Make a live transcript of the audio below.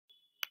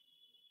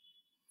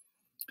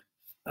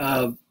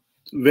Uh,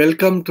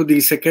 Welcome to the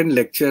second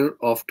lecture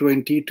of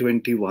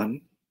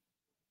 2021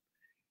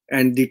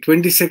 and the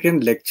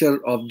 22nd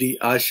lecture of the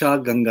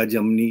Asha Ganga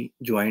Jamni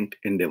joint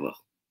endeavor.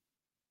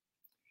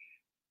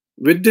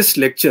 With this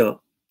lecture,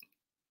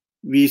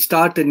 we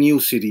start a new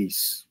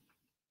series,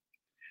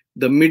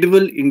 The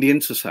Medieval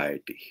Indian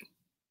Society.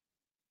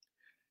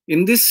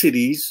 In this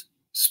series,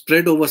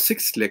 spread over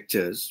 6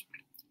 lectures,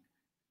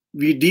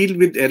 we deal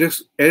with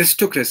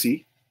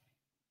aristocracy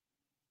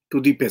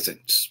to the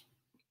peasants.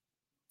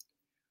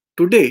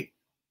 Today,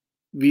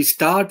 we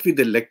start with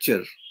a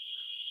lecture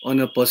on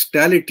a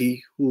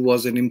personality who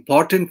was an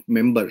important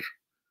member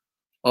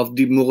of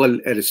the Mughal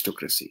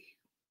aristocracy.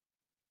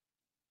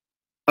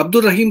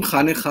 Abdur Rahim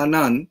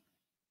Khanan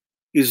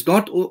is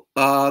not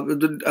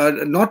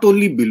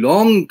only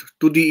belonged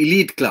to the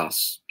elite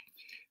class,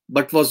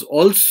 but was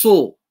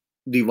also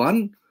the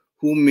one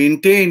who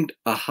maintained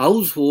a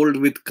household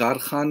with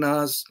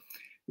karkhanas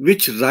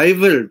which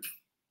rivaled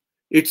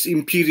its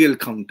imperial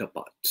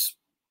counterparts.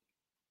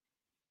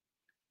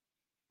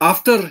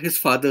 After his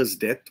father's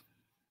death,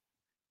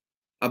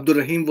 Abdur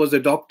Rahim was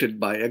adopted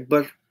by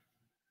Akbar,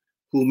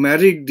 who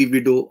married the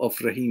widow of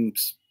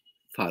Rahim's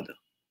father.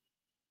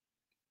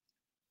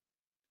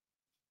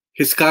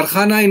 His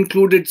karkhana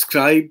included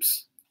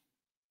scribes,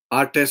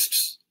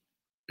 artists,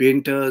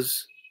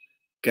 painters,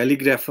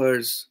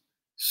 calligraphers,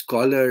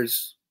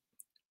 scholars,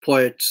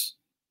 poets,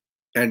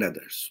 and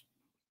others.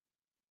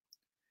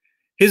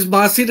 His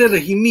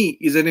Masir-e-Rahimi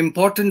is an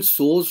important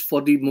source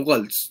for the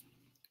Mughals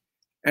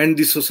and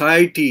the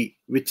society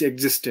which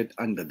existed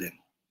under them.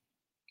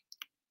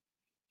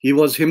 He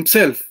was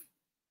himself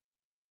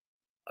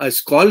a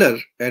scholar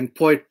and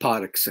poet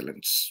par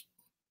excellence.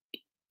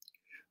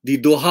 The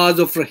dohas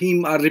of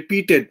Rahim are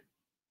repeated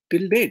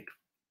till date.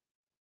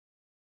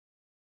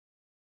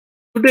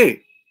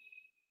 Today,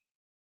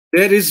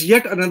 there is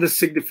yet another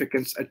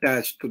significance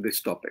attached to this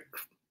topic.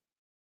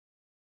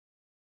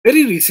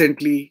 Very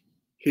recently,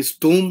 his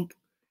tomb,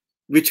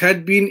 which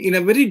had been in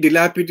a very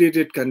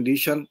dilapidated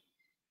condition,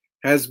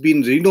 has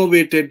been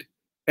renovated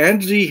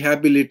and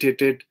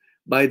rehabilitated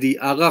by the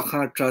Aga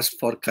Khan Trust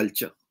for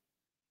Culture,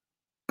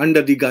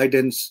 under the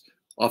guidance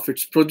of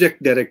its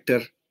project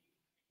director,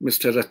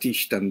 Mr.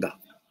 Ratish Tanda.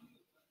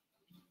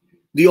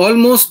 The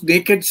almost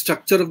naked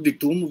structure of the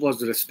tomb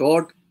was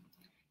restored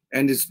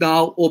and is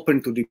now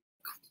open to the public.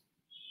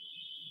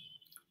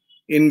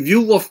 In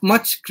view of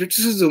much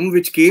criticism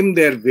which came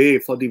their way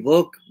for the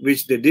work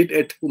which they did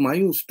at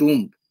Humayun's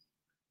tomb,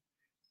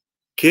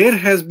 care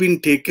has been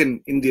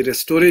taken in the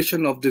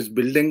restoration of this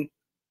building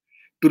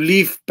to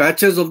leave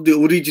patches of the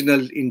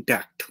original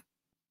intact,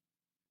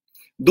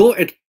 though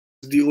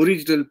the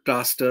original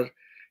plaster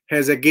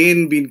has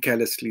again been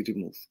carelessly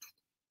removed.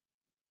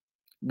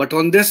 But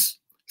on this,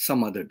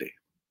 some other day.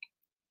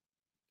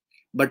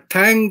 But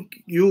thank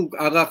you,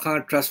 Aga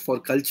Khan Trust for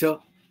Culture,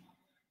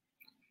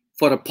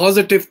 for a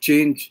positive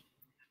change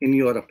in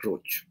your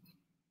approach.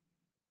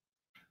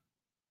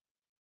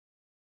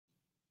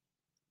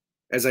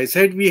 As I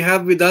said, we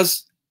have with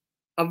us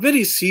a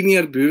very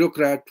senior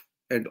bureaucrat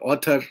and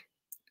author,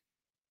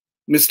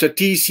 Mr.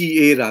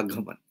 TCA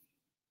Raghavan,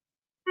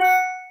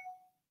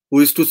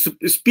 who is to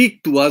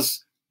speak to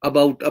us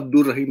about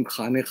Abdur Rahim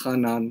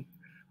Khanan,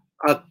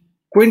 a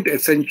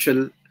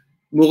quintessential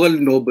Mughal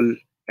noble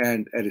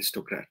and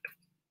aristocrat.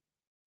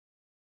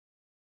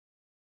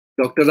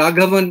 Dr.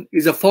 Raghavan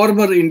is a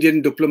former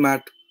Indian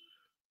diplomat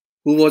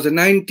who was a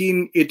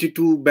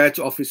 1982 batch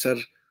officer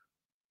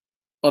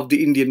of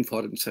the Indian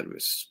Foreign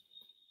Service.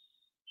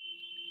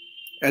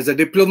 As a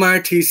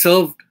diplomat, he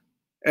served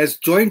as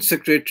Joint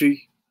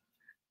Secretary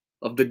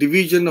of the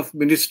Division of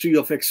Ministry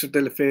of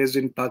External Affairs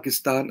in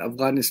Pakistan,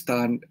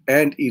 Afghanistan,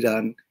 and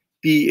Iran,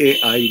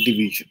 PAI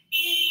Division.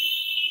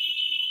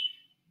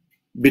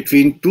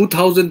 Between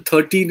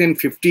 2013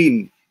 and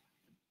 15,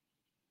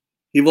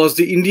 he was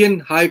the Indian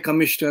High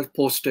Commissioner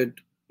posted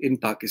in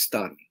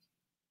Pakistan.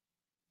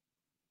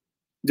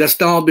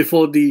 Just now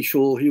before the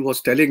show, he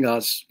was telling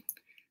us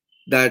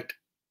that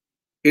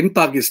in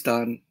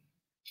Pakistan,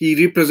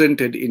 he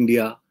represented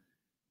India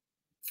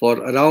for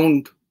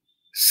around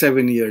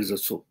 7 years or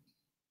so.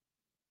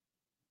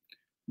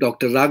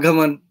 Dr.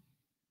 Raghavan,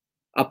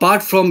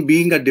 apart from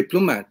being a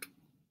diplomat,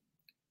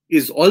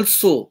 is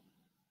also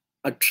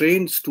a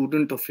trained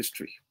student of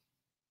history.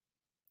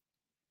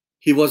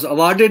 He was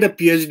awarded a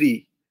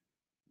PhD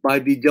by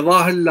the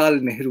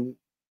Jawaharlal Nehru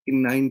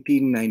in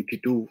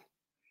 1992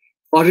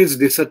 for his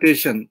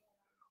dissertation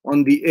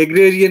on the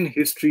agrarian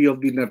history of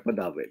the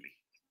Narmada Valley.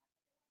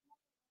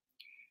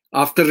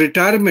 After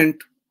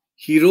retirement,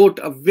 he wrote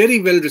a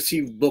very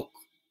well-received book,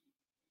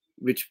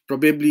 which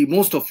probably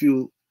most of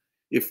you,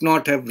 if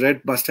not have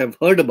read, must have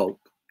heard about,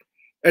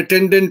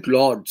 Attendant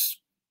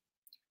Lords,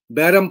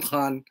 Bairam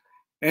Khan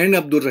and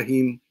Abdur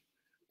Rahim,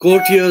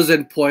 Courtiers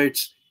and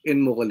Poets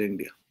in Mughal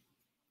India.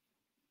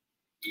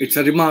 It's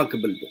a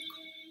remarkable book.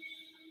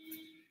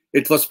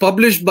 It was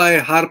published by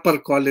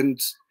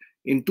HarperCollins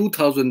in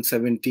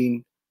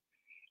 2017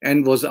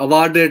 and was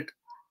awarded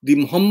the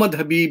Muhammad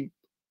Habib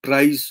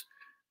Prize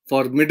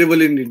for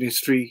medieval Indian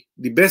history,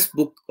 the best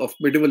book of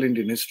medieval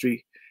Indian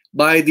history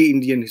by the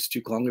Indian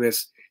History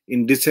Congress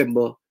in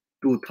December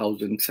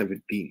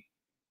 2017.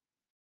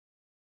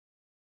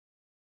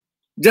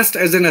 Just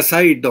as an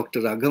aside,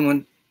 Dr.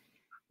 Raghavan,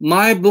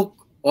 my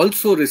book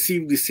also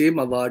received the same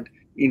award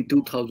in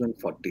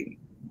 2014.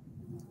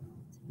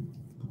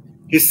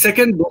 His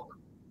second book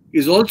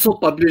is also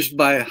published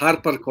by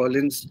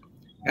HarperCollins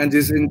and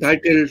is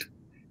entitled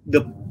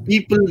The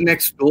People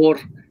Next Door,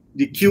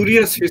 The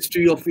Curious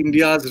History of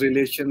India's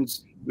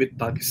Relations with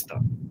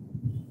Pakistan.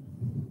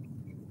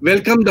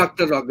 Welcome,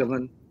 Dr.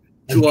 Raghavan,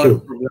 to our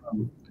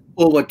program.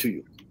 Over to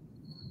you.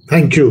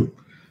 Thank you.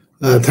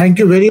 Thank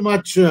you very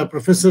much,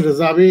 Professor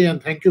Razavi,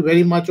 and thank you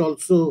very much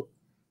also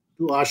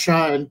to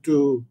Asha and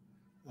to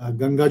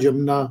Ganga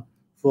Jamna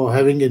for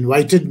having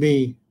invited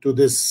me to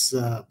this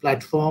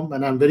platform.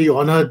 And I'm very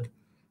honored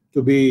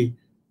to be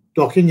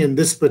talking in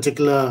this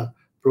particular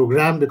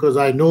program because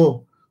I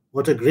know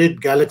what a great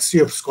galaxy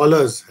of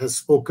scholars has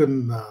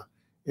spoken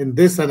in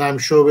this, and I'm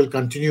sure will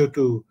continue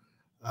to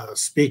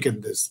speak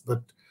in this.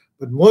 But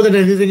more than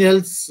anything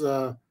else,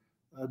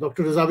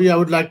 Dr. Razavi, I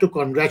would like to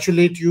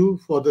congratulate you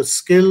for the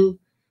skill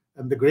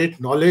and the great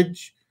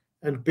knowledge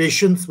and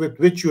patience with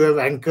which you have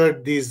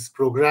anchored these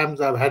programs.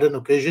 I've had an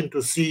occasion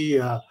to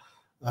see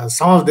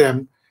some of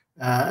them,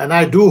 and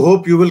I do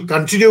hope you will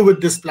continue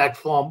with this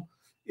platform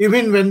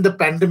even when the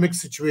pandemic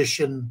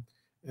situation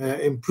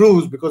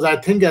improves, because I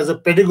think as a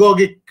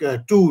pedagogic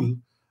tool,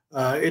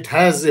 it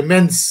has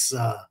immense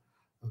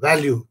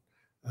value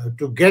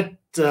to get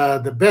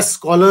the best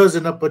scholars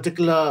in a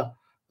particular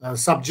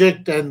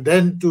subject and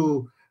then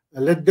to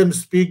let them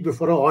speak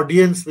before an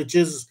audience which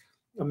is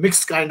a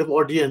mixed kind of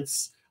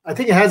audience. I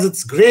think it has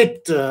its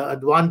great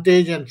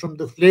advantage, and from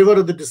the flavor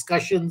of the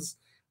discussions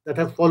that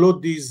have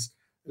followed these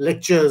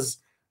lectures,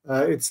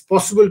 it's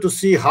possible to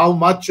see how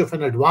much of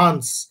an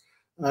advance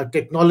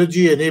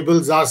technology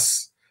enables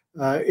us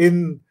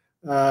in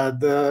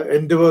the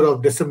endeavor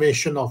of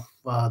dissemination of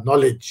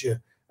knowledge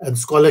and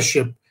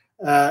scholarship,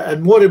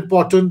 and more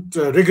important,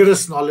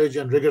 rigorous knowledge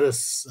and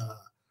rigorous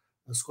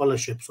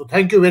scholarship. So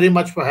thank you very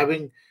much for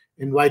having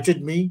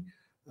invited me.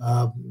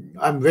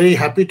 I'm very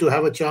happy to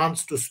have a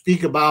chance to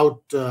speak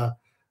about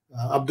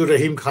Abdur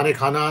Rahim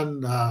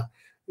Khanan.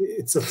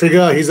 He's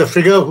a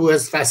figure who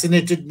has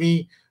fascinated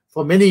me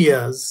for many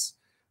years.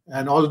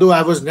 And although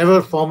I was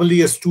never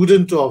formally a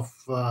student of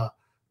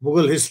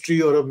Mughal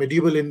history or of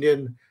medieval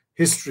Indian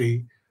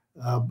history,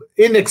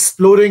 in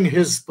exploring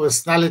his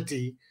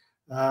personality,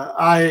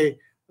 I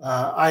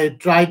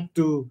tried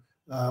to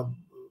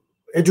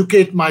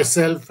educate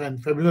myself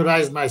and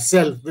familiarize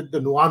myself with the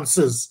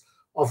nuances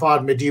of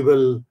our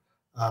medieval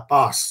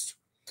past.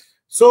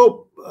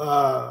 So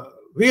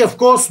we, of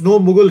course, know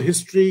Mughal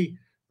history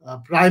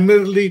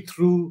primarily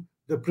through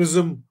the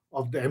prism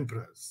of the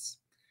emperors.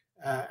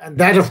 And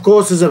that, of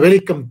course, is a very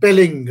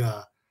compelling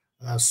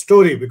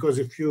story, because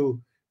if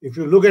you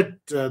look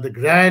at the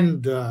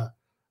grand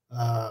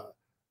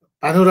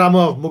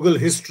panorama of Mughal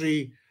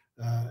history,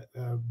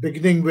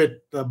 beginning with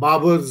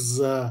Babur's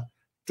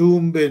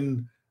tomb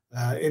in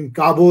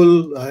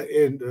Kabul,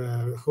 in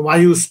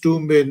Humayun's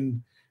tomb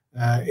in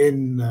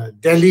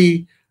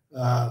Delhi,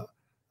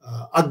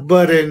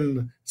 Akbar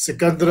in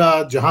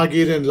Sikandra,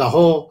 Jahangir in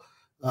Lahore,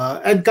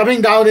 and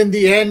coming down in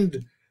the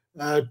end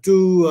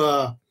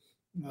to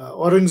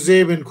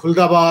Aurangzeb in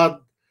Khuldabad,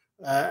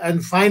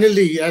 and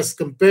finally, as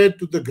compared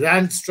to the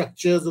grand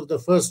structures of the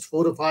first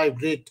 4 or 5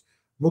 great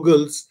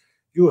Mughals,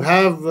 you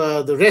have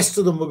the rest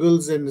of the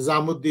Mughals in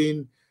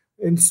Nizamuddin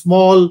in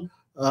small,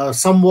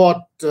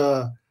 somewhat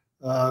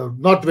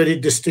not very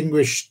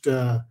distinguished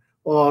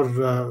or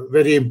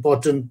very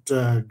important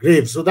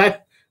graves. So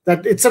that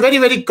it's a very,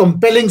 very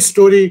compelling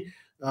story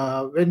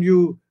when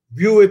you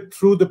view it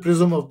through the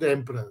prism of the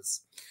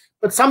emperors.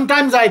 But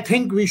sometimes I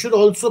think we should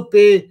also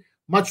pay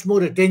much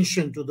more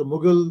attention to the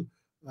Mughal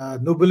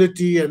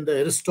nobility and the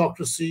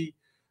aristocracy,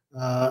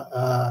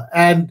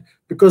 and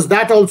because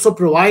that also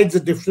provides a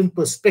different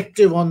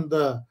perspective on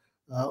the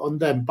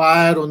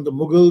empire, on the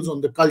Mughals,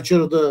 on the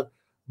culture of the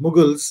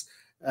Mughals.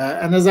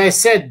 And as I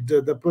said,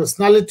 the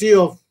personality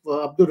of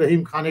Abdur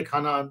Rahim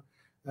Khanan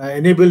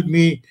enabled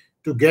me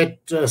to get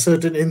a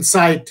certain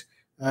insight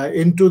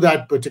into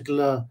that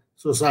particular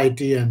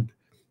society and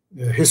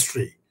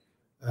history.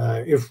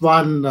 If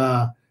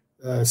one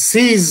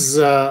sees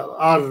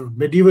our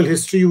medieval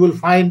history, you will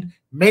find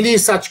many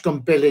such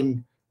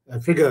compelling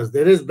figures.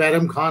 There is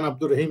Bairam Khan,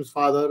 Abdur Rahim's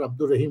father,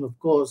 Abdur Rahim, of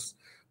course,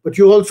 but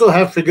you also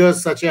have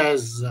figures such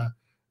as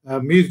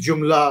Mir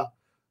Jumla,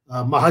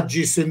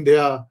 Mahadji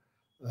Sindhya,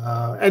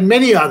 and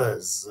many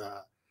others.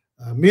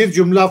 Mir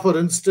Jumla, for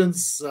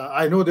instance,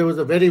 I know there was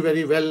a very,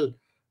 very well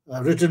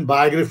written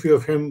biography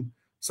of him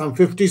some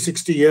 50,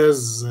 60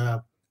 years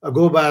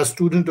ago by a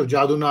student of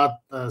Jadunath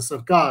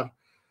Sarkar,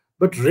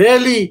 but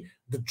really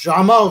the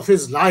drama of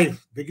his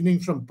life, beginning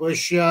from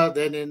Persia,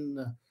 then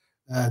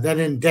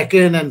in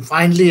Deccan, and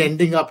finally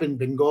ending up in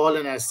Bengal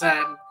and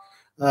Assam.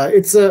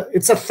 It's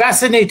a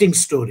fascinating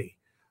story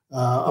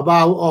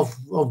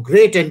of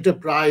great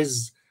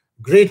enterprise,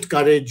 great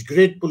courage,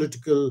 great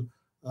political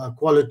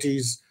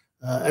qualities,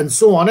 and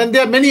so on. And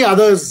there are many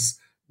others,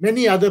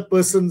 many other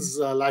persons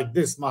like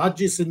this.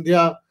 Mahatji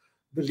Scindia,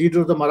 the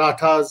leader of the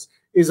Marathas,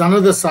 is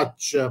another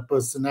such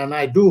person. And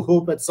I do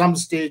hope at some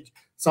stage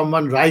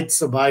someone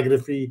writes a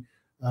biography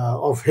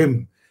of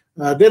him.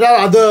 There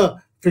are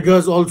other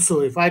figures also.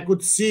 If I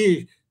could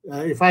see,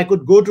 if I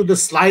could go to the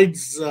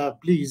slides,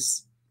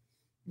 please.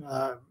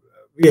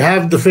 We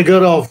have the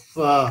figure of,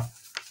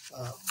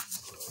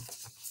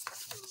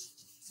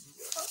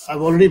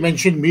 I've already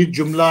mentioned Mir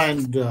Jumla,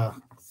 and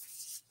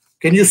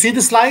can you see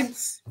the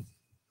slides?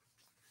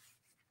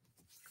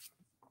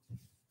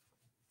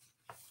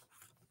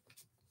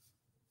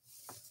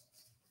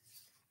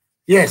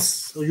 Yes,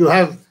 so you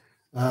have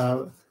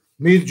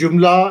Mir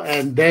Jumla,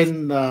 and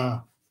then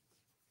the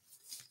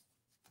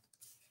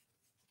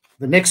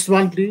next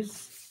one,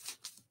 please.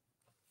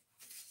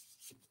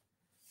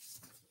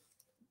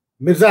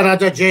 Mirza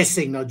Raja Jai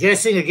Singh. Now, Jai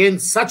Singh, again,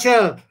 such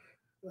a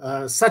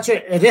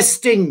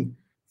arresting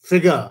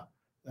figure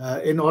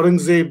in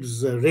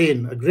Aurangzeb's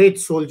reign, a great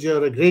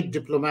soldier, a great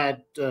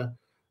diplomat.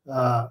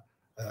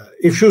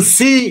 If you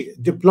see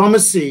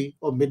diplomacy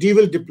or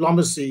medieval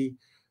diplomacy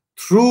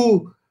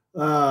through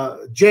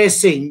Jai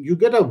Singh, you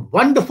get a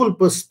wonderful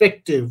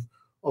perspective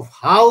of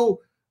how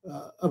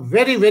a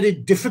very, very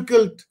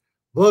difficult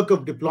work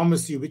of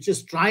diplomacy, which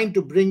is trying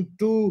to bring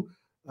two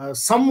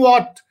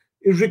somewhat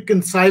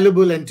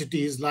irreconcilable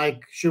entities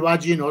like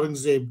Shivaji and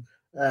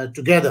Aurangzeb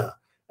together,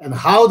 and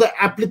how the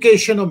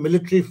application of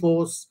military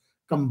force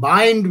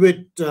combined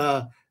with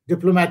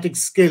diplomatic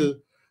skill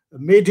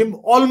made him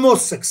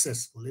almost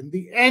successful. In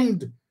the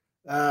end,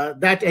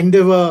 that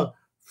endeavor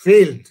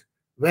failed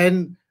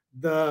when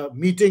the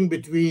meeting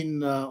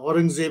between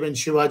Aurangzeb and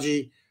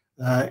Shivaji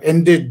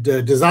ended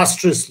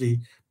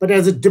disastrously. But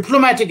as a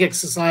diplomatic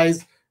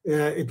exercise,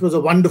 it was a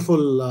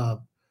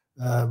wonderful,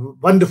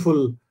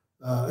 wonderful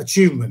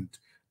achievement,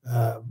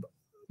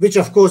 which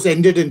of course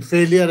ended in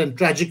failure, and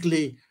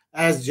tragically,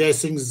 as Jai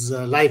Singh's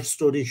life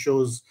story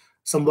shows,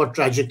 somewhat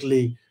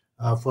tragically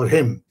for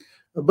him.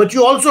 But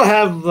you also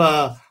have,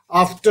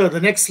 after the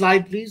next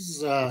slide,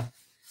 please,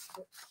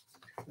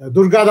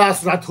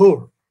 Durgadas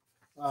Rathore,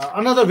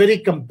 another very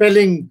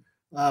compelling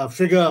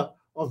figure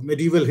of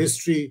medieval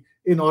history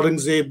in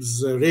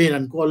Aurangzeb's reign,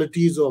 and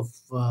qualities of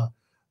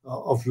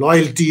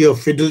loyalty,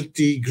 of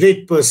fidelity,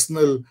 great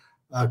personal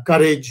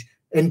courage,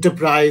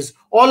 enterprise.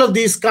 All of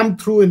these come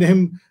through in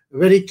him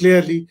very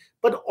clearly,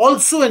 but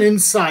also an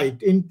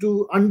insight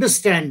into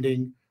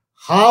understanding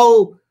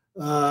how,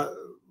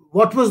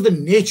 what was the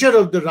nature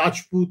of the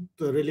Rajput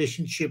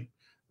relationship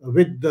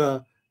with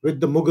the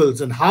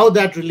Mughals, and how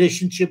that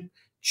relationship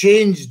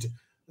changed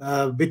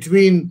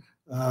between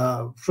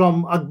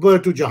from Akbar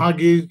to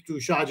Jahangir to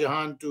Shah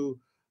Jahan to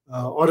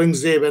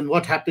Aurangzeb, and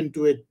what happened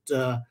to it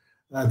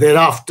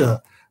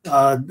thereafter.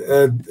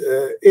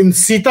 In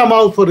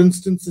Sitamau, for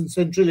instance, in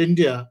central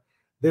India,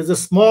 there's a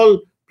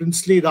small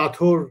princely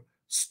Rathore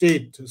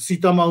state.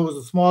 Sitamau was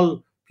a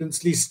small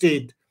princely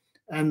state,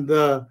 and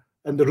the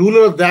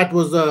ruler of that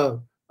was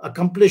a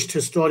accomplished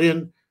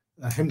historian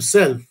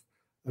himself,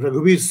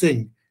 Raghavan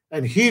Singh,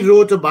 and he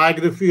wrote a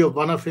biography of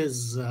one of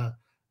his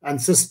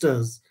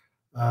ancestors,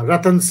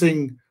 Ratan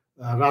Singh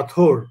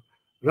Rathore.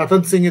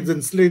 Ratan Singh is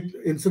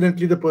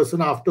incidentally the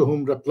person after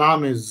whom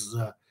Ratlam is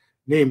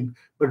named.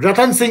 But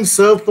Ratan Singh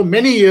served for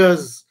many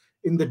years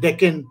in the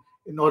Deccan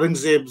in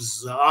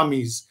Aurangzeb's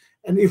armies.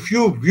 And if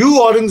you view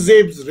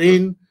Aurangzeb's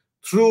reign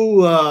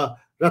through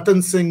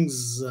Ratan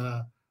Singh's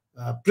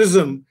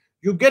prism,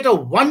 you get a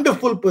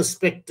wonderful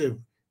perspective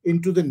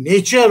into the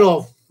nature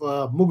of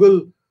the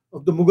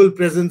Mughal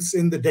presence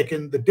in the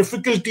Deccan, the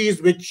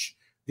difficulties which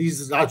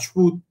these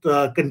Rajput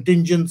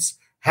contingents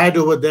had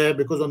over there,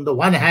 because on the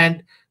one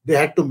hand, they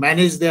had to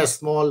manage their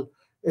small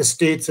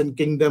estates and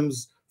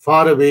kingdoms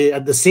far away.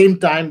 At the same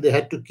time, they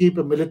had to keep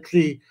a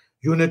military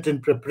unit in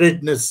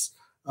preparedness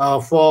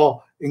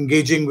for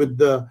engaging with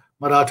the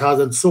Marathas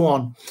and so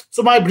on.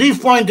 So my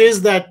brief point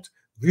is that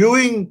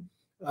viewing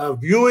our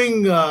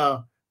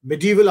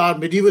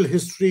medieval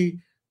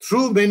history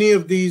through many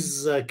of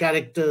these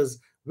characters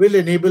will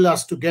enable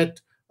us to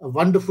get a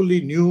wonderfully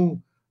new,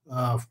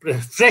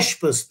 fresh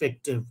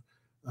perspective,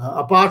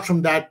 apart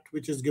from that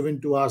which is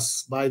given to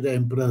us by the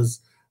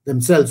emperors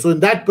themselves. So in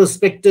that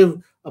perspective,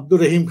 Abdur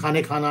Rahim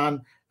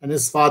Khanan and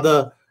his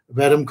father,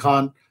 Bairam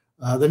Khan,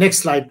 the next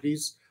slide,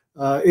 please,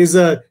 is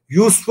a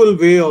useful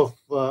way of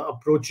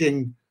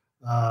approaching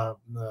our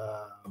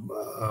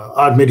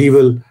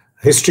medieval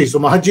history. So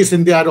Mahatji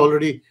Scindia had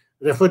already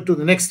referred to.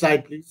 The next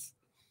slide, please.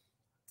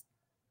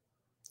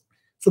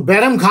 So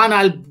Bairam Khan,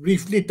 I'll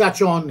briefly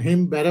touch on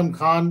him. Bairam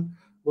Khan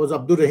was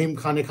Abdur Rahim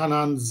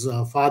Khanan's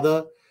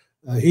father.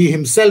 He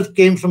himself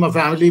came from a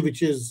family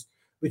which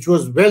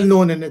was well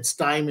known in its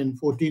time in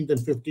 14th and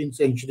 15th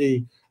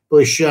century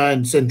Persia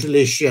and Central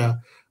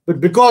Asia. But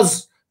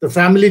because the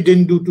family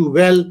didn't do too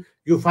well,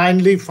 you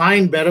finally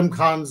find Bairam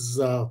Khan's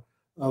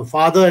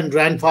father and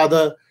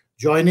grandfather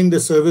joining the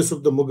service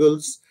of the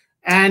Mughals,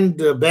 and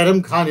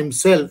Bairam Khan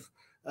himself,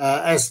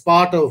 as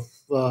part of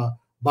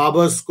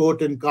Babur's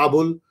court in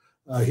Kabul,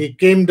 he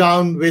came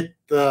down with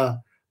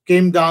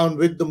came down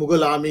with the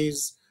Mughal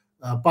armies,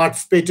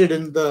 participated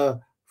in the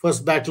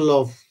first battle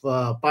of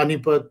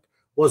Panipat,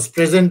 was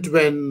present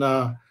when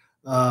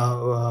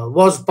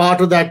was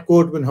part of that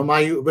court when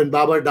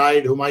Babur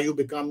died. Humayun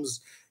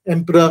becomes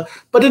emperor.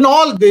 But in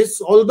all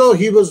this, although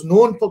he was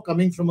known for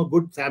coming from a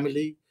good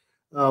family,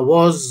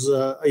 was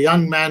a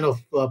young man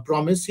of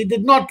promise, he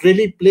did not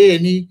really play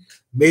any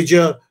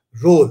major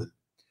role.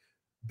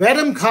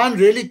 Bairam Khan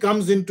really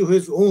comes into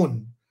his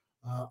own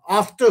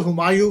after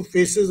Humayun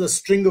faces a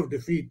string of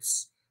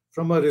defeats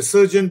from a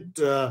resurgent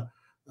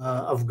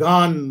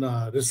Afghan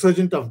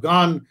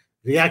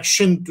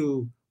reaction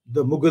to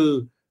the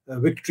Mughal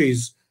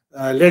victories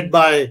led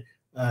by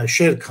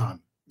Sher Khan.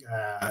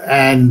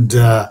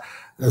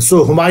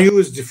 So Humayun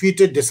is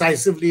defeated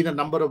decisively in a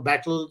number of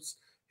battles.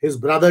 His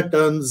brother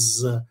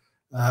turns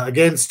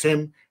against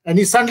him, and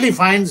he suddenly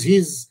finds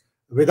he's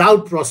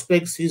without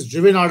prospects. He's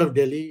driven out of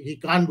Delhi. He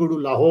can't go to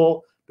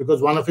Lahore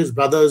because one of his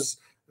brothers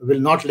will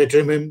not let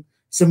him in.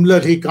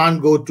 Similarly, he can't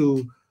go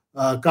to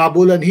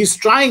Kabul, and he's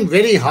trying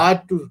very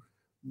hard to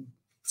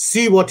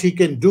see what he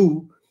can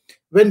do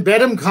when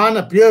Bairam Khan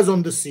appears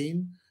on the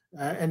scene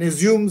and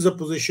assumes a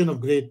position of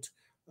great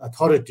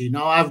authority.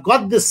 Now, I've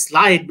got this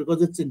slide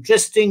because it's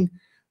interesting.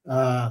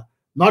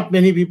 Not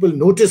many people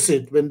notice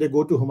it when they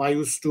go to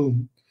Humayun's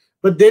tomb,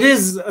 but there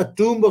is a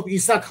tomb of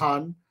Isa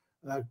Khan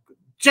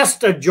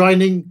just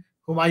adjoining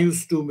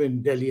Humayun's tomb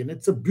in Delhi, and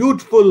it's a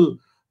beautiful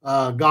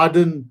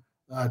garden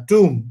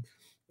tomb.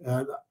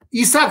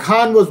 Isa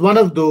Khan was one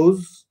of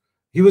those.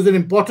 He was an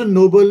important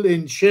noble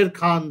in Sher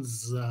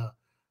Khan's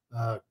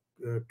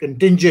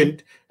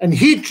contingent, and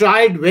he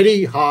tried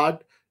very hard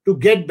to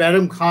get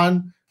Bairam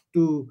Khan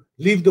to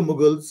leave the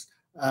Mughals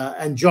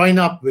and join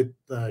up with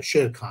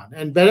Sher Khan.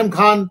 And Bairam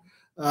Khan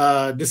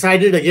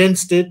decided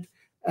against it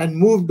and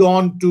moved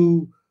on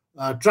to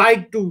try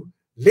to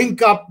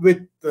link up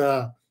with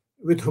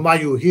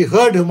Humayun. He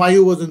heard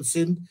Humayun was in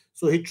Sindh,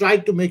 so he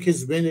tried to make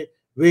his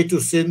way to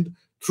Sindh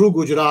through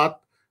Gujarat,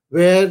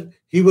 where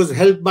he was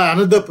helped by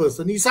another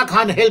person. Isa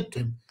Khan helped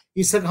him.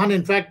 Isa Khan,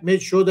 in fact,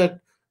 made sure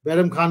that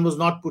Bairam Khan was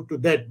not put to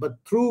death. But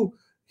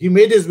he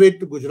made his way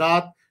to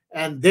Gujarat,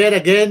 and there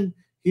again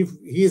he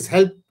is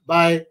helped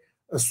by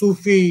a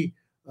Sufi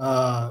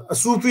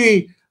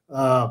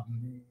of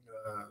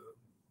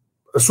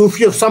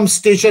some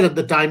station at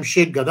the time,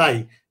 Sheikh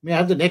Gadai. May I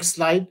have the next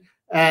slide?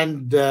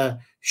 And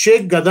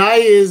Sheikh Gadai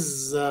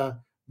is the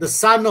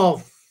son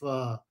of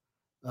a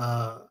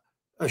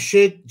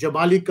Sheikh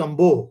Jamali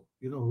Kambo,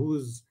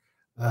 who's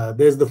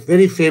there's the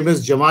very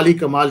famous Jamali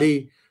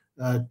Kamali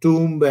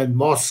tomb and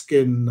mosque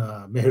in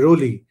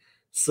Mehroli.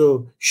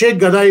 So Sheikh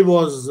Gadai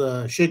was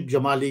Sheikh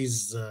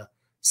Jamali's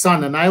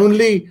son. And I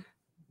only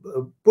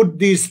put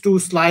these two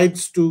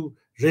slides to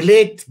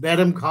relate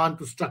Bairam Khan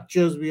to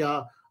structures we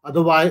are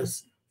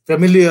otherwise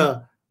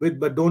familiar with,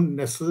 but don't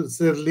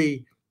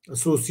necessarily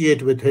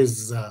associate with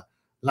his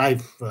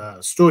life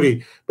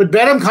story. But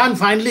Bairam Khan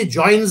finally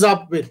joins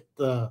up with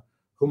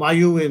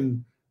Humayun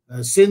in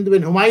Sindh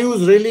when Humayun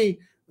is really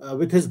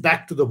with his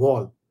back to the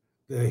wall.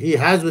 He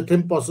has with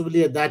him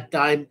possibly at that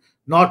time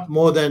not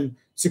more than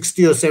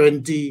 60 or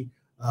 70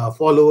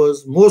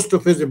 followers. Most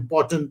of his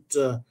important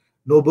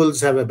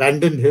nobles have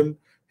abandoned him.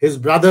 His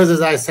brothers,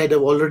 as I said,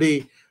 have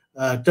already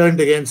turned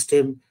against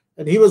him.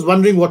 And he was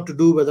wondering what to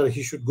do, whether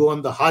he should go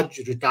on the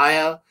Hajj,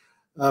 retire.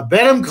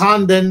 Bairam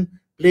Khan then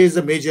plays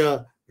a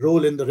major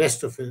role in the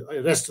rest of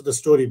the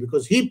story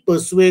because he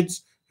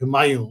persuades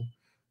Humayun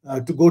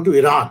to go to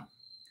Iran.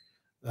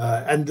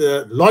 And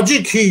the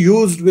logic he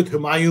used with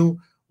Humayun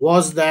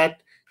was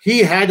that he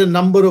had a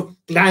number of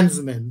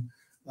clansmen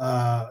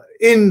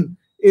in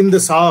the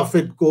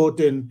Safavid court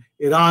in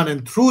Iran,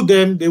 and through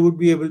them they would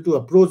be able to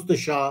approach the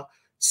Shah,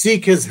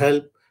 seek his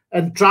help,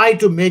 and try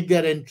to make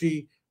their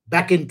entry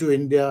back into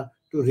India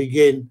to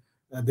regain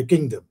the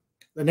kingdom.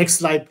 The next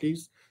slide,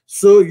 please.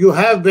 So you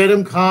have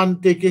Bairam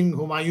Khan taking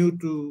Humayun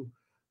to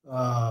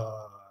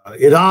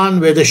Iran,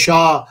 where the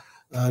Shah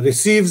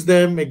receives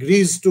them,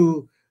 agrees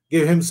to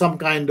give him some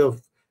kind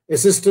of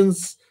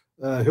assistance.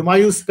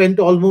 Humayun spent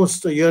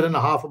almost a year and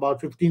a half, about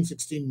 15,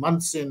 16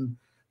 months in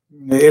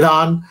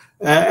Iran.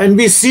 And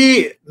we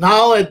see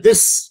now at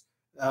this,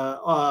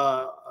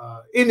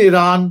 in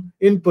Iran,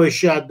 in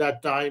Persia at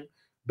that time,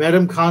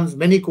 Bairam Khan's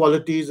many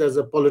qualities as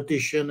a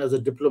politician, as a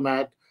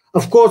diplomat.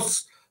 Of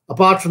course,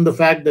 apart from the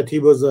fact that he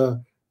was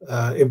an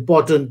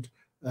important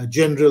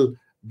general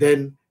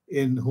then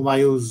in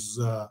Humayun's,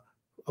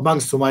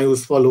 amongst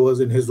Humayun's followers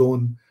in his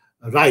own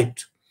right.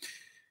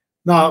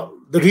 Now,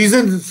 the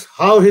reasons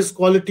how his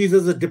qualities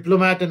as a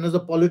diplomat and as a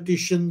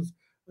politician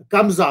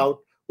comes out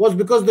was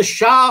because the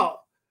Shah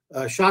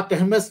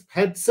Tahmasp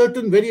had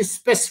certain very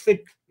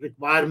specific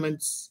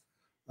requirements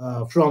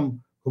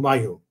from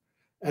Humayun.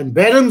 And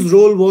Bairam's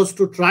role was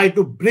to try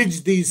to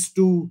bridge these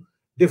two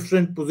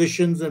different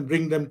positions and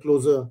bring them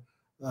closer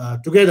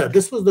together.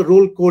 This was the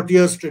role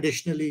courtiers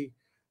traditionally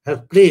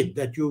have played,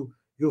 that you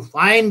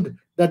find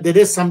that there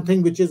is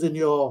something which is in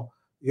your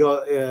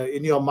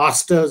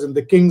master's and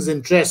the king's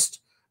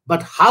interest,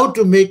 but how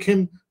to make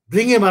him,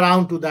 bring him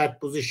around to that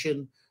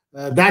position,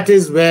 that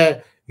is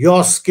where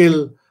your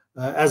skill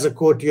as a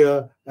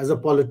courtier, as a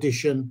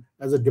politician,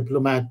 as a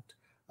diplomat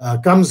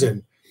comes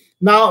in.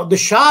 Now, the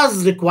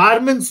Shah's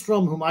requirements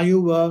from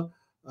Humayun were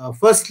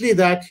firstly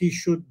that he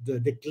should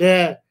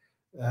declare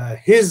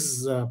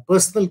his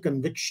personal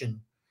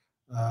conviction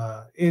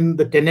in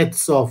the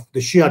tenets of the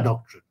Shia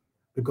doctrine,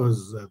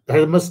 because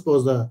Tahmasp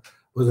was a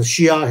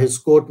Shia. His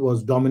court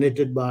was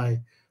dominated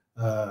by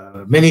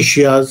many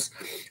Shias.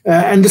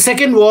 And the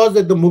second was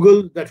that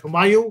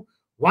Humayun,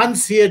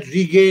 once he had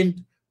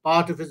regained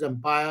part of his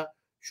empire,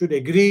 should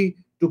agree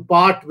to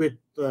part with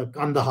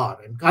Kandahar.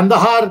 And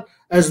Kandahar,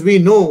 as we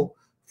know,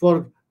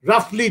 for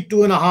roughly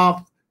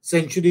 2.5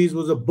 centuries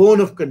was a bone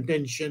of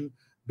contention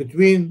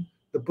between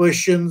the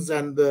Persians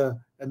and the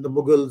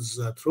Mughals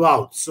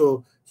throughout.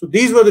 So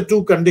these were the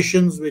two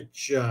conditions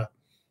which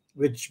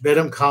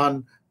Bairam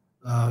Khan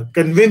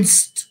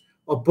convinced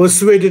or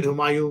persuaded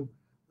Humayun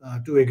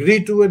to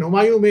agree to, and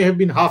Humayun may have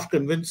been half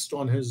convinced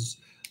on his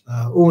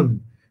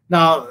own.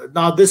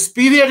 Now this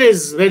period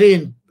is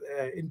very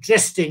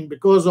interesting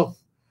because of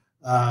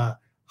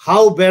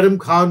how Bairam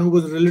Khan, who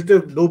was a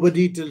relative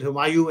nobody till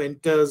Humayun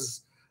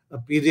enters a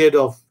period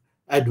of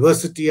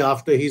adversity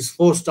after he's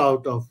forced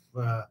out of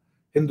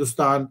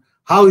Hindustan,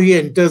 how he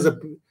enters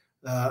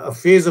a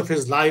phase of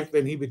his life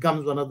when he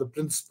becomes one of the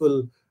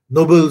principal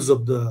nobles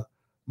of the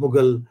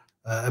Mughal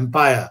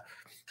Empire.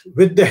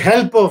 With the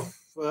help of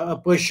a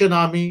Persian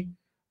army,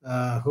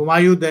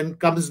 Humayun then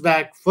comes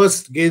back,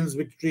 first gains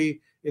victory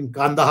in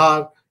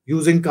Kandahar,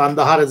 using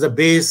Kandahar as a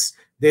base.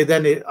 They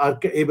then are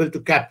able to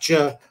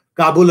capture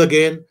Kabul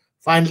again,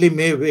 finally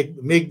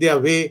make their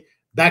way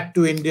back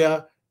to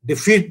India,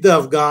 defeat the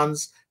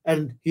Afghans,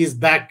 and he's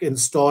back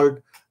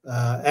installed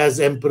as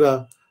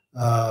emperor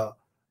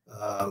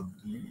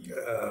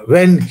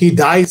when he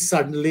dies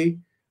suddenly,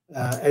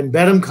 and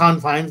Bairam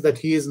Khan finds that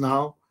he is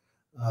now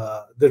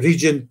the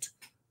regent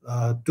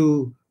of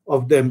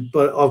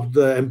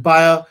the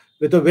empire,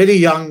 with a very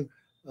young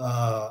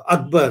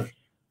Akbar,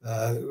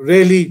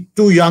 really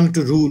too young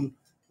to rule.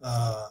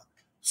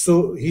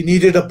 So he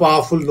needed a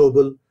powerful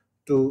noble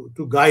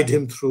to guide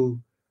him through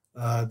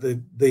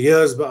the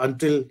years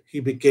until he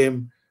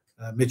became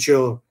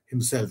mature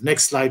himself.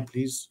 Next slide,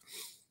 please.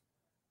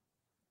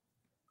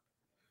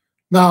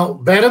 Now,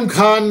 Bairam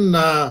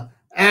Khan,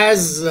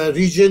 as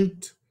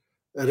regent,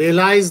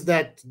 realized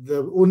that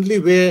the only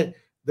way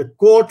the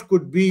court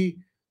could be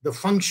the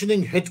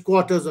functioning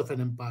headquarters of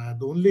an empire,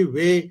 the only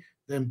way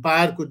the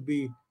empire could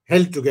be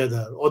held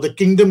together or the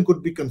kingdom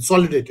could be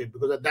consolidated,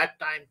 because at that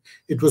time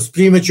it was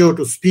premature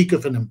to speak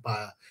of an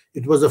empire.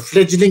 It was a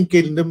fledgling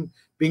kingdom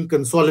being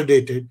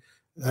consolidated.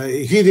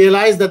 He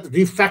realized that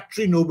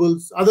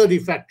other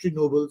refractory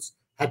nobles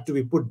had to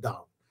be put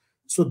down.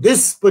 So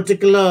this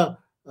particular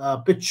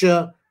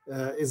picture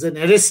is an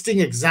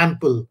arresting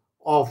example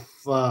of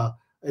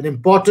an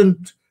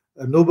important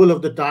noble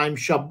of the time,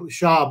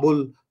 Shah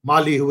Abul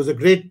Mali, who was a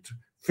great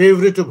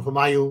favorite of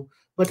Humayun,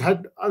 but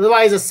had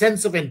otherwise a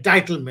sense of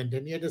entitlement,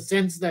 and he had a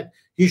sense that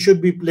he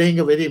should be playing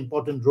a very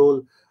important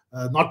role,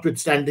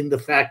 notwithstanding the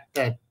fact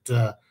that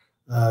the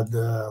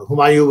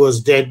Humayun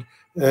was dead.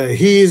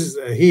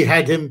 He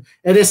had him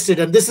arrested,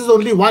 and this is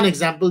only one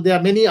example. There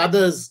are many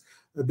others.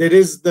 There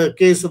is the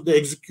case of the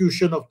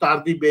execution of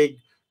Tardi Beg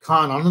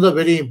Khan, another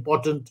very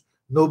important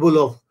noble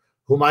of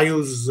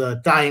Humayun's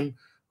time,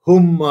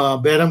 whom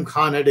Bairam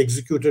Khan had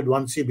executed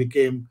once he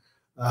became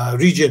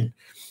regent.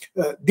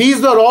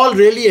 These are all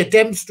really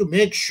attempts to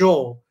make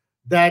sure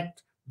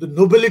that the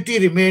nobility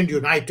remained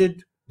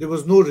united. There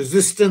was no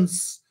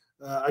resistance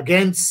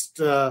against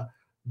the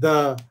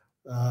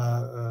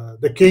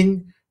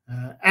king,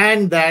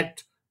 and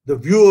that the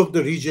view of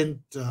the regent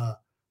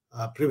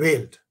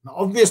prevailed. Now,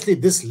 obviously,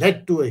 this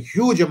led to a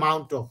huge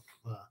amount of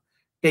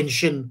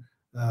tension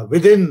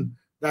within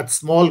that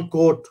small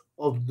court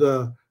of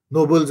the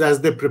nobles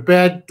as they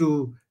prepared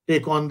to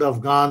take on the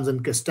Afghans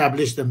and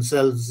establish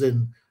themselves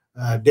in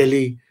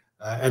Delhi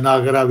and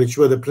Agra, which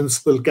were the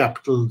principal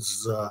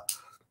capitals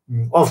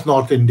of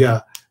North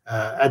India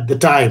at the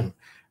time.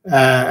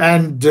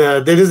 And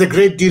there is a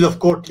great deal of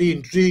courtly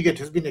intrigue. It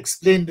has been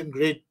explained in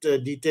great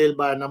detail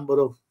by a number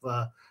of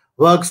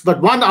works.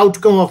 But one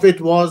outcome of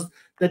it was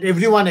that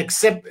everyone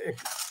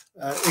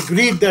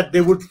agreed that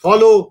they would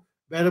follow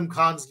Bairam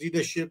Khan's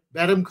leadership.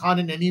 Bairam Khan,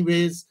 in any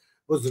ways,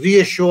 was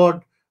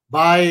reassured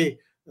by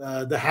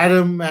the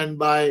harem and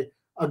by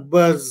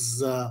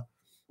Akbar's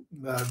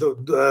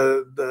the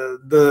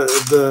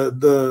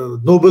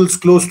nobles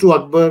close to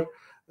Akbar,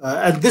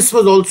 and this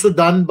was also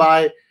done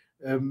by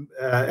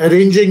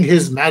arranging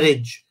his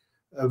marriage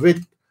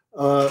with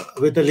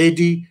a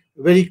lady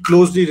very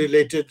closely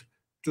related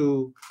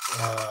to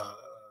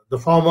the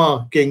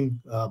former king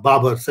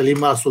Babur,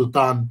 Salima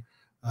Sultan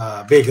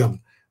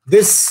Begum.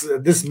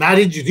 This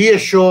marriage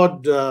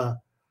reassured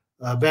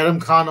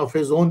Bairam Khan of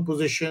his own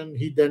position.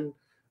 He then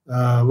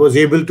was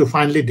able to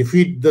finally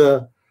defeat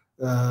the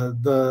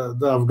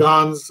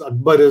Afghans.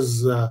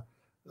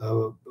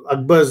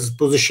 Akbar's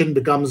position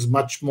becomes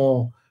much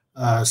more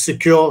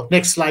secure.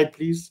 Next slide,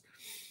 please.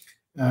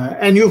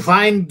 And you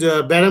find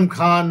Bairam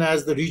Khan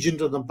as the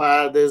regent of the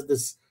empire. There's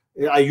this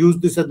I use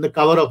this in the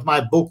cover of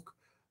my book,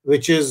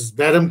 which is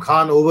Behram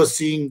Khan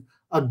overseeing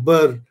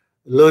Akbar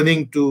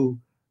learning to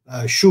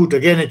shoot.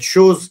 Again, it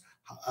shows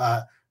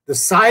the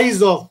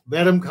size of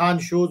Behram Khan,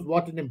 shows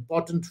what an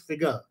important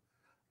figure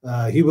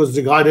he was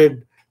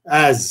regarded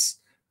as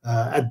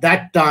at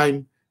that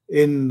time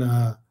in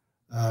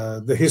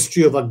the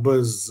history of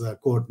Akbar's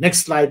court.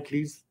 Next slide,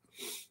 please.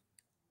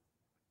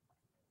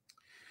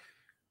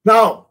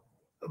 Now,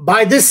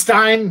 by the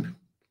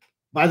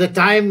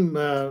time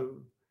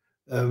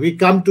we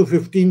come to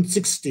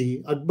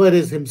 1560, Akbar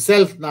is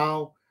himself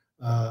now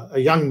a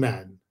young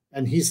man,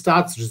 and he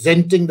starts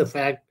resenting the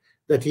fact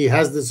that he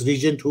has this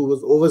regent who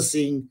was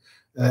overseeing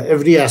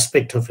every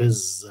aspect of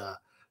his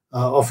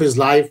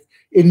life.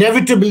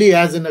 Inevitably,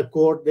 as in a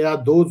court, there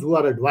are those who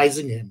are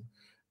advising him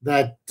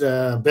that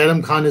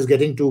Behram Khan is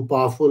getting too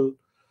powerful,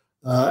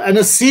 and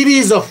a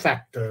series of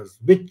factors,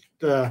 which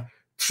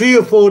 3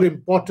 or 4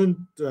 important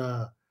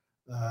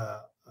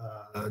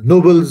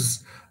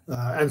nobles,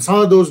 and some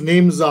of those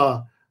names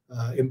are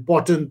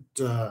important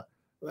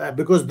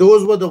because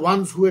those were the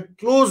ones who had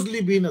closely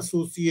been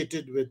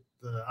associated with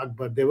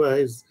Akbar. They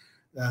were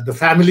the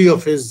family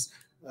of his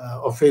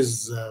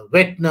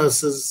wet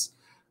nurses.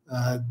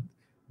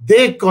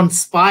 They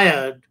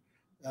conspired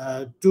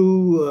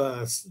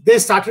they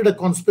started a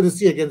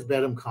conspiracy against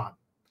Behram Khan,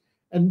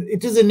 and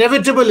it is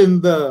inevitable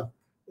in the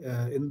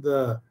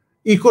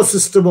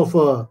ecosystem of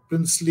a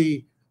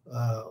princely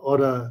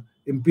or a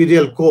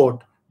imperial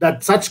court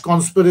that such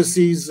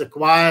conspiracies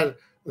acquire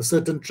a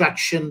certain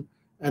traction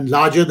and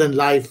larger than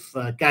life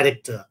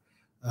character,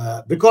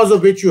 because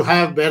of which you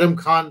have Behram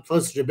Khan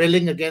first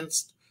rebelling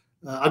against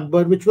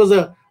Akbar, which was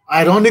a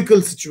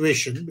ironical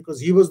situation because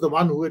he was the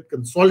one who had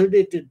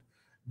consolidated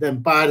the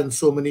empire in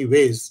so many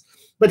ways.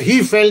 But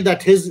he felt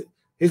that his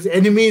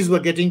enemies were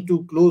getting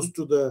too close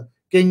to the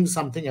king.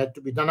 Something had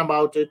to be done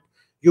about it.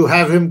 You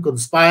have him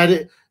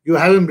conspire. You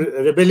have him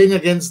rebelling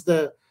against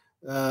the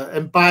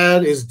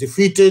empire, is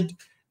defeated,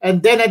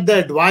 and then at the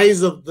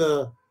advice of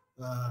the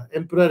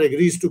emperor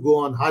agrees to go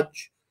on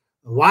Hajj.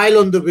 While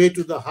on the way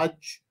to the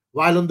Hajj,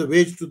 while on the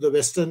way to the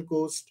western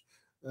coast,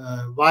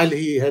 while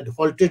he had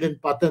halted in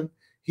Patan,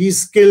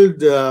 he's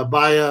killed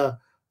by a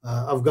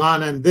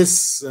Afghan, and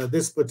this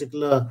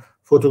particular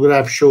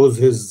photograph shows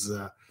his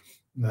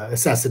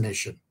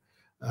assassination.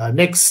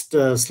 Next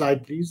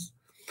slide, please.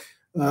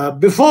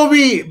 Before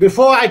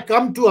I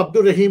come to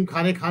Abdur Rahim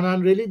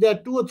Khanan, really there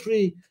are 2 or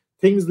 3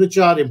 things which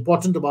are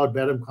important about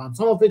Behram Khan,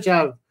 some of which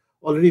I've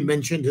already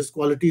mentioned: his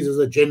qualities as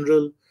a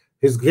general,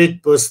 his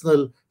great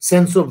personal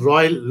sense of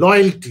royal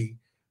loyalty,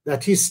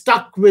 that he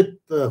stuck with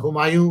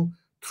Humayun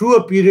through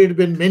a period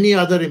when many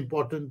other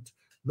important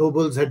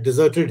nobles had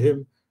deserted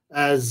him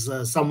as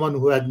someone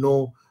who had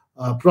no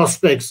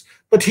prospects.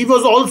 But he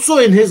was also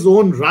in his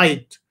own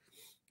right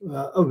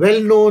a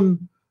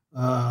well-known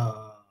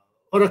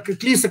or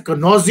at least a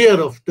connoisseur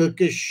of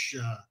Turkish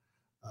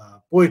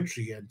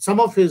poetry, and some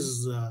of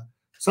his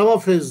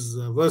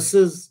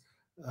verses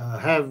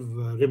have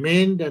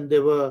remained, and they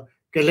were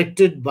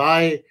collected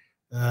by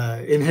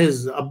in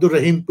his Abdur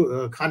Rahim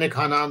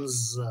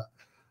Khanan's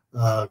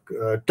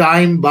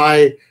time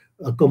by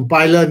a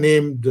compiler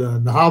named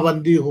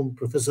Nahavandi, whom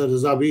Professor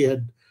Razavi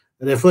had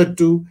referred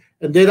to,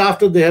 and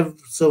thereafter they have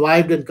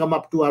survived and come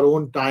up to our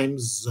own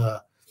times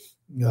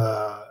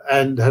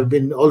and have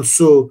been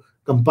also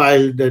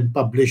compiled and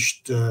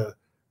published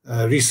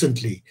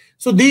recently.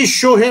 So these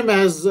show him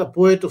as a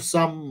poet of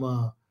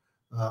some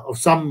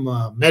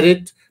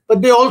merit,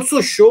 but they also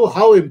show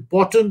how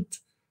important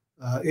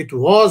it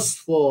was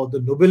for the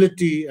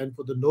nobility and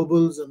for the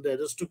nobles and the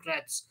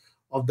aristocrats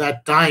of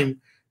that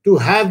time to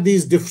have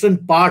these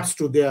different parts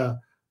to their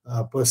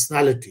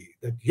personality.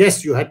 That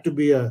yes, you had to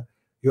be a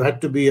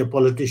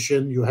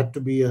politician, you had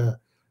to be a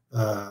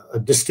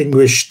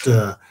distinguished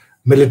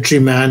military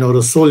man or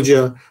a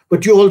soldier,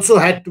 but you also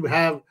had to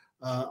have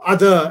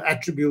other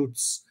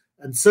attributes,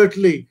 and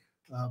certainly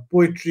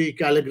poetry,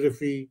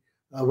 calligraphy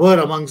were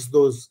amongst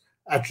those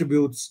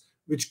attributes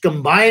which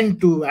combined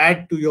to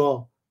add to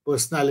your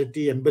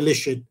personality,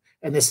 embellish it,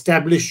 and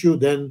established you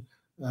then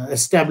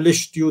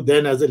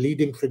as a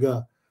leading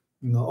figure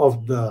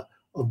of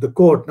the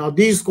court. Now,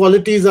 these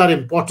qualities are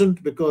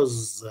important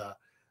because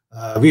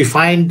we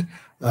find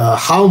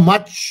how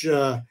much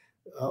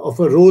of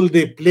a role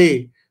they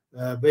play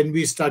when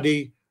we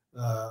study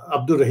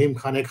Abdur Rahim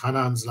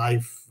Khanan's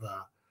life,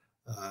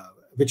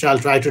 which I'll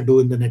try to do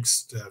in the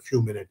next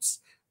few minutes.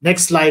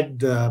 Next slide,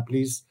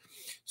 please.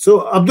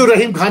 So Abdur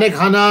Rahim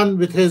Khanan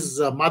with his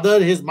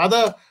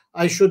mother,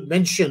 I should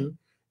mention,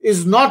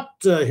 is not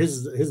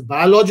his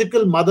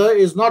biological mother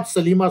is not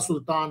Salima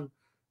Sultan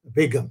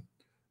Begum,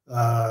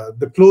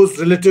 the close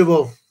relative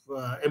of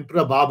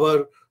Emperor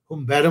Babur,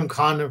 whom Behram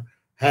Khan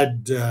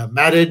had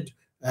married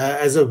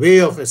as a way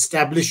of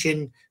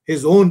establishing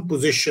his own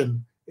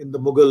position in the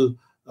Mughal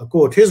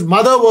court. His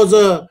mother was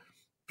a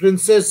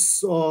princess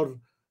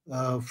from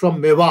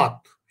Mewat.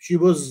 She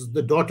was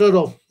the daughter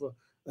of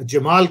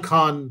Jamal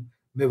Khan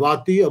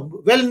Mewati, a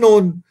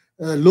well-known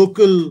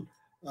local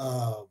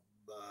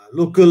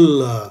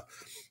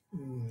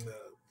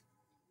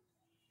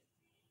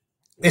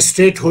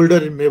estate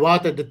holder in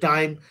Mewat at the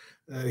time.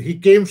 He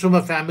came from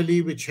a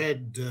family which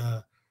had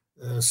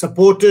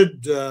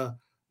supported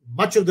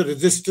much of the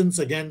resistance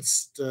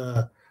against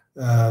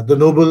the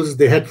nobles.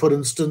 They had, for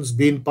instance,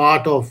 been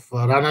part of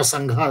Rana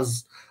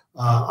Sangha's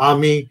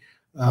army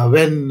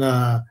when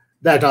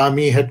that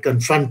army had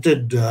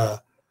confronted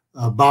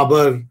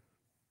Babur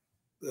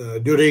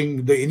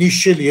during the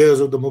initial years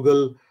of the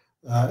Mughal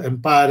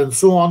Empire and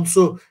so on.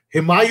 So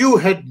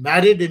Humayun had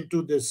married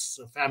into this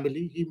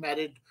family. He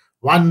married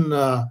one,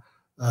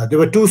 there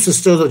were two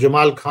sisters of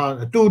Jamal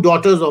Khan, two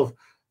daughters of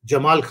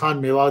Jamal Khan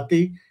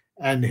Mewati,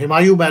 and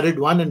Humayun married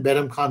one and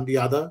Bairam Khan the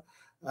other.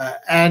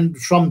 And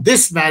from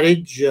this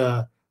marriage,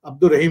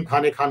 Abdur Rahim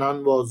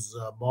Khanan was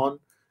born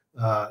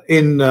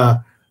in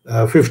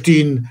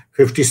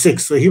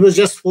 1556. So he was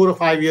just 4 or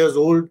 5 years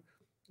old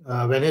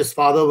when his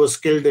father was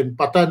killed in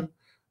Patan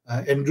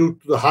en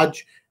route to the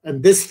Hajj.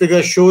 And this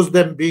figure shows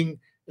them being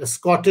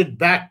escorted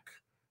back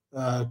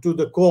to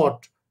the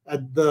court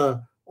at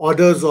the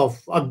orders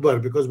of Akbar,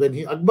 because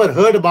when Akbar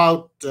heard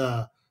about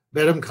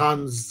Bairam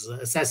Khan's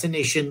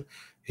assassination,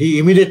 he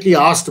immediately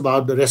asked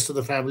about the rest of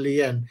the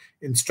family and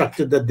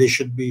instructed that they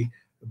should be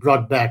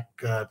brought back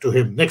to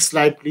him. Next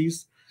slide,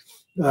 please.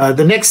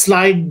 The next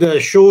slide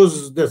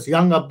shows this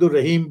young Abdur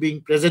Rahim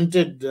being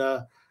presented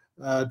to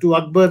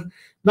Akbar.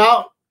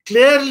 Now,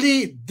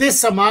 clearly,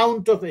 this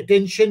amount of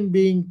attention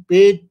being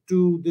paid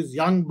to this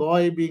young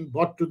boy being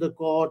brought to the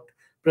court,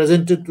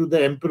 presented to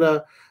the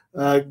emperor,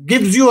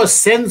 gives you a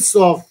sense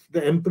of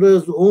the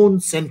emperor's own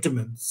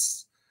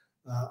sentiments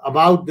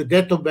about the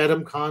death of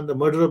Bairam Khan, the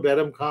murder of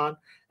Bairam Khan,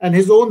 and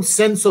his own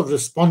sense of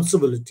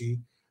responsibility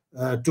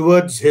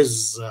towards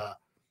the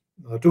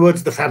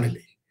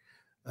family.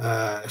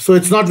 So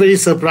it's not very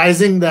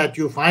surprising that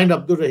you find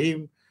Abdur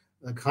Rahim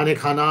Khane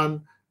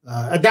Khanan.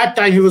 At that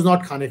time, he was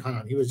not Khane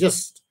Khanan. He was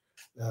just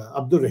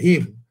Abdur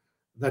Rahim.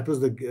 That was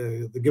the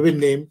given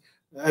name.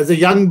 As a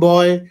young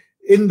boy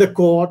in the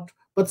court,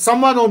 but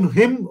someone on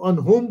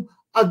whom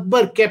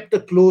Akbar kept a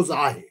close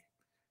eye.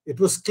 It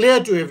was clear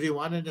to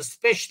everyone, and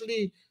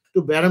especially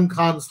to Bairam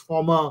Khan's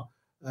former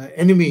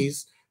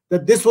enemies,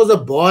 that this was a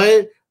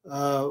boy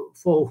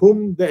for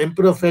whom the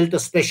emperor felt a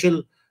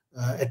special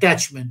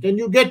attachment. And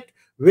you get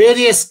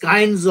various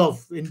kinds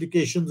of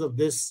indications of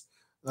this.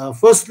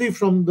 Firstly,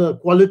 from the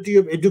quality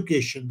of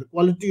education, the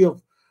quality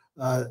of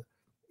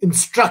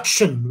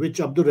instruction which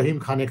Abdur Rahim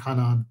Khane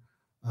Khanan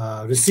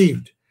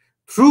received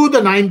through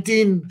the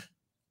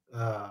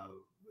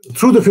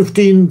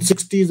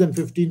 1560s and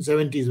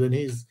 1570s, when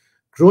he's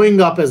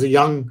growing up as a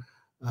young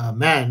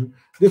man.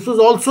 This was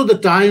also the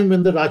time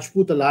when the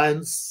Rajput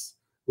alliance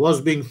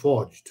was being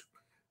forged.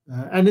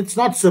 And it's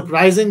not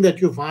surprising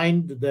that you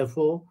find,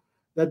 therefore,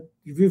 that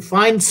if you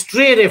find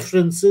stray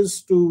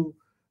references to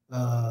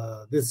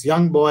this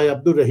young boy,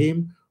 Abdur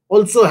Rahim,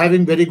 also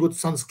having very good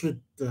Sanskrit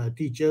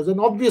teachers. And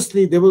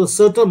obviously, there was a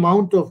certain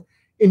amount of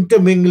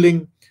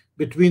intermingling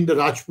between the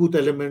Rajput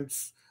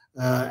elements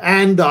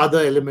and the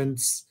other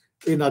elements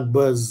in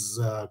Akbar's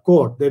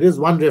court. There is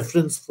one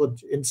reference, for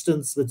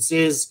instance, which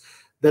says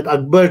that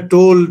Akbar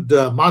told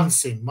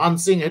Mansingh.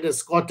 Mansingh had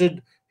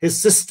escorted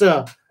his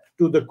sister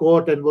to the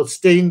court and was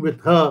staying with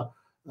her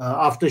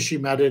after she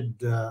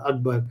married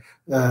Akbar.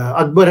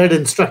 Akbar had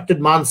instructed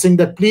Mansingh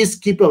that please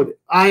keep an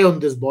eye on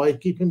this boy,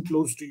 keep him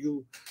close to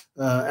you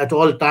at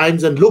all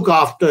times, and look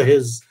after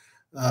his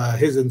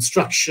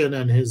instruction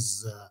and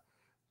his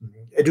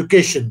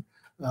education.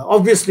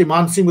 Obviously,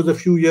 Mansingh was a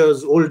few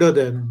years older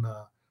than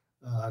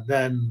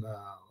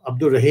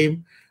Abdur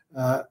Rahim.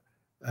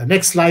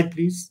 Next slide,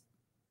 please.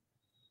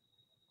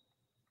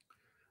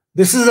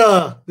 This is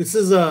a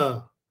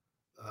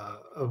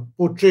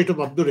portrait of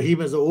Abdur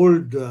Rahim as an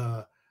old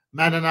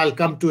man, and I'll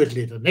come to it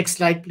later. Next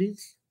slide,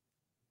 please.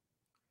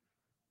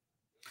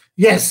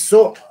 Yes,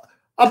 so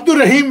Abdur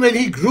Rahim, when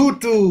he grew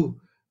to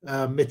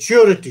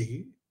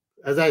maturity,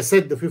 as I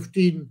said, the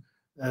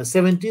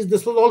 1570s,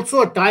 this was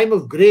also a time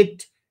of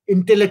great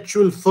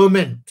intellectual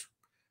ferment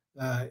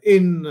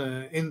in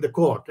the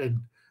court. And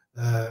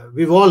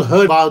we've all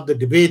heard about the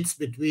debates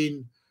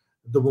between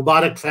the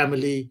Mubarak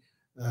family,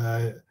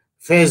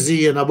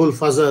 Faizi and Abul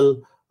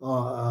Fazl,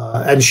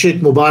 and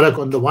Sheikh Mubarak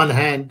on the one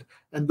hand,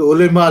 and the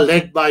ulama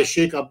led by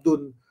Sheikh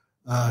Abdul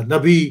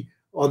Nabi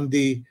on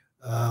the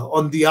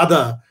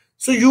other.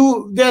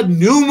 So there are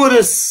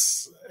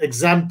numerous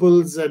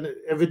examples and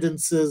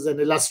evidences and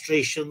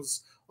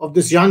illustrations of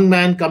this young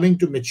man coming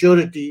to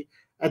maturity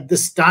at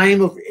this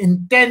time of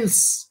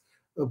intense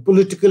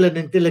political and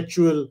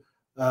intellectual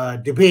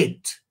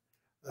debate.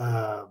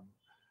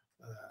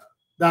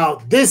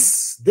 Now,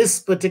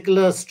 this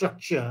particular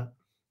structure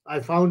I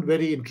found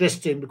very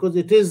interesting because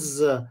it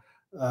is a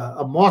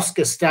mosque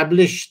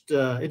established.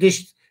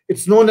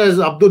 It's known as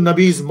Abdul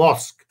Nabi's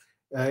Mosque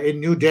in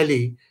New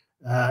Delhi,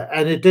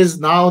 and it is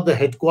now the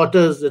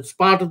headquarters. It's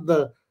part of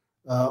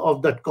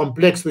that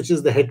complex, which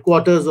is the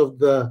headquarters of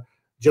the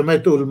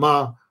Jamaat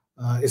Ulama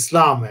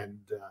Islam, and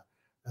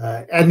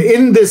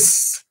in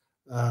this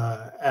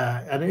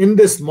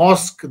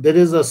mosque there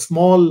is a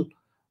small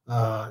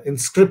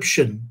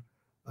inscription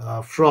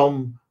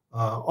from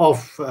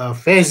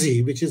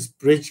Faizi,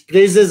 which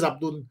praises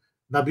Abdul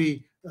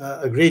Nabi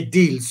a great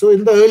deal. So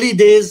in the early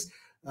days,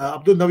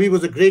 Abdul Nabi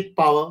was a great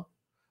power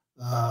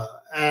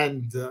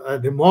and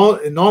an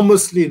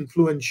enormously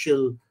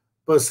influential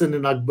person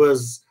in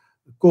Akbar's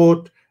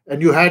court.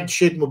 And you had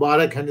Sheikh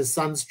Mubarak and his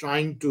sons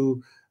trying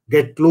to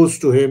get close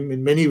to him,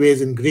 in many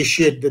ways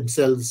ingratiate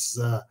themselves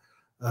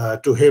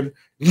to him.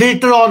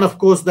 Later on, of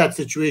course, that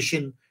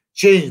situation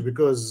changed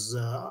because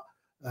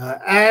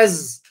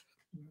as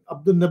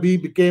Abdul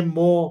Nabi became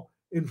more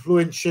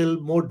influential,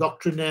 more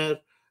doctrinaire,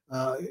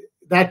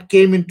 that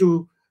came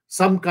into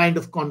some kind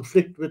of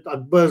conflict with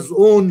Akbar's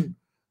own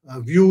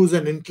views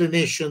and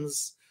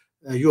inclinations.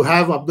 You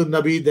have Abdul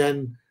Nabi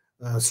then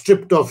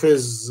stripped of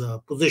his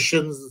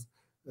positions,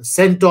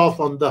 sent off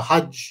on the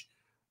Hajj,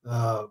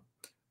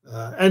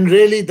 and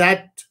really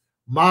that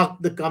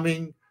marked the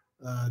coming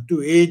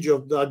to age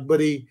of the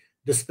Akbari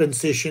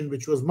dispensation,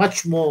 which was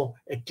much more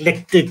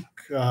eclectic,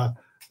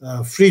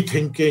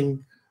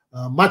 free-thinking,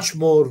 much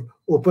more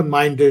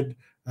open-minded,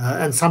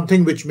 and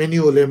something which many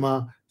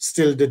ulema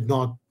still could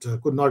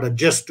not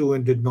adjust to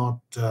and did not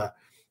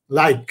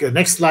like.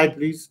 Next slide,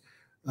 please.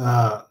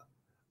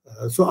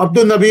 So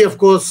Abdul Nabi, of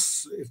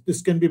course, if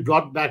this can be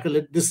brought back a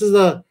little, this is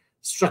a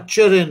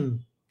structure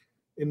in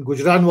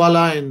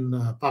Gujranwala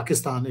in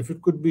Pakistan. If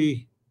it could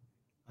be,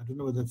 I don't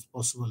know whether it's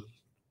possible to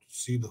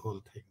see the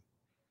whole thing.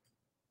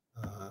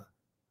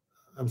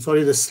 I'm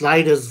sorry, the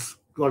slide has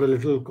got a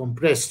little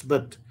compressed,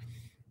 but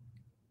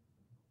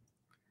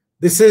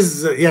this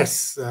is,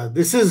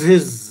 this is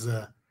his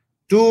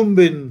tomb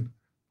in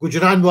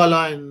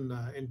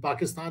Gujranwala in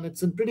Pakistan.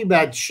 It's in pretty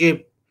bad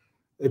shape.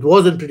 It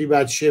was in pretty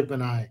bad shape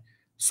when I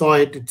saw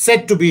it. It's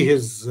said to be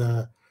his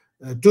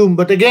tomb.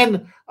 But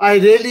again, I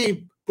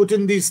really put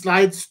in these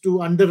slides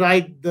to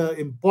underwrite the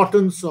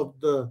importance of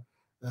the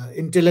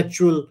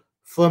intellectual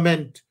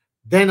ferment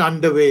then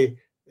underway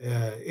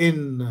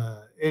in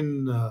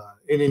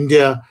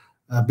India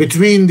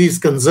between these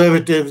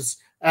conservatives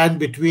and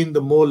between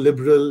the more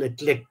liberal,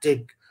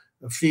 eclectic,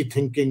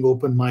 free-thinking,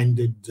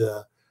 open-minded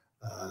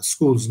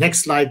schools.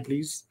 Next slide,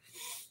 please.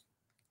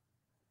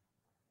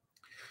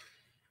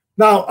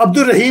 Now,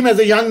 Abdur Rahim, as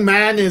a young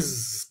man,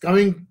 is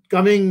coming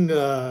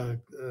to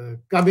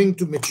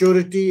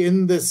maturity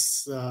in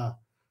this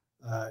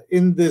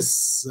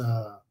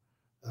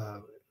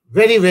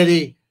very,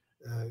 very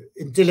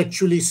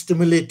intellectually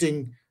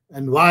stimulating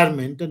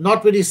environment. And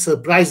not very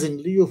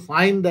surprisingly, you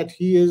find that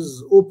he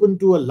is open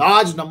to a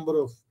large number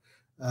of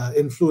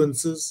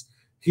influences.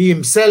 He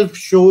himself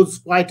shows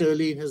quite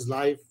early in his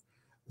life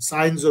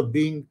signs of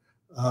being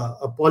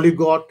a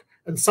polyglot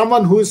and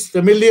someone who is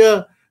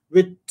familiar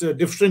with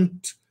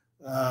different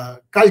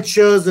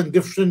cultures and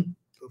different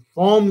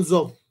forms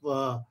of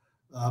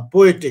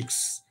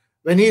poetics.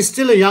 When he is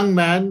still a young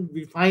man,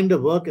 we find a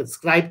work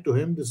ascribed to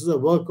him. This is a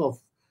work of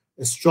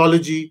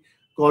astrology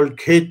called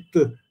Khet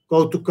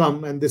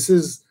Kautukam, and this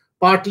is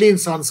partly in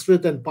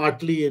Sanskrit and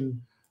partly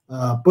in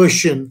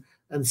Persian.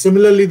 And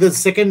similarly, the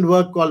second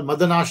work called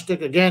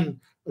Madanashtak, again,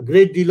 a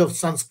great deal of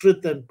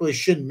Sanskrit and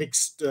Persian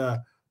mixed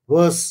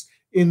verse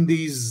in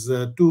these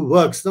two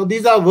works. Now,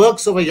 these are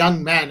works of a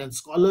young man, and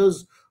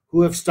scholars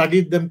who have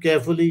studied them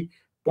carefully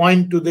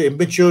point to the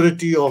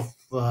immaturity of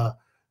the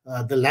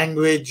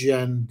language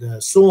and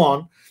so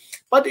on.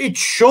 But it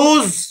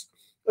shows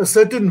a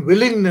certain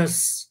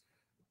willingness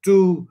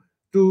to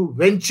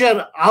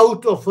venture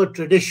out of a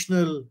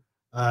traditional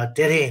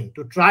terrain,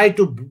 to try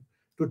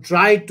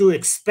to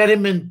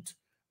experiment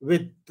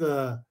with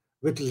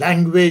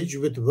language,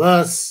 with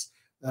verse,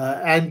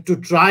 and to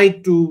try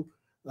to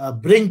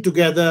bring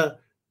together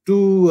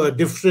two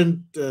different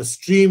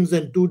streams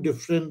and two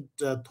different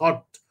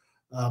thought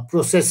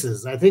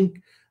processes. I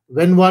think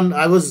when we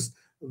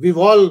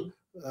all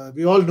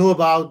know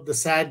about the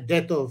sad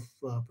death of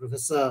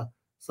Professor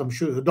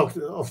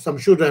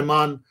Samshur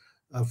Rahman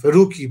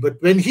Farooqi,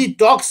 but when he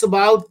talks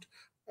about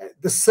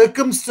the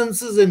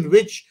circumstances in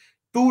which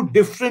two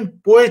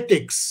different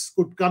poetics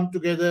could come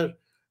together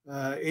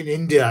in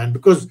India, and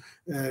because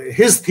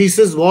his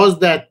thesis was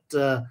that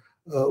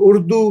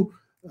Urdu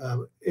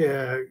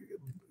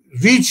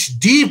reached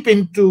deep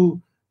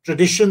into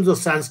traditions of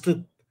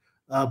Sanskrit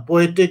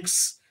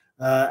poetics,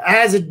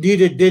 as it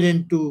did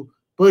into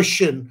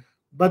Persian,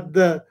 but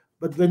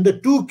when the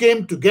two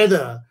came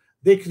together,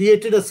 they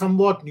created a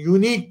somewhat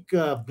unique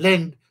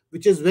blend,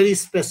 which is very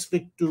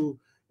specific to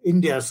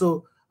India.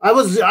 So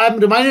I'm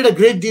reminded a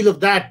great deal of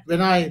that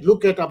when I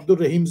look at Abdur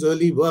Rahim's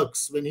early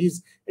works, when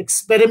he's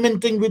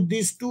experimenting with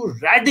these two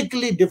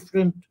radically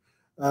different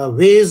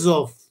ways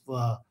of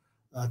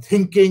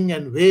thinking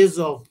and ways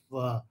of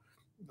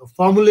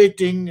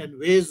formulating and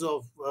ways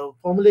of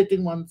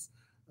formulating one's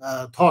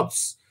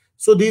thoughts.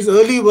 So these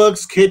early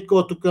works, Khet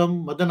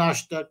Kautukam,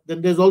 Madanashtak,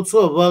 then there's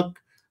also a work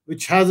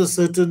which has a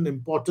certain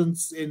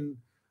importance in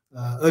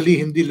early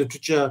Hindi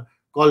literature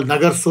called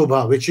Nagar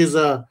Sobha, which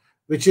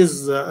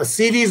is a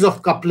series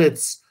of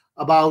couplets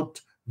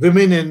about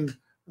women in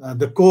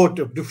the court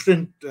of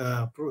different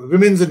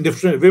women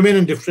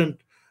in different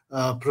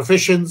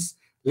professions.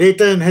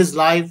 Later in his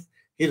life,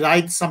 he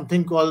writes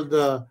something called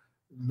the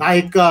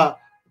Naika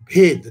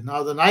Bhed.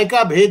 Now, the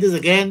Naika Bhed is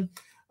again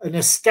an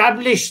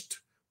established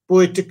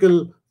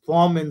poetical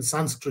form in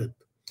Sanskrit.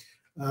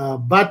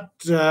 But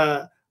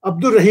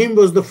Abdur Rahim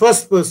was the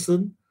first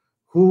person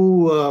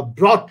who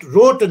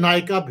wrote a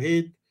Naika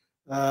Bhed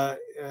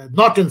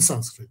not in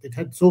Sanskrit. It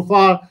had so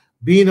far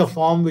been a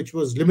form which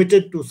was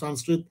limited to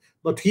Sanskrit,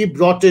 but he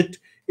brought it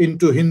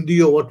into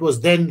Hindi, or what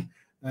was then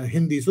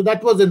Hindi. So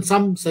that was in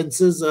some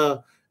senses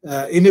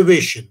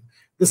innovation.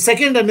 The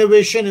second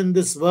innovation in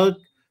this work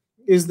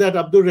is that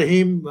Abdur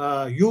Rahim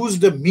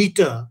used a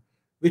meter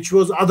which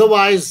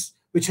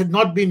had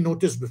not been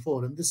noticed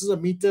before. And this is a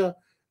meter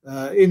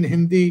in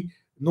Hindi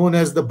known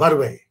as the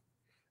barwe.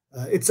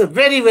 It's a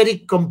very, very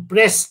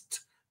compressed,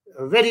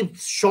 very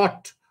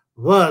short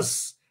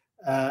verse,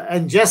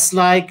 and just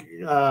like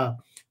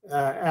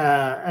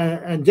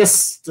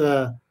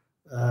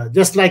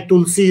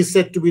Tulsi is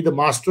said to be the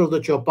master of the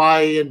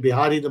Chaupai and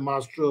Bihari the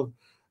master of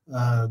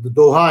the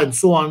Doha and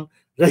so on,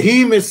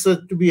 Rahim is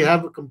said to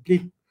have a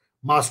complete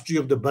mastery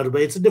of the barwe.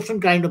 It's a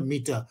different kind of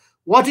meter.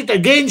 What it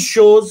again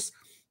shows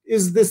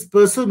is this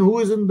person who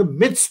is in the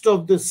midst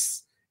of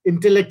this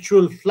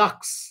intellectual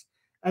flux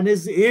and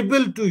is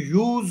able to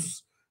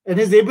use and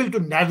is able to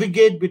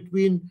navigate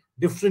between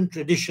different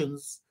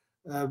traditions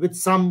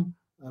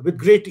with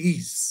great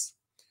ease.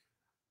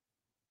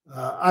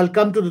 I'll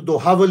come to the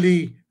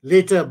Dohavali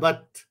later,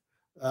 but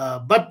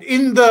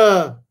in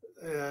the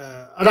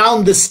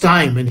around this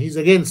time, and he's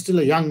again still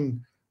a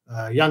young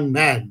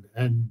man,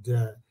 and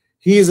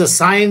he is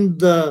assigned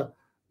the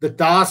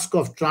task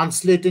of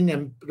translating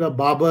Emperor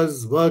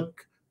Babur's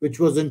work, which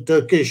was in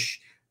Turkish,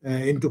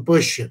 into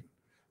Persian.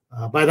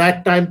 By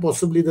that time,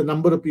 possibly the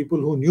number of people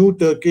who knew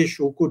Turkish,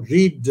 who could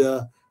read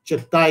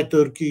Chattai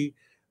Turki,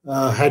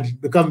 had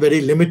become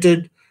very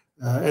limited,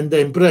 and the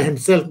emperor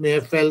himself may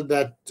have felt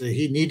that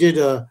he needed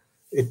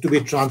it to be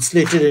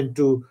translated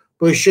into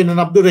Persian. And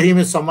Abdur Rahim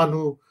is someone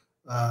who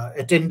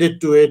attended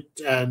to it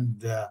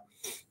and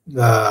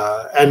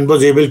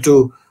was able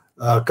to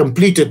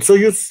complete it. So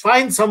you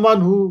find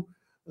someone who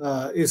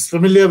is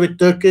familiar with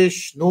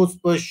Turkish, knows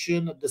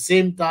Persian, at the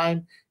same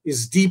time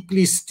is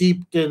deeply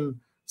steeped in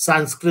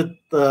Sanskrit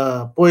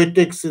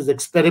poetics, is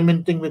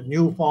experimenting with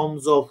new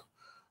forms of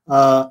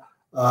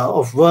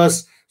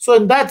verse. So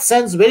in that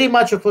sense, very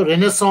much of a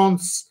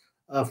Renaissance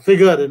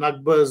figure in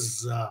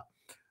Akbar's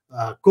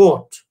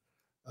court.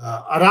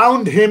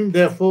 Around him,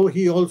 therefore,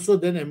 he also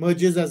then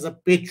emerges as a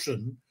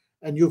patron,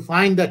 and you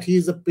find that he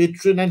is a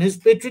patron, and his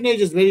patronage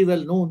is very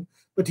well known,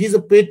 but he's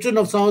a patron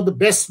of some of the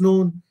best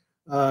known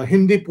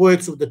Hindi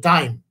poets of the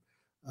time.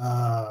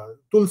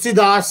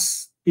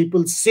 Tulsidas,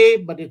 people say,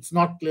 but it's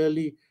not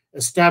clearly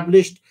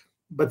established.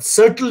 But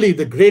certainly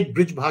the great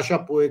Brij Bhasha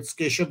poets,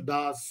 Keshav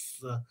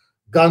Das,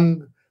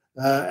 Gang,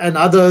 and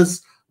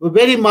others were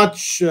very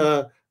much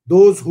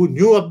those who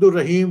knew Abdur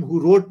Rahim, who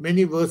wrote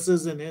many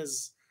verses in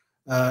his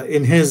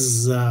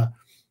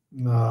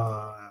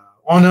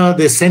honor.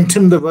 They sent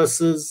him the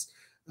verses,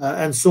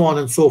 and so on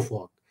and so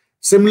forth.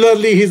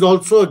 Similarly, he's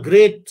also a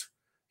great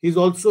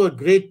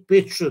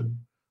patron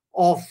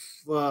of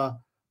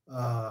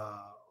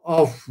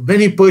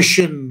many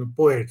Persian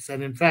poets.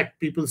 And in fact,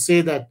 people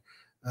say that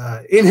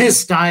in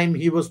his time,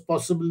 he was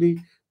possibly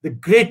the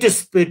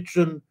greatest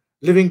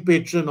living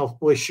patron of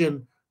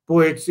Persian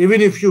poets,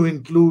 even if you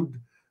include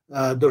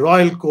the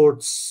royal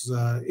courts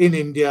in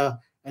India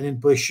and in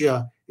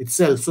Persia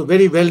itself. So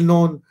very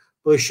well-known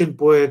Persian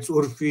poets,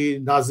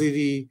 Urfi,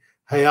 Naziri,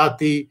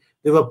 Hayati,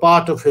 they were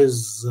part of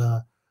his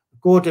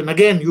court. And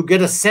again, you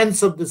get a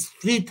sense of this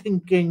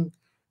free-thinking,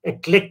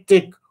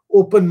 eclectic,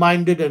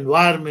 open-minded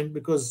environment,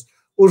 because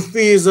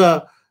Urfi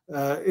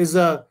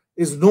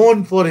is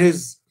known for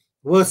his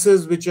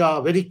verses, which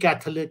are very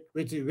Catholic,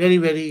 which is very,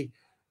 very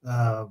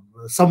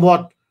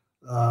somewhat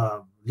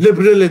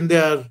liberal in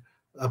their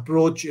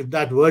approach, if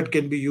that word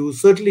can be used,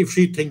 certainly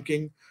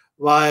free-thinking,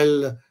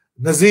 while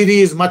Naziri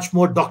is much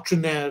more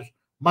doctrinaire,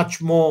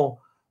 much more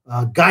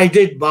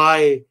guided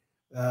by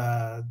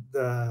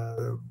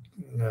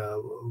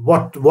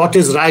what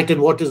is right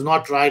and what is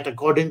not right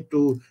according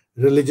to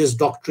religious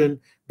doctrine.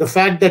 The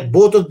fact that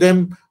both of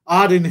them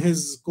are in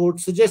his court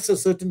suggests a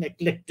certain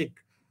eclectic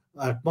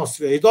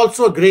atmosphere. He's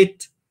also a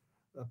great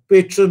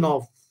patron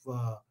of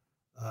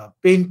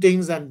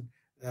paintings, and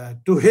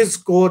to his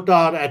court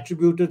are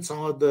attributed some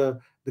of the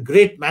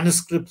great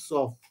manuscripts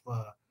of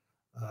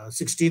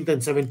 16th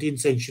and 17th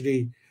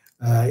century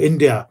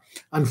India.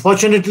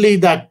 Unfortunately,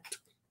 that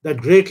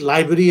great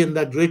library and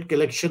that great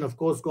collection, of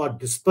course, got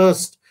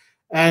dispersed.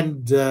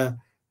 And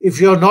if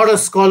you're not a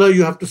scholar,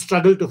 you have to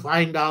struggle to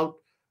find out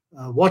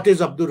what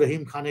is Abdur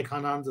Rahim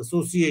Khanan's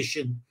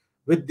association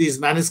with these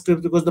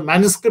manuscripts, because the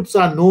manuscripts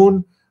are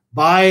known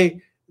by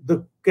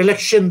the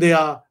collection they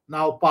are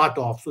now part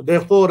of. So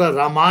therefore, a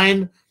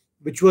Ramayana,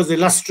 which was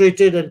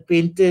illustrated and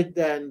painted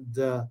and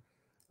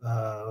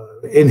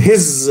in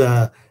his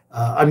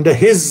under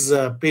his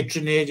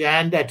patronage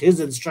and at his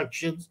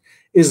instructions,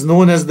 is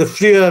known as the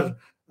Freer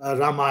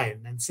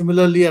Ramayana. And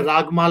similarly, a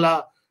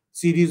Ragmala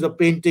series of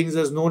paintings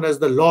is known as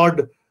the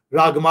Lord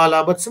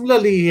Ragmala, but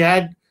similarly he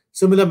had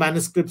similar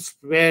manuscripts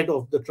prepared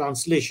of the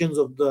translations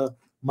of the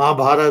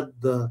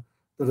Mahabharat, the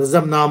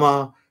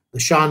Razamnama, the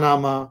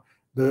Shahnama,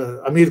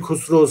 the Amir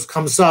Khusro's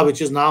Khamsa,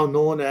 which is now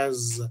known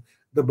as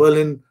the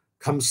Berlin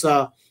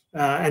Khamsa,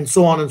 and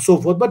so on and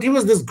so forth. But he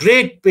was this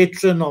great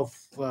patron of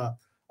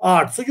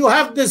art. So you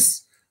have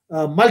this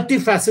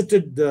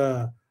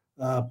multifaceted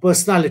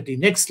personality.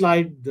 Next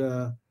slide,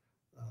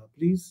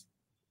 please.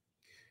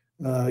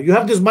 You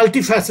have this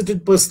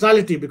multifaceted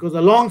personality because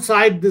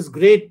alongside this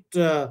great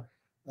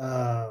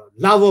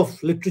love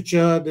of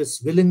literature,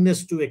 this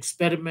willingness to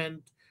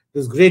experiment,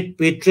 this great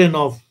patron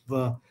of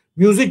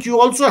music, you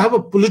also have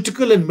a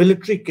political and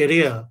military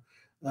career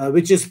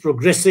which is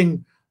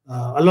progressing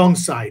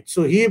alongside.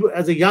 So he,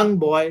 as a young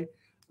boy,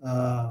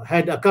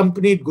 had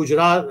accompanied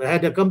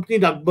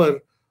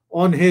Akbar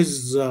on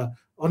his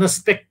on a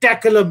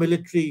spectacular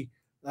military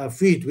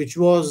feat, which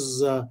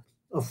was a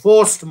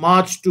forced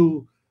march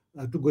to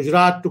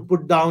Gujarat to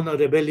put down a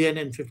rebellion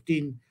in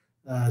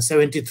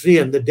 1573,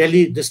 and the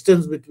Delhi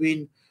distance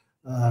between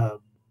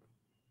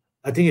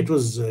I think it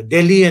was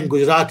Delhi and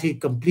Gujarat he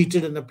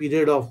completed in a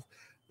period of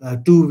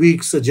 2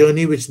 weeks, a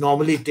journey which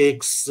normally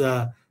takes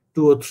 2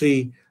 or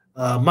 3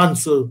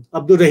 months. So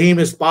Abdur Rahim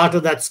is part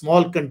of that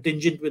small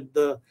contingent with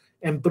the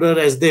emperor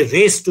as they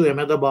race to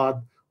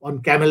Ahmedabad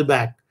on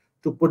camelback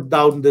to put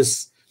down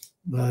this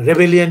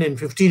rebellion. In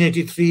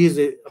 1583 he is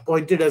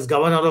appointed as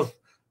governor of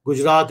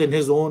Gujarat in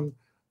his own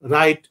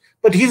right.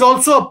 But he's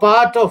also a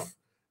part of,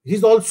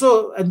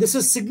 and this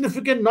is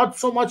significant not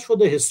so much for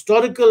the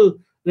historical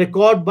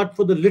record, but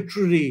for the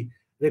literary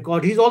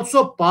record. He's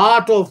also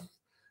part of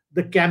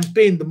the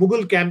campaign, the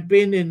Mughal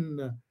campaign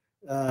in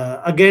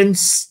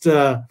against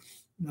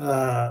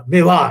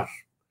Mewar.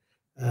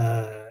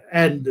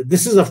 And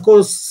this is, of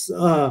course,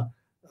 a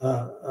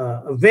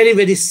very,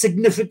 very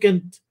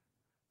significant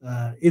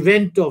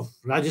event of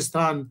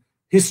Rajasthan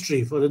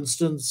history. For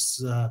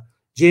instance,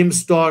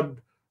 James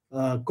Todd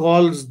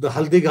calls the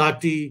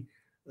Haldighati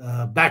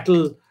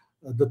battle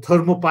the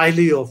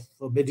Thermopylae of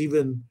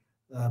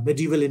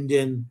medieval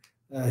Indian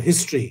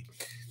history.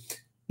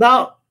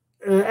 Now,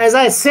 as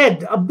I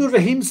said, Abdur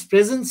Rahim's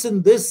presence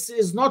in this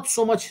is not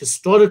so much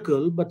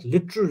historical but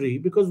literary,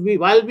 because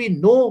while we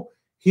know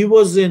he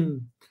was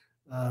in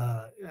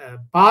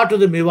part of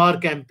the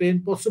Mewar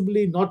campaign,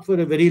 possibly not for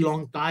a very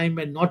long time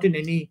and not in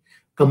any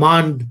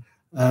command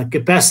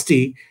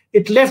capacity,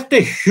 it left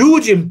a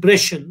huge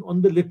impression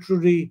on the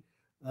literary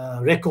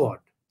record.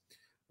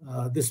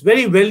 This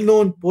very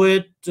well-known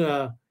poet,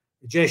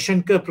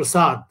 Jaishankar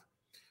Prasad,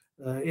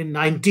 in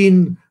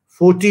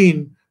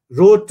 1914,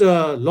 wrote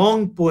a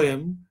long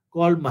poem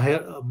called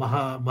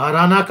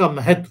Maharana Ka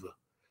Mahatva,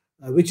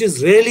 which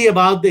is really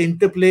about the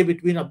interplay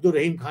between Abdur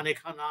Rahim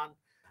Khanan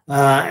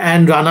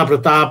and Rana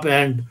Pratap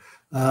and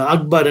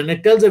Akbar. And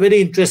it tells a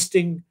very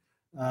interesting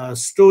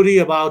story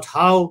about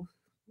how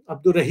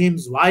Abdur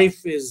Rahim's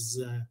wife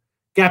is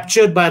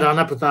captured by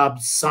Rana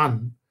Pratap's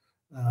son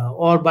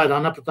or by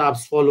Rana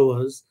Pratap's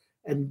followers.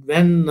 And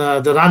when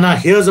the Rana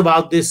hears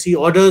about this, he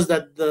orders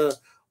that the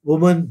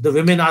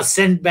women are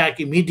sent back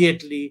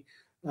immediately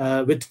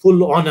with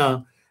full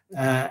honor.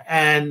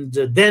 And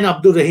then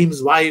Abdur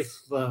Rahim's wife,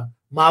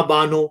 Ma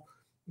Bano,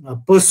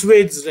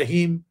 persuades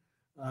Rahim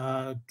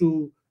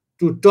to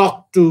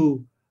talk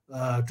to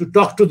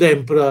the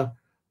emperor,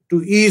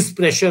 to ease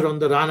pressure on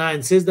the Rana,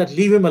 and says that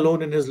leave him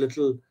alone in his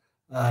little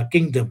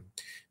kingdom.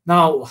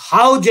 Now,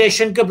 how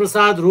Jaishankar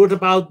Prasad wrote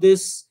about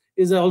this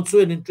is also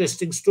an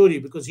interesting story,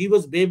 because he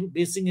was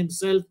basing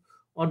himself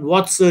on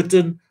what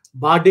certain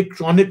bardic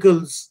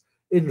chronicles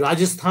in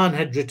Rajasthan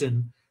had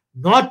written,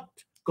 not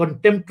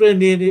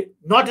contemporary,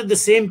 not at the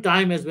same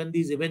time as when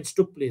these events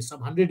took place,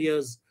 some 100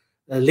 years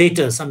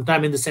later,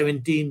 sometime in the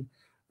 1680s,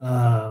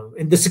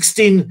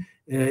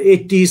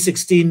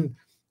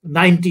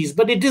 1690s.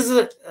 But it is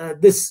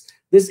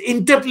this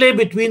interplay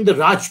between the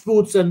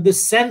Rajputs and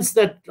this sense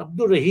that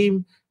Abdur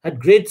Rahim had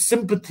great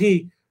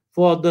sympathy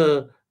for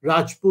the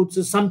Rajputs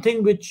is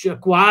something which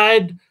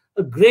acquired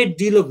a great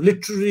deal of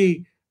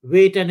literary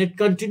weight, and it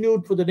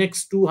continued for the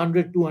next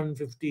 200,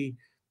 250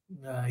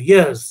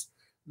 years.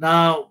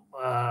 Now,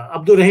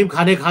 Abdur Rahim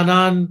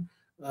Khanan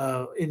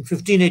in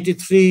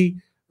 1583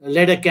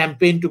 led a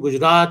campaign to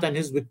Gujarat, and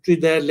his victory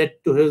there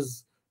led to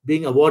his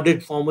being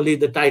awarded formally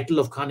the title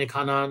of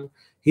Khanan.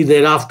 He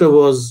thereafter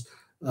was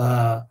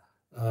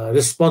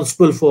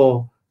responsible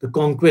for the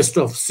conquest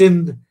of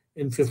Sindh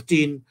in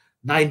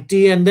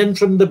 1590, and then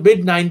from the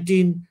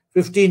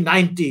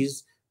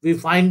mid-1590s, we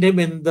find him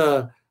in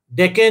the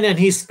Deccan, and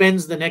he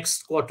spends the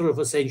next quarter of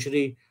a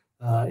century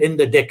in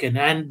the Deccan.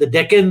 And the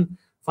Deccan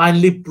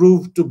finally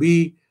proved to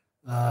be,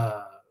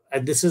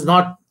 and this is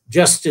not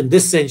just in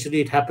this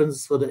century, it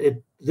happens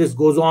this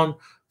goes on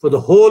for the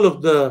whole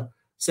of the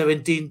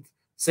 17th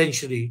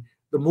century,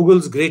 the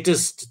Mughals'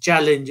 greatest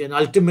challenge and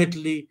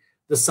ultimately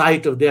the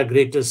site of their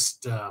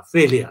greatest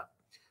failure.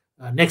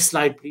 Next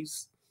slide,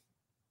 please.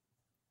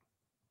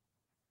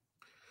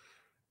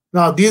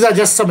 Now, these are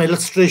just some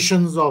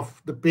illustrations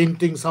of the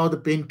paintings, how the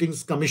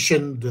paintings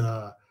commissioned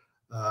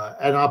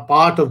and are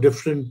part of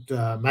different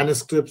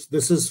manuscripts.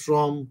 This is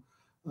from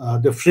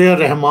the Freer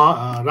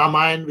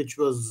Ramayana, which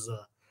was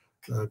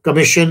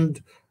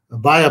commissioned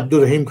by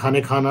Abdur Rahim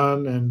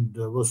Khanan, and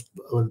was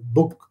a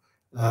book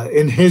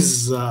in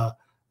his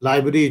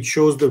library. It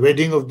shows the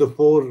wedding of the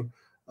four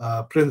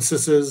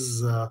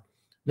princesses.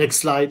 Next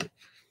slide.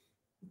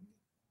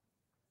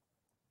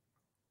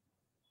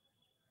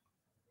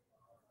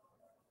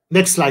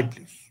 Next slide,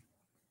 please.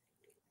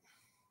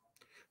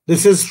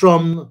 This is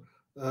from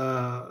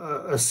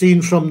a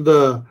scene from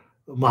the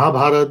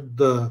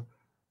Mahabharata,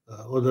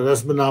 or the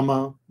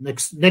Rasmanama.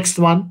 Next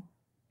one.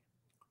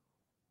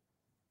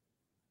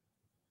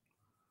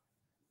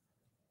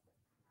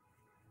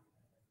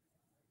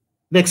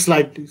 Next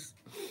slide, please.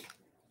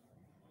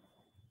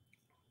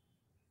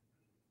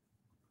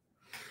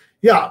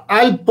 Yeah,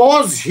 I'll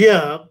pause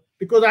here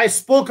because I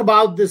spoke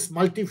about this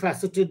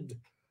multifaceted,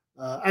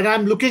 and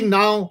I'm looking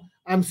now,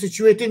 I'm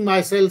situating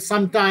myself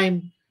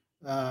sometime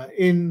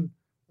in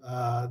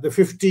the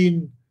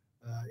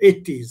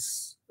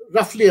 1580s,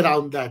 roughly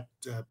around that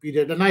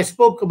period. And I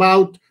spoke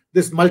about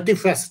this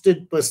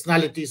multifaceted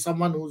personality,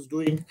 someone who's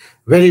doing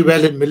very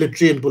well in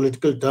military and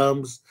political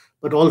terms,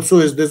 but also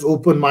is this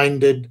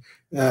open-minded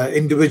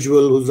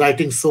individual who's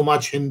writing so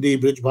much Hindi,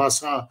 Brij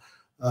Bhasha,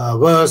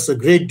 verse, a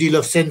great deal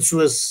of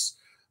sensuous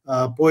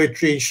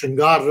poetry,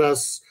 Shringar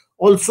Ras,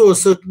 also a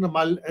certain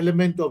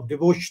element of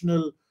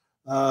devotional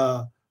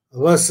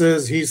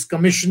verses. He's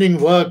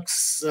commissioning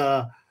works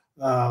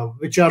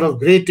which are of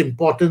great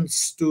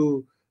importance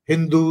to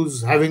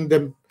Hindus, having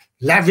them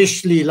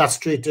lavishly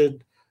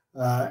illustrated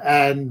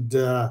and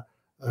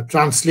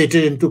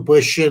translated into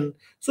Persian.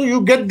 So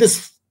you get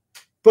this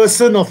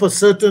person of a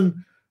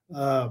certain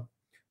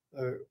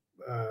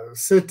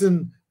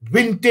certain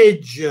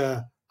vintage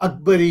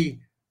Akbari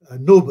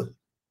noble.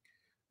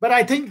 But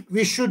I think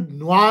we should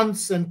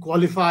nuance and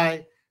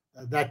qualify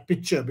that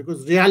picture,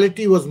 because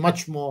reality was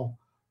much more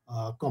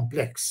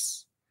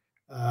complex.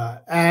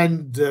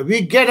 And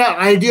we get an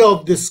idea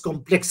of this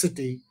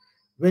complexity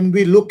when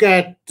we look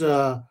at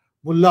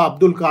Mullah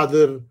Abdul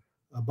Qadir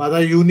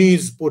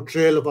Badayuni's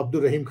portrayal of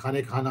Abdur Rahim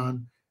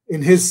Khanan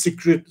in his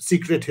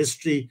secret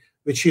history,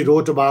 which he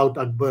wrote about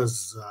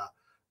Akbar's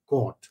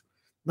court.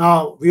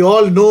 Now, we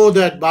all know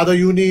that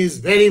Badayuni is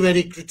very,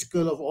 very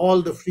critical of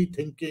all the free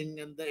thinking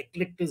and the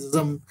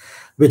eclecticism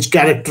which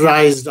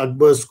characterized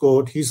Akbar's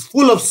court. He's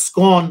full of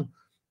scorn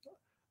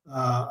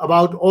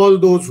about all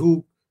those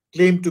who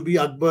claim to be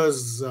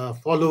Akbar's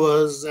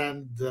followers,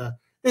 and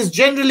is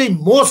generally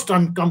most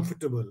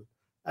uncomfortable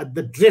at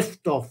the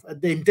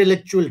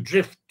intellectual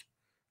drift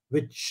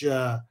which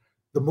the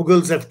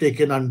Mughals have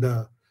taken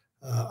under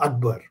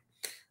Akbar.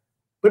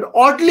 But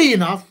oddly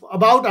enough,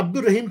 about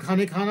Abdur Rahim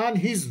Khanan,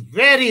 he's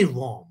very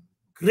warm,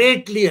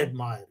 greatly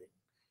admiring.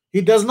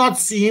 He does not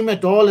see him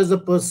at all as a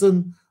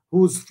person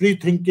who's free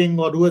thinking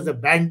or who has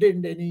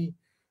abandoned any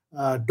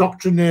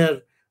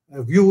doctrinaire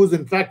views.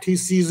 In fact, he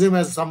sees him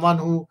as someone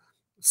who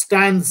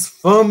stands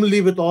firmly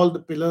with all the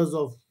pillars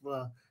of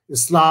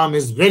Islam,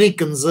 is very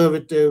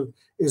conservative,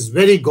 is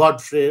very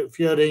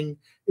God-fearing,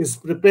 is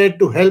prepared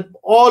to help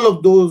all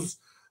of those,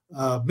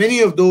 many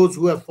of those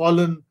who have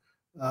fallen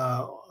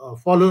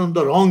on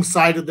the wrong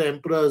side of the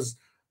emperor's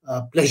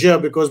pleasure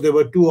because they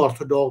were too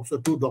orthodox or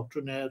too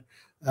doctrinaire,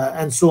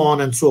 and so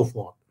on and so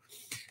forth.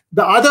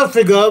 The other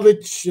figure,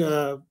 which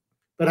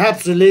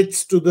perhaps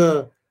relates to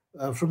the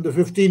from the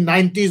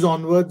 1590s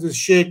onwards, is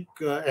Sheikh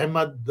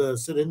Ahmad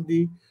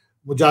Sirhindi,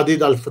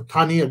 Mujadid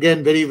al-Fathani,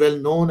 again very well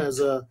known as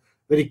a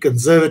very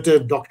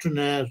conservative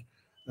doctrinaire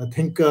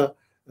thinker.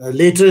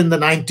 Later in the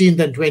 19th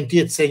and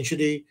 20th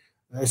century,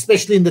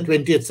 especially in the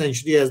 20th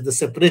century, as the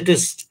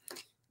separatist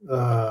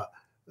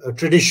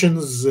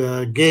traditions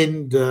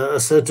gained a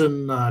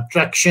certain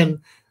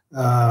traction,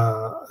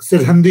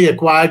 Sirhindi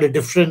acquired a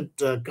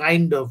different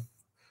kind of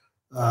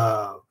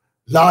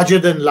larger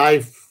than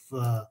life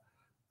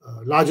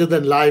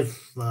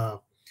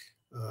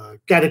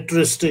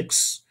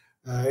characteristics.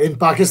 In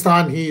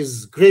Pakistan, he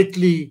is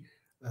greatly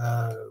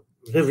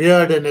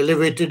revered and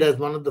elevated as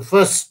one of the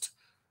first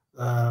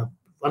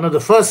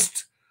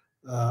amongst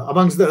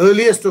the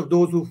earliest of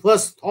those who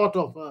first thought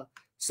of a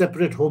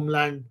separate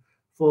homeland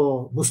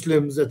for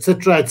Muslims,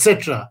 etc.,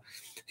 etc.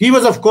 He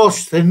was, of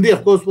course, Hindi,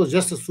 of course, was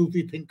just a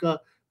Sufi thinker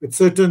with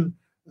certain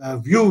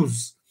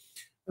views.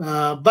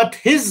 But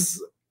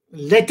his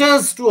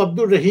letters to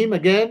Abdur Rahim,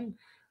 again,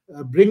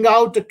 bring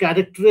out a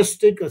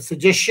characteristic, a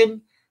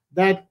suggestion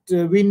that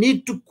we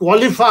need to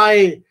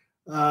qualify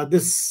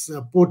this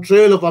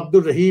portrayal of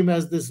Abdur Rahim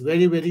as this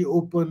very, very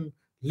open,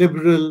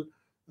 liberal,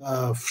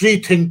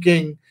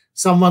 free-thinking,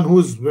 someone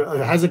who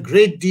has a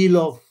great deal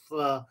of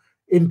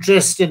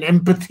interest and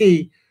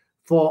empathy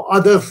for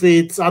other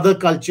faiths, other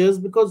cultures,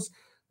 because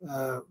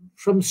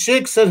from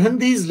Sheikh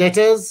Sirhindi's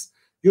letters,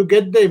 you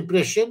get the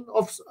impression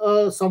of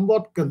a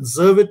somewhat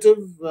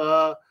conservative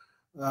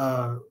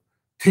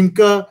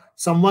thinker,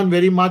 someone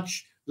very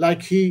much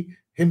like he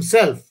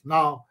himself.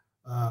 Now,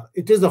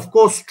 it is of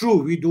course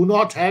true, we do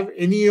not have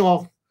any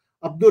of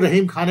Abdur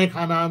Rahim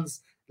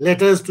Khanan's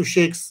letters to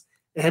Sheikh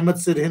Ahmad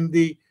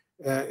Sirhindi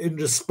in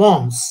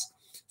response.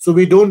 So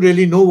we don't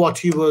really know what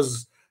he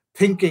was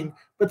thinking.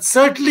 But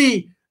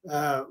certainly,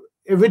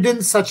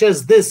 evidence such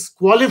as this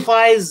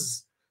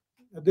qualifies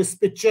this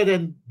picture.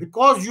 And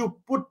because you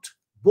put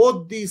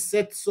both these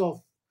sets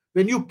of,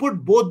 when you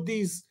put both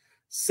these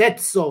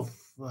sets of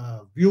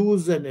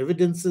views and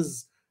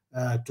evidences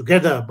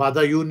together,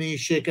 Badayuni,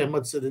 Sheikh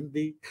Ahmad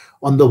Sirindi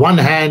on the one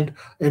hand,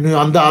 and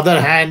on the other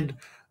hand,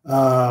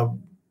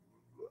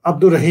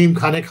 Abdur Rahim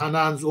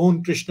Khanan's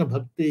own Krishna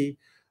Bhakti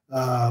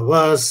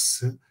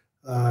verse,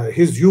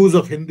 his use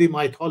of Hindu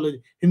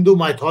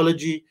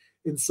mythology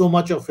in so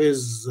much of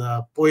his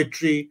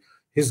poetry,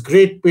 his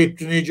great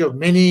patronage of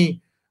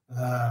many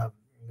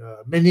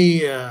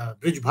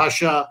Brij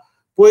Bhasha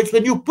poets.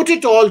 When you put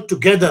it all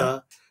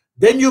together,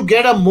 then you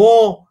get a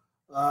more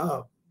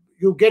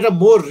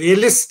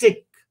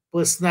realistic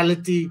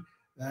personality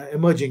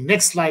emerging.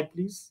 Next slide,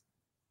 please.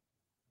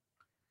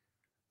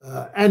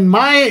 And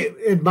my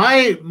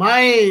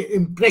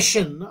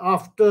impression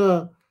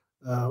after,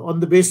 on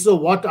the basis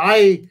of what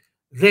I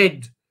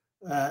read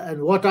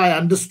and what I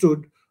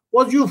understood,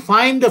 was you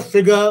find a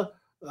figure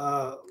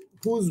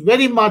who's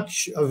very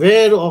much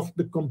aware of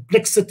the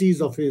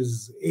complexities of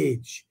his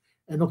age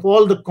and of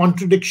all the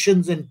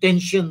contradictions and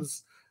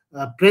tensions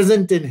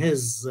present in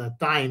his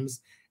times.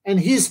 And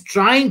he's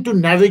trying to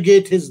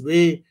navigate his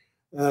way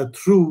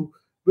through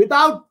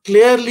without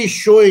clearly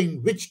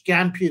showing which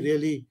camp he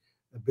really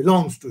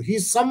belongs to.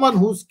 He's someone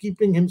who's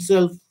keeping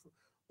himself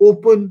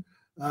open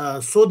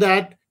so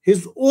that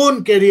his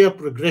own career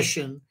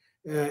progression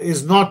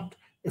is not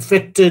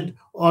affected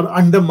or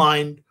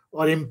undermined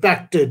or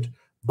impacted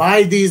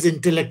by these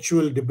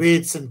intellectual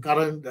debates and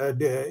current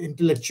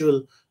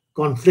intellectual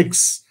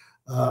conflicts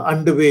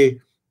underway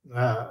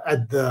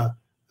at the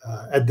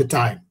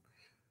time.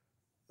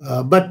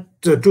 But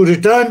to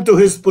return to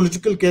his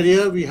political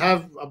career, we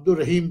have Abdur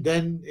Rahim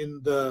then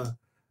in the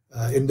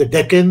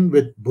Deccan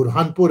with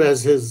Burhanpur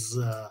as his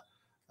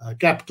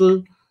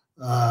capital.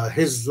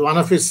 One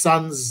of his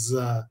sons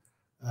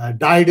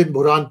died in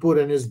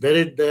Burhanpur and is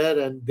buried there.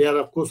 And there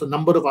are, of course, a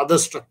number of other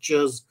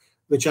structures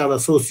which are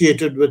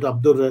associated with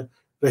Abdur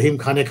Rahim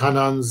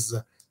Khanan's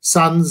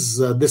sons.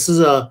 This is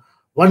a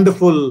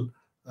wonderful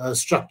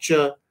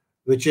structure,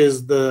 which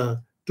is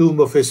the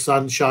tomb of his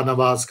son Shah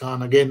Nawaz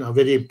Khan, again a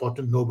very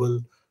important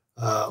noble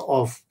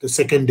of the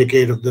second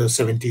decade of the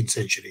 17th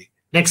century.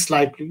 Next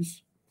slide,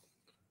 please.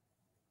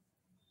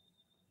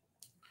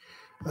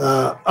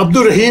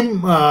 Abdur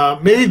Rahim,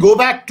 may we go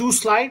back 2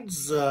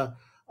 slides?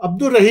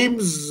 Abdur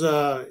Rahim's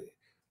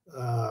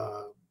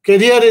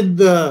career in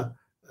the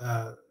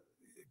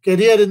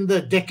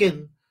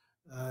Deccan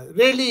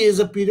really is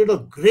a period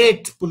of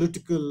great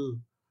political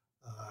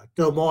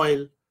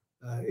turmoil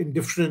in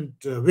different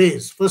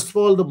ways. First of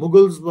all, the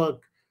Mughals were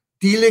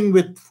dealing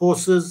with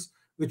forces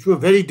which were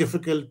very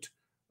difficult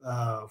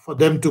for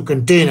them to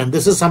contain. And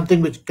this is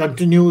something which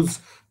continues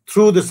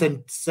through the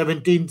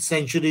 17th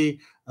century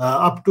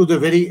up to the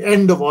very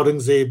end of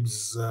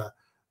Aurangzeb's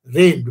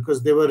reign,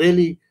 because they were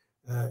really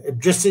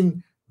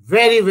addressing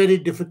very, very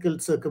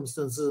difficult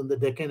circumstances in the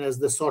Deccan as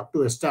they sought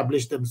to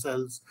establish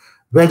themselves,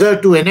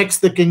 whether to annex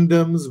the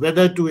kingdoms,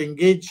 whether to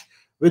engage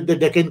with the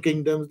Deccan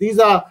kingdoms. These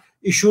are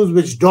issues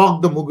which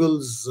dog the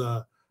Mughals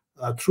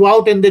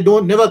throughout, and they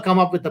never come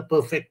up with a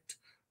perfect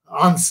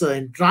answer.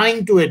 In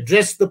trying to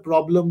address the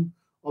problem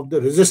of the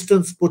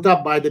resistance put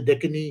up by the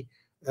Deccani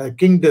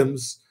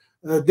kingdoms,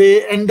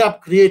 they end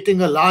up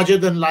creating a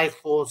larger-than-life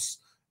force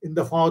in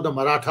the form of the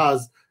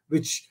Marathas,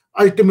 which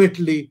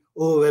ultimately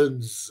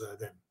overwhelms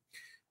them.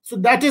 So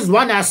that is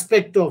one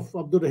aspect of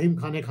Abdur Rahim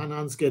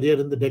Khanan's career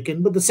in the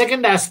Deccan. But the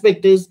second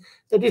aspect is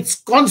that it's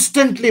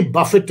constantly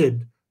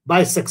buffeted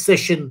by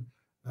succession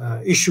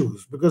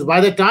issues, because by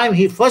the time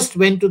he first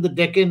went to the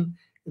Deccan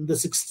in the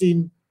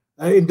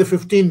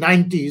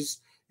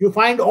 1590s, you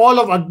find all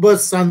of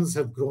Akbar's sons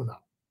have grown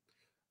up.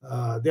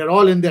 They're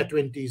all in their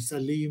 20s,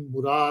 Salim,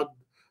 Murad,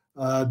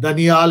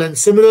 Daniyal, and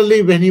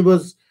similarly when he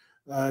was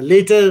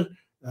later,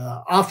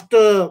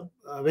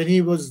 when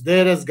he was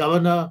there as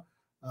governor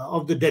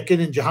of the Deccan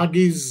in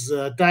Jahangir's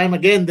time,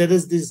 again there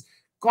is this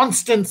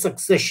constant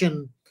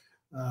succession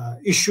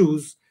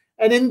issues.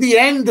 And in the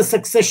end, the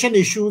succession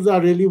issues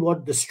are really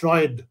what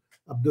destroyed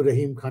Abdur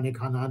Rahim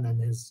Khanan and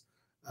his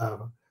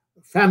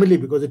family,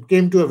 because it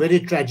came to a very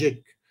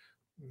tragic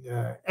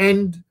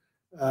end,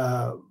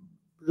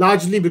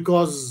 largely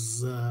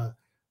because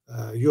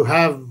you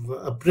have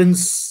a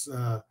prince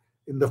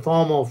in the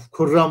form of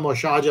Khurram or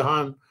Shah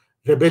Jahan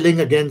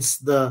rebelling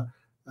against the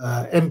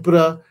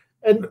emperor,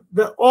 and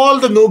all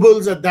the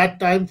nobles at that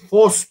time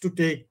forced to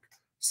take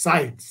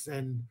sides.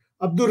 And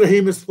Abdur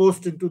Rahim is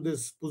forced into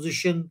this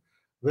position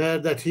where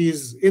that he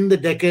is in the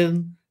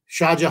Deccan,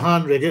 Shah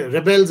Jahan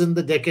rebels in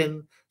the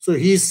Deccan, so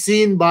he's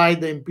seen by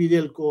the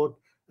imperial court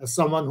as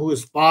someone who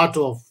is part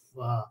of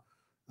the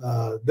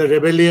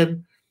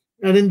rebellion.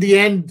 And in the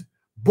end,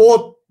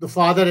 both the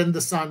father and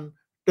the son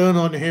turn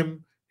on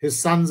him. His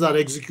sons are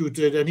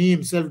executed, and he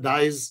himself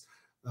dies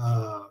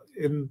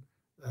in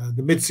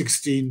the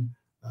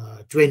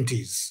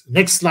mid-1620s.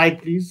 Next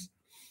slide, please.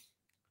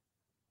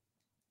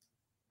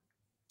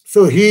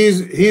 So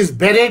he's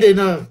buried in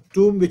a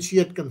tomb which he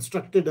had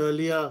constructed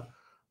earlier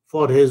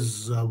for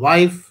his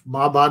wife,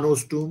 Ma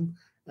Banu's tomb.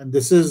 And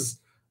this is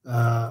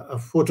a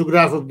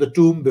photograph of the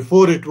tomb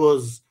before it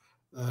was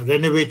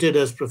renovated,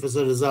 as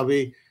Professor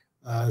Rizavi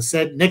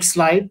said. Next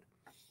slide.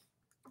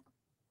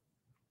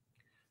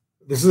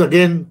 This is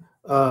again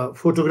a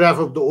photograph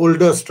of the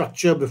older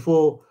structure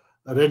before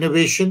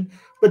renovation.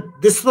 But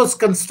this was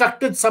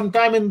constructed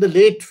sometime in the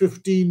late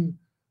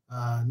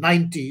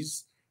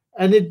 1590s.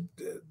 And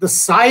the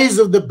size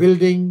of the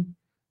building,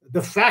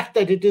 the fact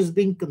that it is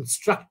being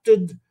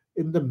constructed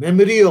in the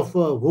memory of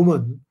a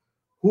woman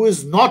who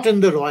is not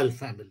in the royal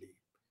family.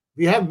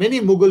 We have many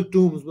Mughal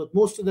tombs, but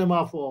most of them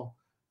are for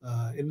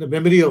in the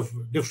memory of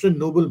different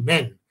noble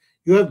men.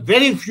 You have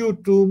very few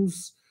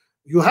tombs.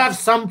 You have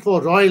some for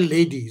royal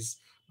ladies,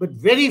 but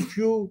very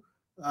few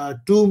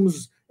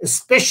tombs,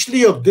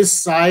 especially of this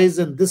size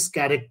and this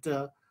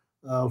character,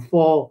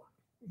 for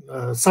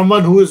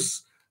someone who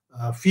is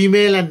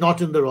female and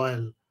not in the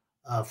royal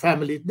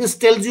family. This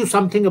tells you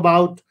something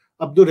about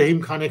Abdur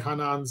Rahim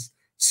Khanan's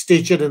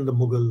stature in the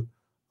Mughal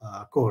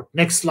court.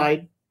 Next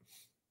slide.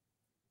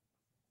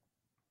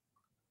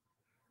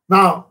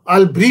 Now,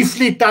 I'll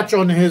briefly touch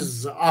on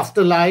his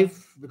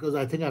afterlife because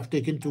I think I've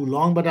taken too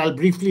long, but I'll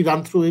briefly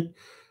run through it.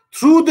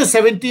 Through the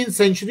 17th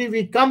century,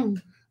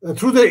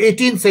 through the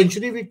 18th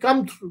century, we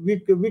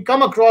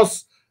come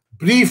across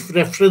brief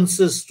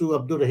references to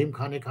Abdur Rahim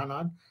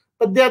Khanan,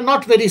 but they are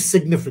not very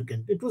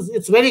significant.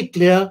 It's very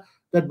clear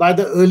that by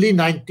the early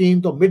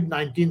 19th or mid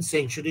 19th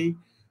century,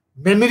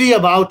 memory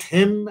about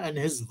him and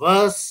his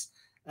verse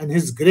and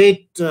his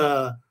great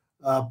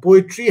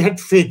poetry had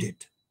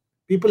faded.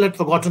 People had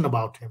forgotten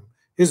about him.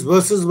 His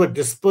verses were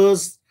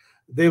dispersed.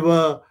 They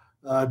were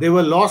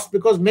lost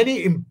because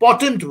many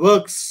important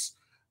works,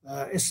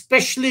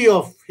 especially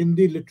of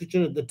Hindi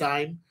literature at the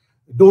time,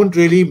 don't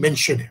really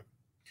mention him.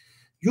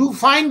 You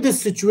find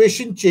this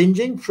situation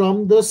changing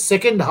from the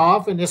second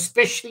half and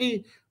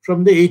especially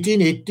from the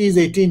 1880s,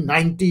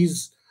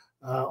 1890s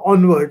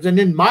onwards. And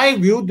in my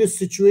view, this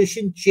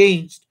situation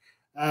changed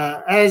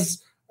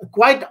as a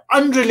quite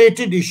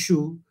unrelated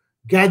issue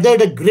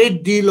gathered a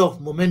great deal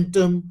of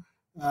momentum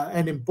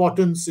and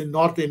importance in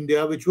North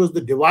India, which was the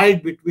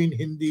divide between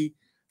Hindi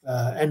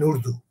and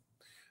Urdu.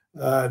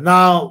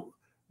 Now,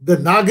 the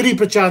Nagari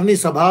Pracharni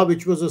Sabha,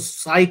 which was a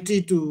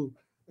society to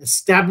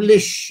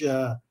establish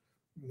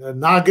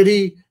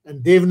Nagari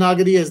and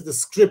Devanagari as the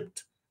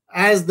script,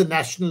 as the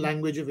national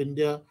language of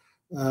India,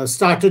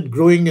 started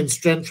growing in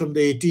strength from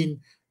the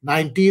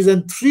 1890s.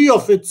 And three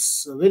of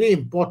its very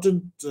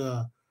important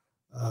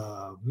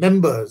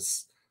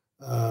members,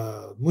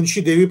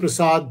 Munshi Devi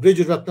Prasad,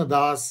 Brij Ratna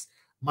Das,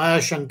 Maya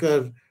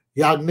Shankar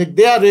Yagnik,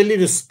 they are really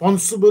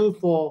responsible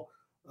for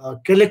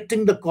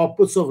collecting the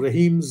corpus of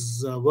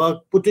Rahim's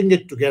work, putting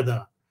it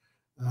together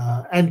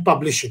and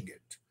publishing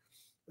it.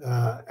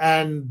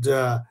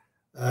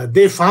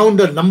 They found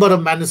a number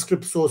of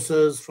manuscript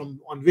sources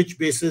on which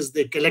basis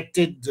they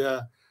collected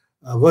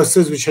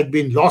verses which had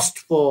been lost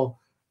for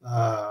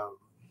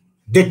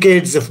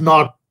decades, if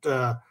not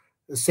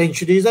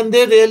centuries. And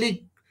they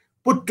really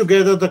put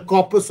together the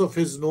corpus of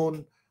his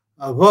known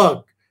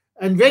work.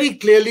 And very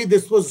clearly,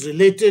 this was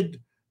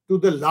related to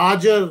the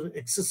larger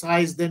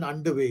exercise then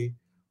underway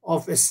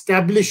of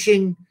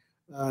establishing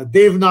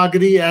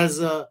Devanagari as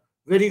a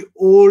very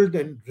old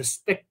and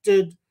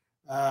respected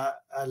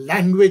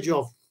language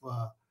of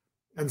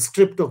and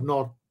script of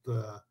North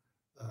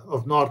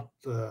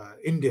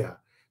India.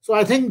 So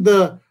I think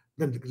the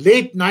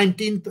late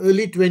 19th,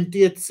 early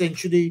 20th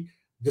century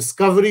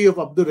discovery of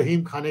Abdur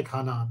Rahim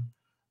Khanan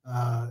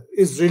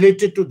is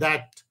related to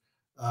that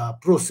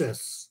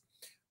process.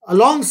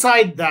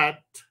 Alongside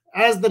that,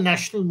 as the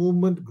national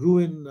movement grew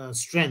in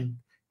strength,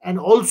 and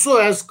also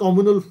as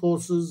communal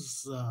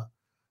forces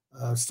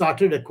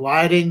started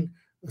acquiring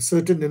a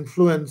certain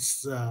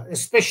influence,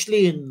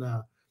 especially in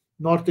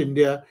North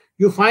India,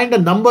 you find a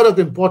number of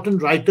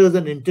important writers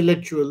and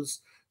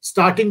intellectuals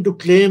starting to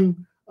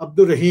claim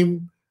Abdur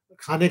Rahim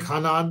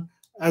Khanan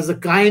as a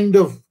kind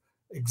of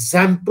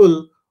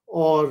example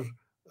or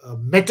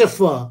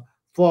metaphor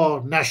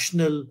for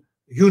national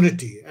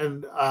unity.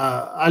 And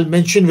I'll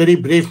mention very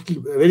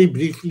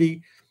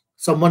briefly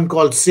someone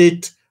called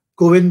Seth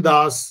Govind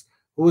Das,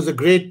 who was a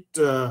great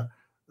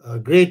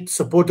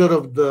supporter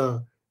of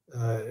the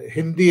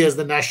Hindi as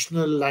the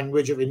national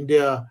language of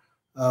India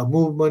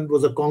movement,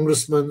 was a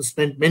congressman,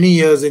 spent many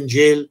years in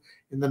jail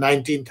in the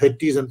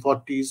 1930s and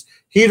 40s.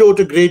 He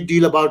wrote a great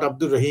deal about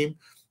Abdur Rahim,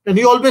 and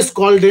he always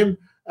called him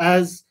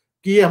as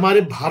कि ये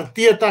हमारे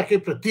भारतीयता के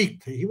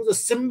प्रतीक थे. He was a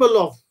symbol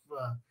of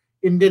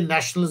Indian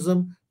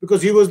nationalism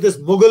because he was this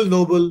Mughal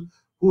noble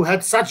who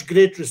had such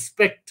great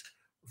respect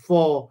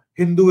for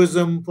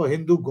Hinduism, for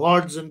Hindu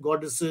gods and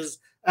goddesses,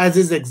 as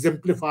is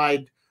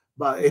exemplified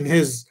in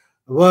his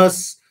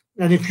verse.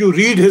 And if you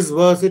read his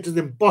verse, it is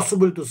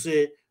impossible to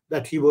say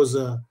that he was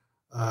a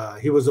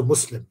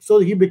Muslim. So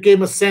he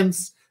became a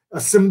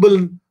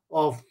symbol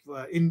of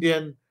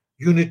Indian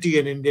unity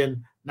and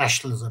Indian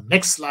nationalism.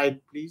 Next slide,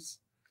 please.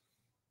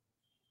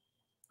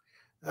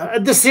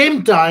 At the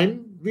same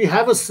time, we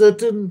have a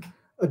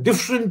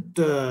different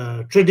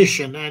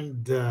tradition,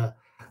 and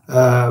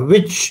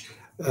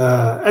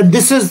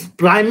this is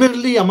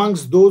primarily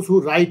amongst those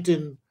who write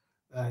in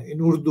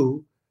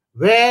Urdu,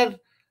 where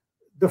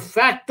the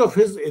fact of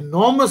his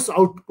enormous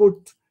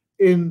output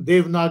in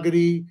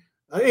Devanagari,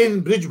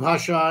 in Brij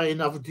Bhasha, in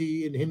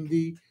Avdi, in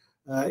Hindi,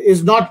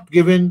 is not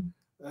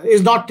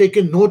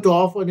taken note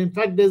of, and in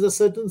fact, there's a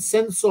certain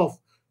sense of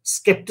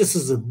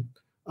skepticism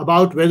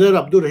about whether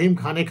Abdur Rahim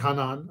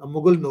Khanan, a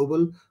Mughal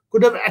noble,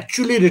 could have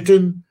actually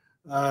written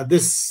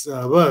this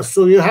verse.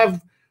 So you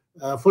have,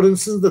 for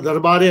instance, the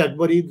Darbare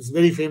Akbari, this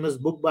very famous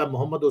book by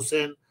Muhammad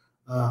Hussain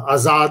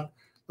Azad.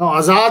 Now,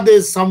 Azad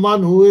is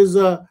someone who is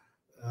a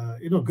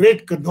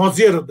great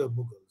connoisseur of the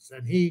Mughals,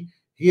 and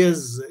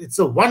it's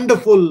a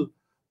wonderful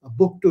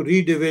book to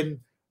read even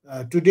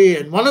today.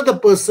 And one of the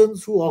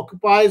persons who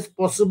occupies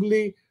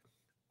possibly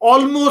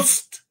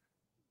almost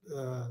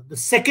the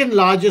second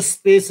largest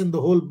space in the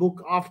whole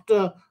book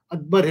after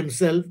Akbar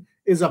himself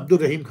is Abdur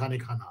Rahim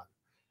Khanan.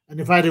 And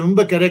if I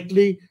remember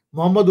correctly,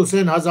 Muhammad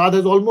Hussain Azad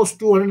has almost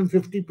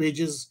 250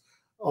 pages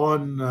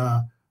on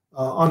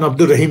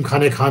Abdur Rahim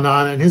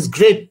Khanan and his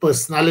great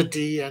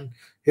personality and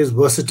his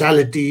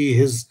versatility,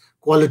 his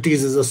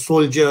qualities as a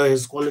soldier,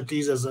 his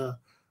qualities as a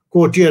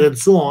courtier, and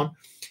so on.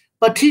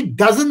 But he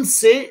doesn't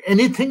say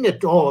anything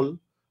at all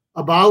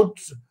about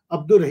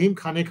Abdur Rahim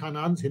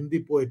Khanan's Hindi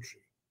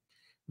poetry.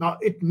 Now,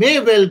 it may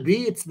well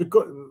be it's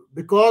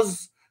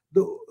because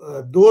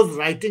those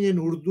writing in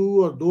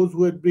Urdu, or those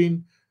who had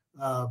been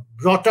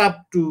brought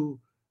up to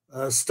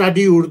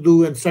study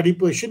Urdu and study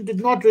Persian,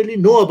 did not really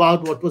know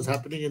about what was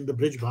happening in the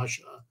Brij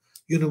Bhasha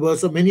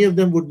universe, or many of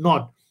them would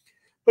not.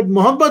 But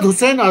Muhammad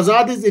Hussain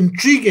Azad is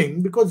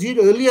intriguing because he'd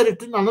earlier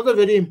written another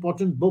very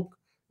important book,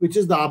 which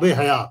is the Abe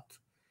Hayat.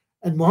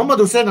 And Muhammad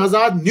Hussain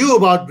Azad knew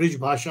about Brij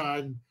Bhasha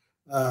and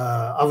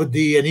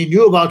Avdi, and he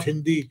knew about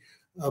Hindi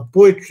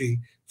poetry.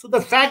 So the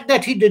fact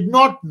that he did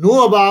not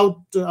know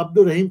about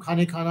Abdur Rahim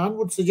Khanan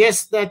would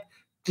suggest that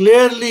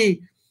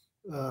clearly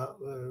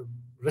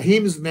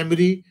Rahim's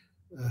memory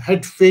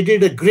had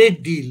faded a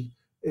great deal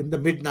in the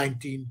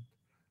mid-19th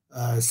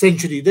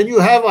century. Then you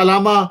have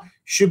Allama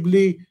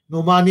Shibli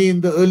Nomani in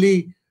the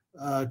early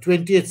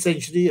 20th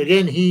century.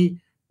 Again, he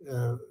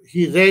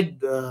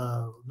read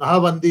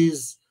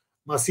Nahabandi's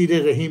Masir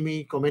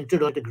Rahimi,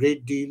 commented on it a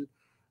great deal,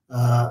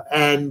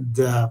 and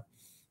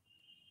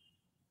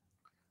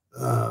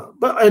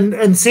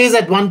says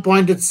at one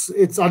point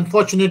it's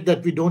unfortunate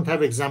that we don't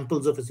have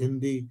examples of his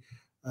Hindi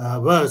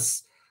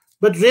verse.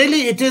 But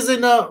really, it is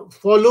in a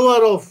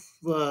follower of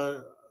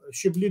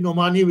Shibli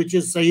Nomani, which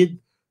is Sayyid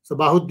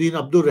Sabahuddin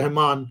Abdur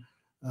Rahman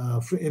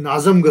in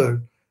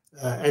Azamgarh.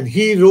 And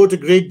he wrote a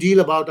great deal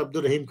about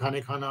Abdur Rahim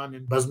Khanan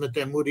in Bazm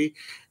Taimuri,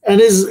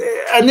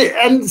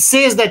 and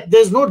says that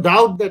there's no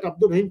doubt that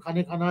Abdur Rahim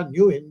Khanan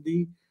knew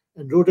Hindi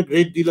and wrote a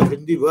great deal of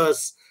Hindi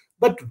verse.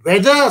 But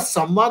whether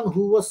someone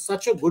who was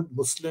such a good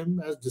Muslim,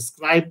 as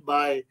described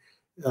by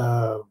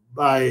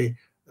Nahavandi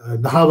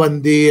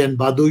and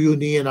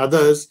Baduyuni and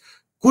others,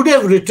 could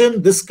have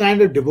written this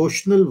kind of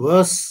devotional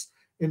verse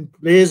in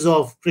place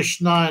of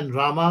Krishna and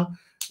Rama,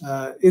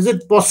 is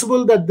it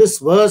possible that this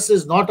verse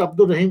is not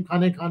Abdur Rahim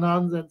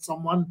Khanan's and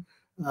someone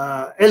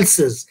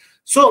else's?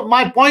 So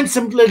my point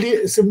simply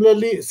is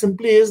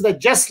that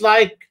just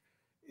like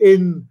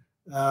in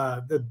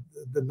the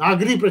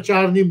Nagari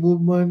Pracharani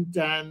movement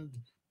and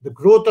the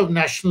growth of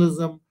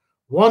nationalism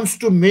wants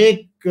to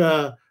make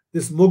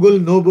this Mughal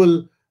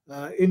noble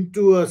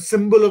into a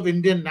symbol of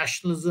Indian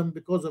nationalism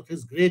because of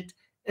his great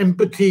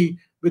empathy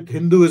with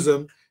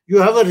Hinduism, you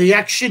have a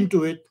reaction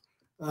to it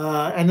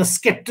and a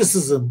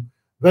skepticism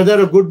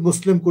whether a good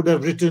Muslim could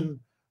have written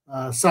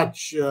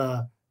such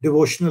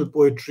devotional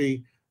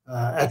poetry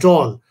at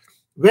all.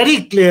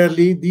 Very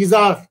clearly, these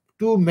are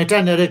two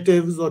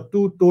meta-narratives or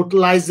two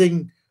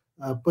totalizing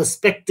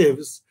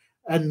perspectives,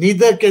 and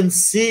neither can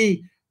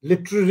see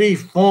literary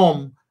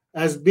form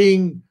as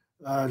being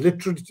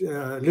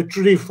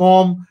literary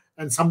form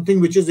and something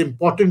which is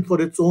important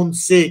for its own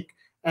sake,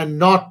 and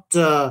not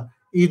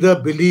either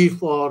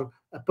belief or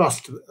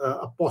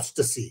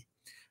apostasy.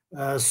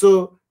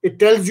 So it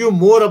tells you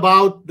more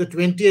about the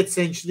 20th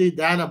century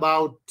than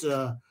about,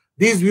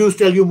 these views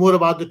tell you more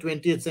about the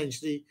 20th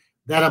century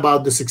than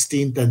about the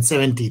 16th and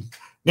 17th.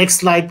 Next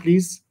slide,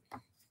 please.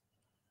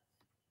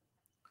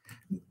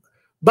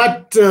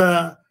 But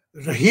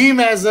Rahim,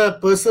 as a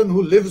person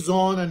who lives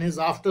on, and his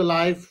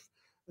afterlife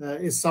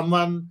is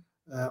someone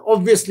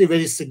obviously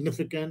very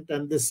significant.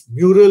 And this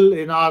mural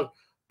in our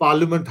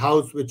Parliament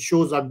House, which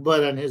shows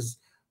Akbar and his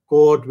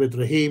court with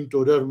Rahim,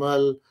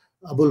 Todarmal,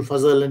 Abul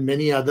Fazl, and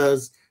many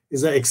others,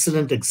 is an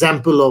excellent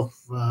example of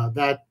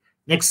that.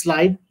 Next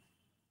slide.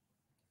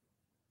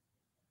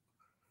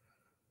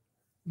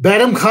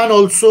 Bairam Khan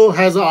also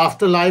has an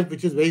afterlife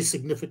which is very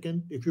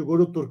significant. If you go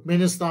to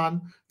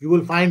Turkmenistan, you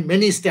will find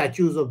many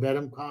statues of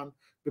Bairam Khan,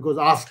 because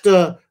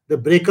after the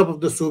breakup of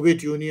the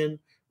Soviet Union,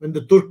 when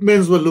the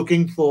Turkmens were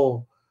looking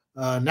for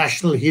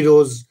national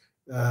heroes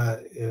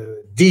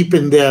deep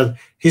in their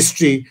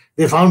history,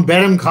 they found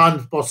Bairam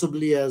Khan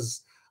possibly as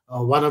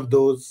one of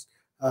those.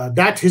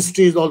 That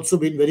history has also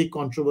been very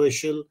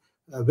controversial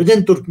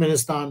within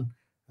Turkmenistan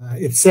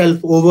itself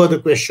over the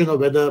question of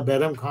whether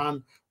Behram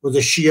Khan was a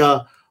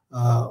Shia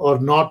or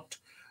not.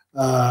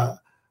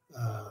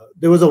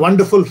 There was a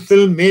wonderful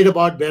film made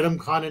about Behram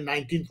Khan in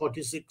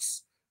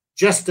 1946,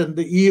 just on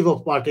the eve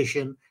of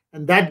partition,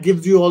 and that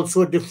gives you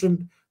also a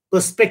different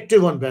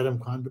perspective on Behram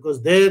Khan,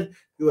 because there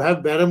you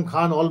have Behram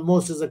Khan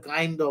almost as a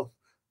kind of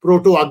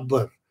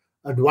proto-Akbar,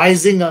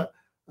 advising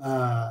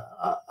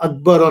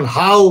Akbar on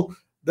how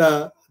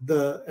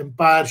the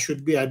empire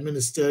should be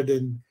administered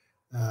in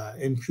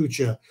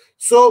future.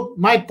 So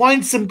my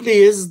point simply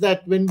is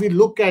that when we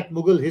look at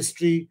Mughal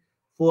history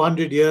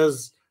 400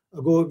 years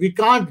ago, we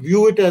can't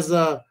view it as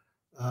a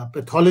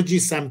pathology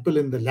sample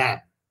in the lab.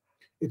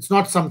 It's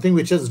not something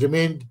which has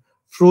remained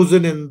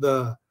frozen in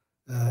the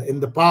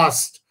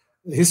past.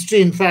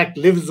 History, in fact,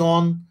 lives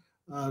on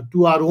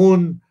to our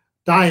own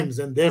times,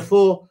 and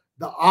therefore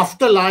the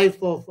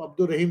afterlife of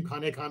Abdur Rahim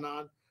Khane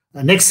Khanan.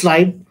 Next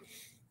slide.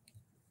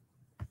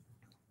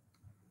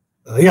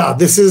 Yeah,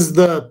 this is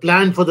the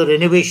plan for the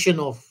renovation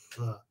of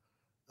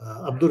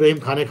Abdur Rahim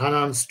Khane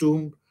Khanan's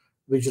tomb,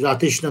 which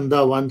Ratish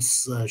Nanda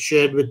once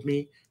shared with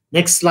me.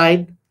 Next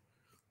slide.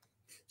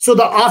 So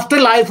the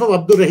afterlife of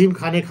Abdur Rahim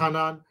Khane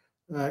Khanan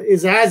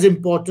is as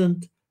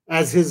important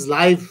as his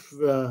life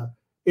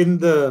in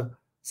the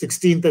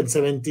 16th and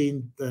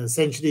 17th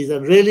centuries.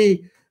 And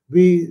really,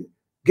 we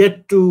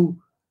get to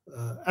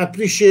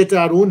appreciate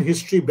our own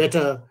history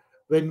better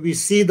when we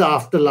see the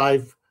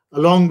afterlife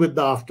along with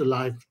the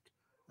afterlife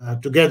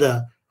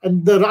together.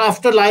 And the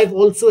afterlife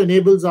also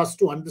enables us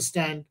to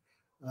understand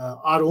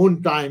our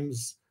own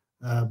times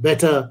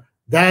better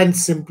than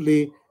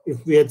simply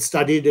if we had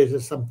studied it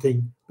as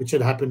something which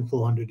had happened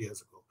 400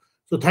 years ago.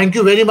 So thank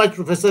you very much,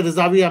 Professor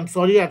Rizavi. I'm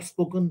sorry I've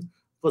spoken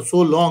for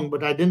so long,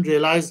 but I didn't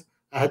realize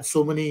I had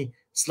so many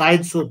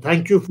slides. So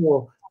thank you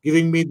for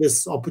giving me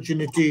this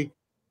opportunity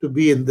to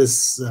be in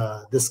this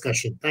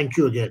discussion. Thank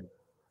you again.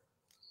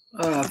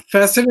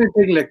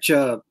 Fascinating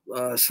lecture,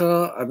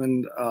 sir. I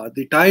mean,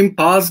 the time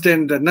passed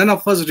and none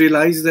of us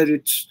realized that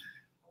it's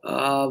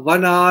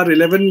 1 hour,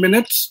 11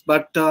 minutes,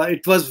 but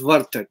it was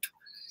worth it.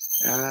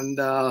 And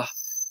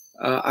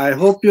I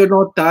hope you're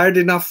not tired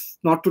enough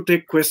not to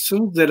take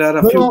questions. There are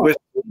a few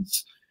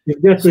questions. If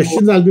there are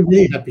questions, I'll be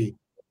very happy.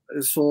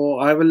 So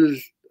I will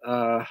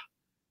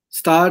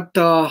start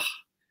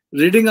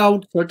reading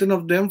out certain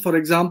of them. For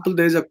example,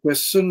 there's a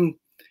question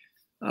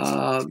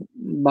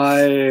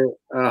by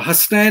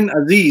Hasnain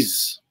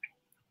Aziz.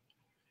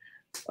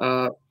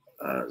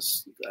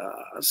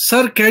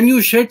 Sir, can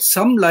you shed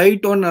some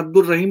light on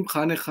Abdur Rahim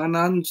Khane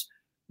Khanan's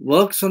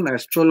works on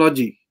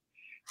astrology?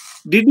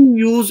 Did he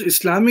use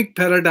Islamic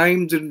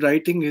paradigms in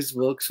writing his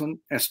works on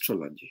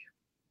astrology?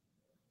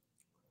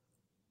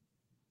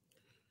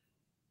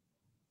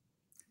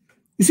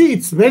 You see,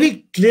 it's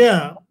very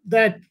clear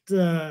that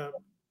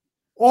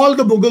all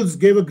the Mughals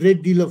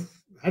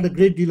had a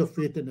great deal of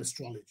faith in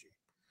astrology.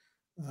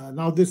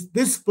 Now,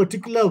 this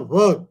particular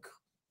work,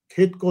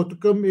 Khet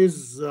Kautukam,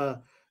 is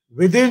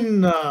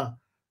within the.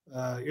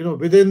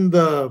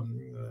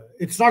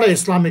 It's not an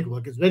Islamic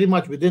work. It's very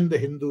much within the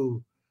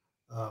Hindu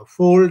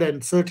fold,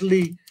 and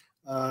certainly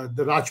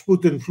the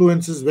Rajput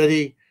influence is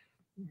very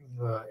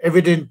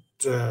evident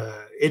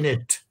in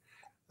it.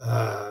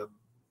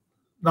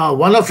 Now,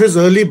 one of his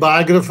early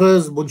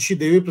biographers, Munshi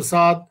Devi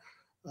Prasad,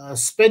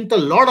 spent a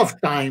lot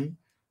of time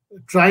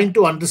trying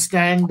to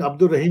understand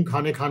Abdur Rahim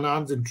Khane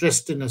Khanan's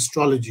interest in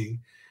astrology.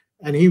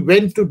 And he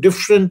went to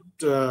different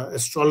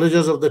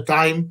astrologers of the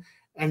time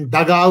and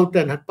dug out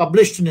and had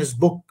published in his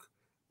book,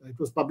 it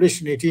was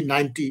published in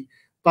 1890,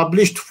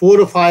 published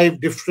 4 or 5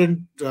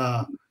 different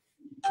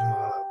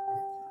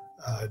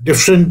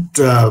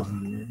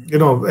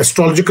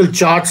astrological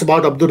charts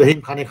about Abdur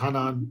Rahim Khane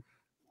Khanan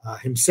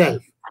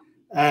himself.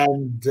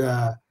 And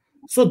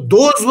so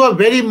those were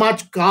very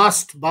much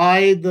cast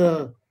by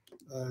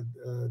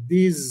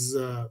these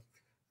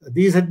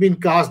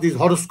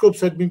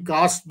horoscopes had been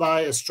cast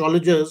by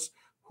astrologers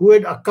who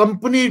had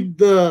accompanied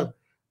the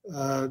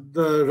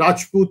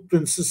Rajput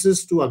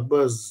princesses to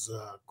Akbar's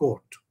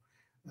court.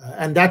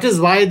 And that is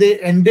why they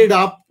ended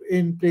up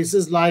in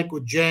places like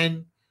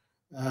Ujjain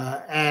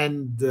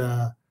and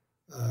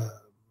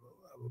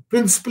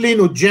principally in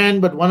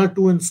Ujjain, but 1 or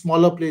 2 in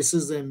smaller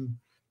places in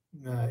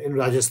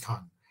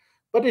Rajasthan.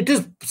 But it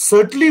is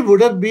certainly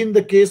would have been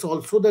the case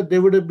also that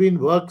there would have been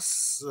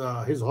works,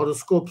 his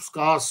horoscopes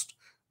cast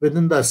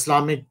within the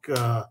Islamic,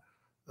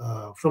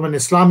 from an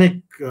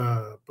Islamic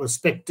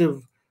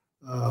perspective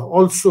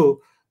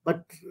also.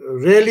 But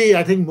really,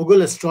 I think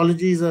Mughal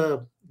astrology is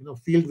a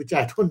field which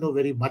I don't know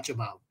very much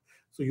about.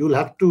 So you'll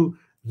have to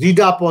read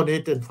up on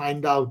it and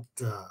find out.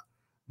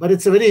 But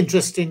it's a very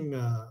interesting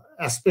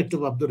aspect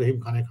of Abdur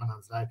Rahim Khane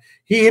Khanan's life.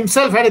 He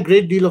himself had a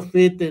great deal of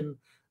faith in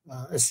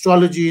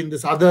astrology, in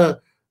this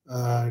other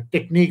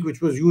technique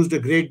which was used a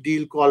great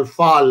deal called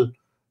Fal,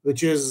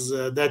 which is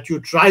that you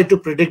try to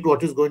predict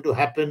what is going to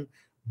happen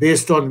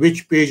based on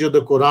which page of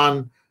the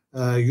Quran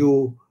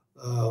you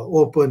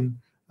open,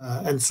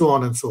 and so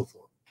on and so forth.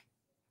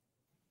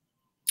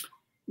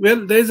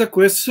 Well, there is a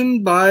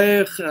question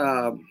by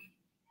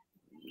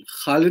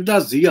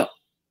Khalida Zia.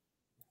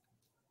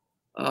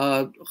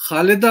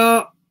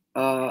 Khalida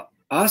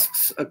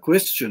asks a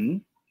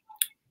question.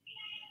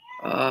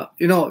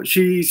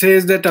 She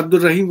says that Abdur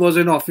Rahim was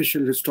an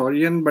official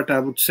historian, but I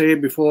would say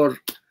before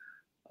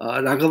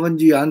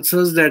Raghavanji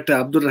answers that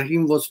Abdur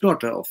Rahim was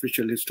not an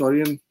official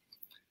historian.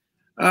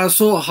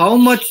 So how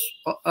much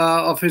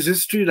of his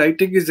history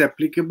writing is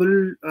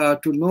applicable to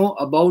know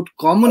about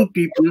common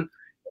people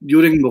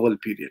during Mughal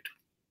period?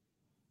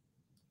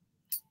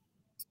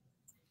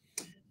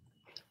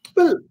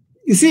 Well,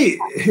 you see,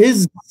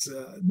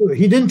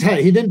 he didn't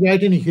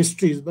write any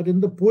histories, but in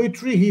the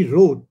poetry he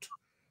wrote,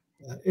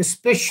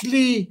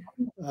 especially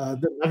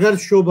the Nagar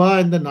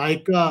Shobha and the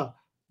Naika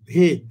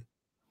Bhed,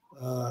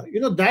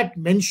 that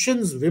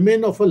mentions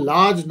women of a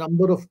large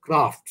number of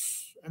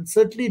crafts, and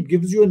certainly it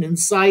gives you an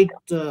insight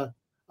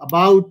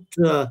about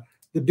the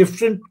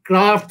different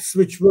crafts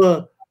which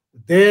were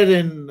there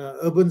in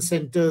urban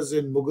centers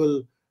in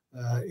Mughal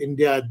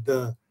India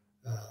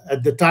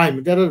at the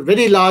time. There are a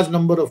very large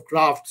number of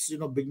crafts,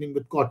 beginning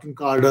with cotton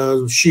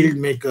carders, shield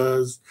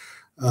makers,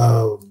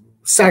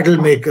 saddle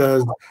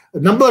makers, a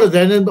number of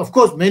them. And of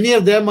course, many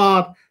of them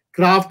are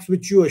crafts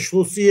which you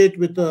associate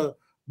with a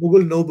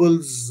Mughal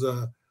noble's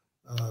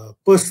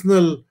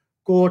personal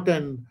court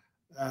and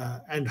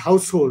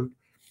household.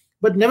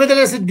 But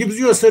nevertheless, it gives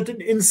you a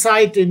certain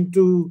insight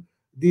into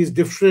these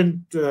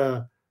different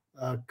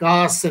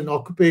castes and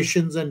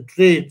occupations and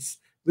trades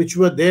which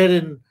were there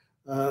in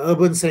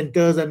urban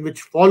centers and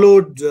which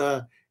followed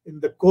in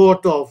the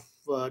court of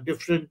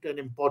different and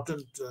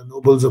important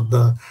nobles of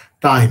the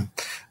time.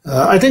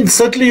 I think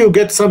certainly you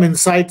get some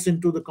insights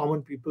into the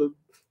common people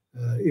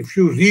if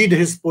you read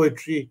his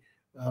poetry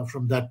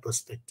from that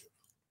perspective.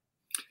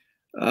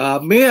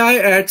 May I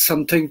add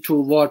something to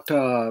what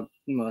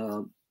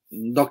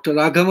Dr.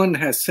 Raghavan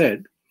has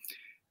said?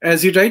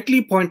 As he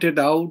rightly pointed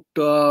out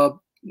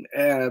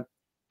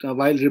while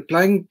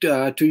replying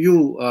to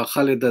you,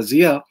 Khalida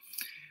Zia,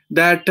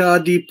 that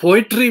the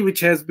poetry which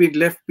has been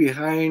left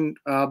behind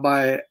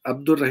by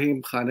Abdur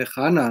Rahim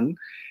Khanan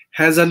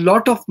has a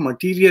lot of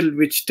material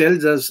which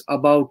tells us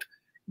about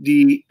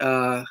the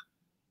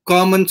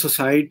common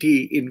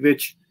society in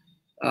which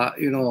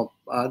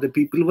the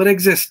people were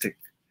existing.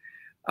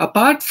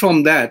 Apart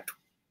from that,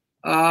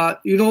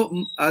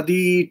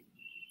 the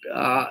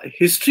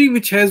history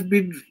which has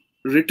been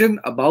written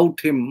about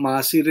him,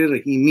 Masir-e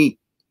Rahimi,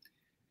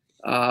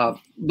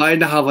 by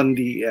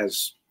Nahavandi,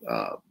 as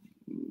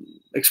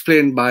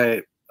explained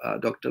by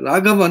Dr.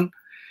 Raghavan,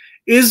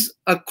 is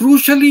a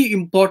crucially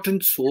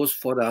important source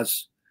for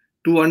us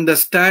to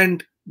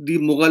understand the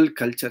Mughal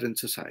culture and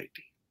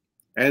society.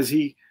 As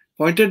he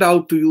pointed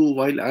out to you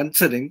while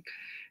answering,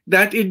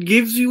 that it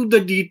gives you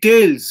the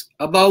details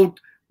about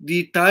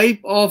the type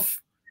of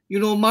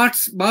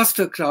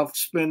master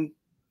craftsmen,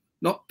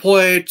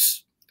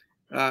 poets,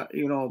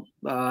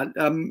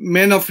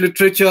 men of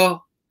literature,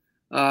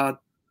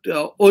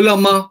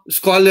 ulama,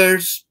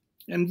 scholars,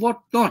 and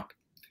whatnot,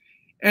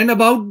 and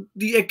about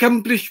the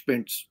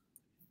accomplishments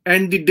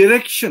and the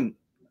direction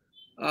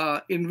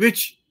in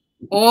which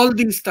all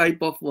these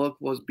type of work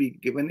was being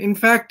given. In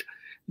fact,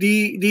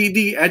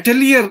 the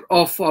atelier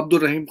of Abdur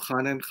Rahim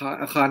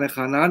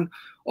Khanan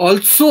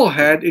also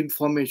had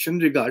information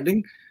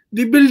regarding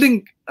the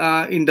building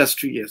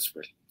industry as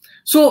well.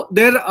 So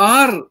there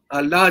are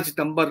a large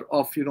number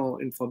of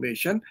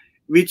information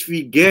which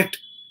we get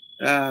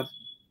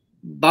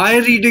by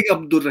reading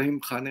Abdur Rahim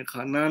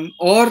Khanan,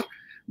 or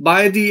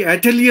by the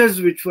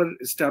ateliers which were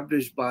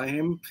established by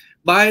him,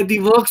 by the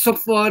works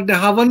of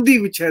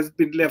Nahavandi which has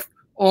been left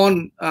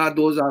on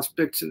those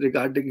aspects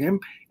regarding him,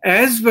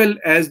 as well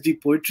as the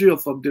poetry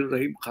of Abdur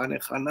Rahim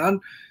Khanan,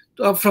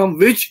 from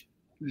which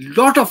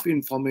lot of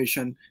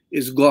information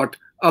is got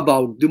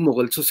about the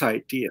Mughal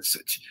society as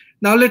such.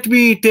 Now let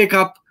me take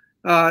up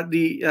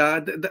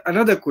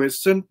another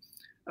question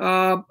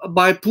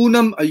by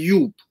Poonam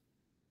Ayub.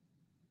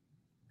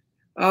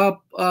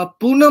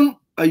 Poonam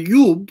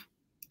Ayub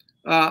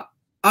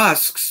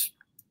asks,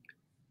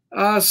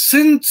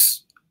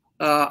 since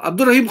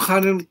Abdur Rahim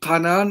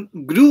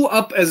Khanan grew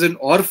up as an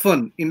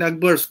orphan in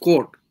Akbar's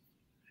court,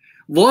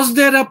 was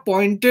there a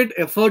pointed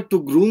effort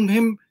to groom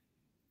him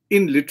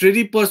in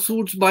literary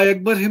pursuits by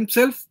Akbar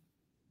himself?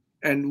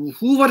 And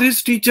who were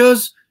his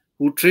teachers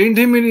who trained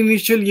him in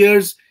initial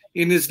years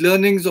in his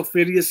learnings of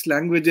various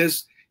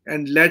languages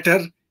and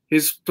later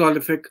his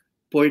prolific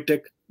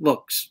poetic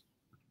works?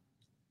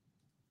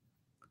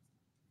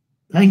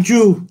 Thank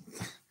you.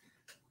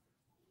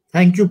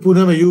 Thank you,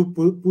 Poonam.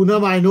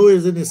 Poonam, I know,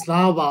 is in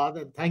Islamabad,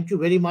 and thank you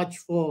very much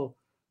for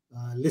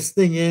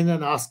listening in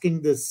and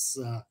asking this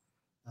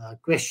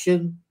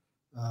question.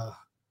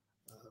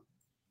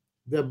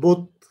 They're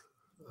both,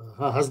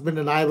 her husband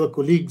and I were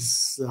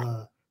colleagues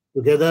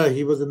together.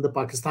 He was in the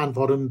Pakistan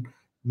Foreign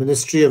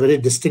Ministry, a very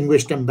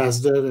distinguished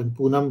ambassador, and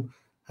Poonam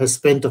has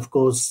spent, of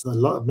course,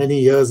 many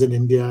years in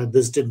India,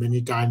 visited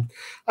many times.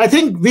 I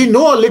think we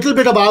know a little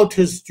bit about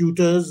his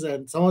tutors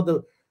and some of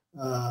the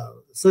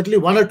certainly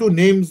one or two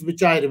names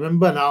which I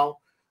remember now.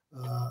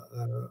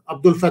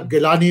 Abdul Fath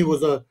Gilani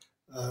was a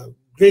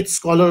great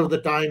scholar of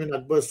the time in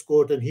Akbar's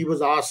court, and he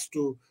was asked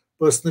to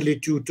personally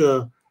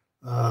tutor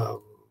uh,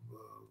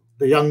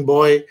 the young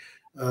boy.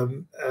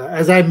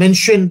 As I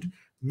mentioned,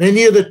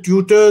 many of the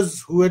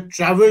tutors who had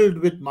traveled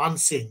with Man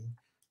Singh,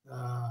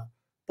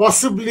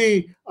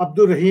 possibly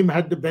Abdur Rahim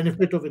had the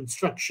benefit of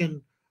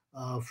instruction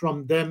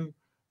from them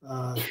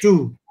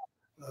too.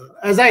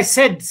 As I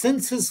said,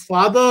 since his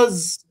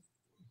fathers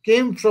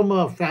came from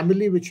a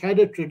family which had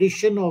a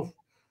tradition of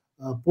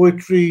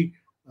poetry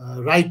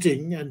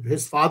writing, and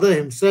his father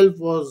himself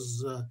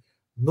was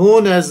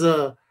known as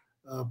a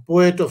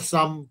poet of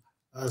some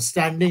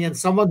standing and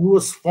someone who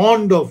was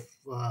fond of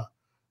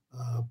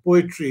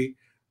poetry.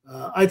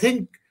 I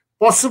think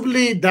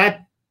possibly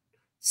that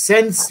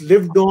sense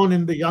lived on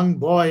in the young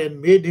boy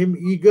and made him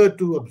eager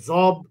to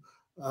absorb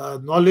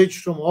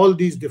knowledge from all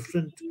these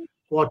different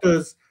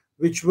quarters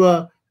which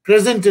were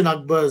present in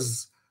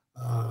Akbar's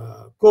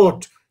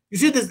court. You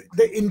see,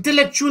 the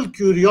intellectual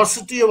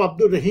curiosity of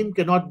Abdur Rahim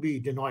cannot be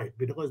denied,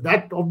 because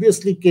that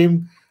obviously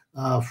came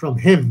from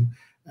him.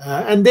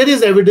 And there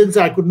is evidence,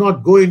 I could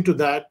not go into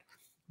that,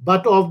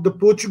 but of the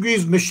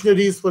Portuguese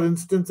missionaries, for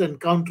instance,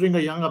 encountering a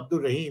young Abdur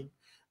Rahim,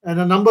 and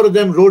a number of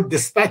them wrote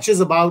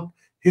dispatches about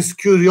his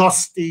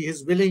curiosity,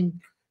 his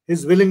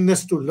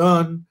willingness to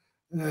learn,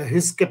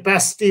 his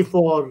capacity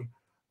for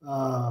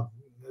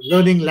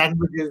learning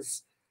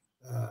languages.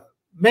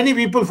 Many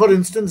people, for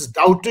instance,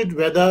 doubted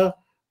whether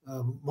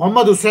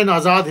Muhammad Hussain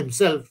Azad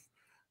himself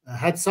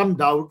had some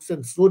doubts,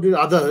 and so did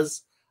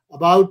others,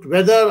 about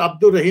whether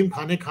Abdur Rahim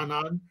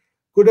Khanan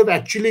could have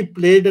actually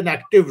played an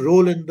active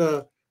role in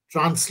the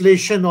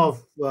translation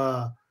of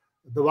the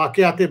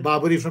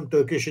Waqiat-e-Babari from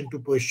Turkish into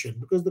Persian,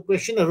 because the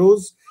question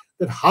arose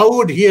that how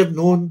would he have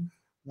known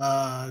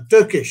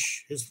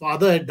Turkish? His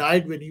father had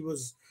died when he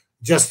was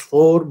just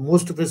 4.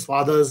 Most of his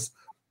father's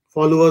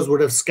followers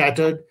would have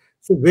scattered.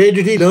 So where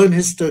did he learn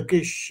his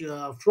Turkish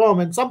from?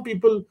 And some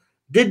people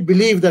did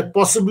believe that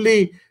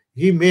possibly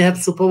he may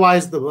have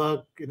supervised the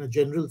work in a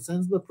general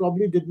sense, but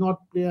probably did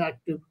not play an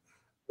active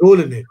role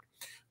in it.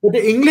 But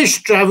the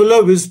English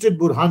traveler visited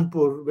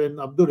Burhanpur when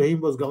Abdur Rahim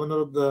was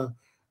governor of the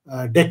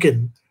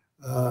Deccan,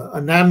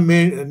 a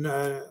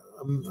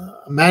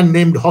man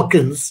named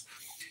Hawkins,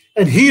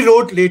 and he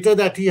wrote later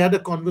that he had a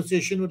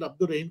conversation with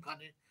Abdur Rahim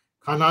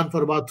Khanan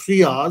for about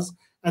 3 hours,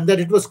 and that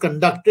it was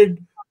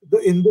conducted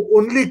in the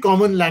only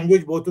common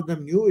language both of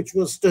them knew, which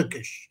was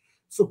Turkish.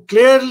 So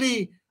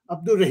clearly,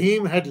 Abdur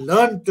Rahim had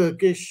learned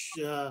Turkish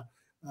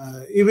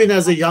even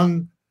as a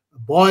young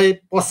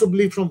boy,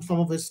 possibly from some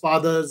of his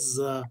father's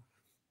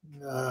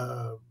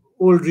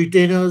old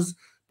retainers,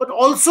 but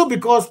also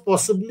because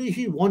possibly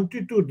he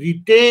wanted to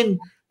retain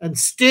and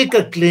stake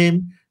a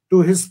claim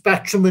to his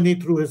patrimony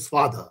through his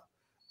father.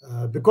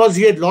 Because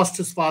he had lost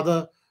his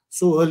father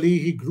so early,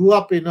 he grew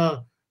up in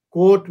a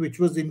court which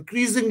was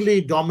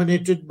increasingly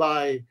dominated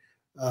by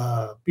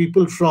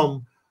people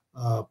from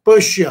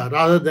Persia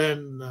rather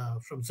than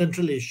from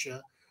Central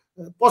Asia.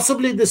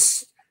 Possibly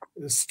this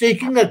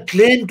staking a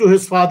claim to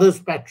his father's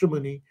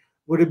patrimony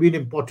would have been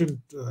important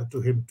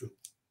to him too.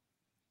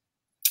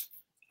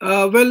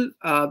 I would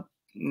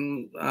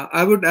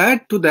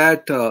add to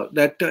that the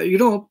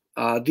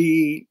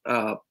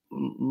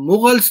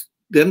Mughals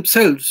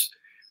themselves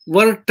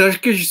were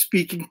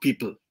Turkish-speaking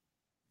people.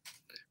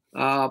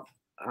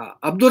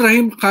 Abdur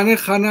Rahim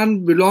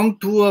Khanan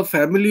belonged to a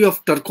family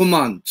of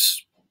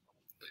Turkomans.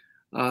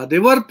 They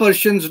were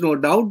Persians, no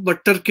doubt,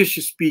 but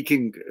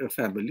Turkish-speaking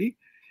family.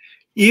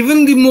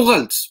 Even the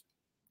Mughals,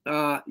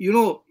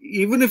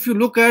 even if you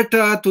look at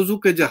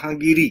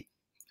Tuzuk-e-Jahangiri,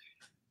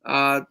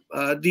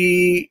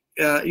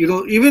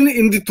 even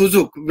in the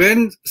Tuzuk,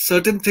 when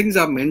certain things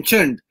are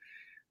mentioned,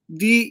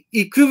 the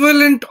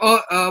equivalent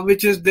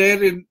which is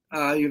there in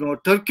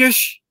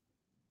Turkish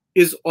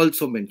is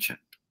also mentioned.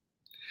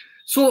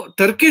 So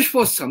Turkish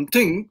was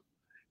something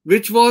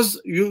which was,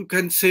 you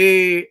can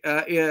say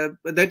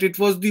that it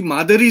was the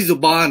Madari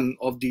Zuban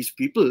of these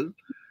people.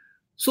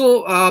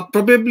 So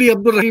probably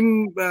Abdur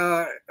Rahim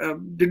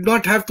did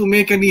not have to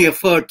make any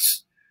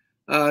efforts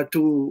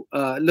to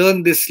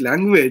learn this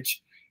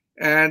language.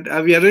 And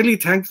we are really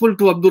thankful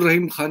to Abdur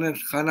Rahim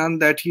Khanan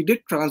that he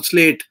did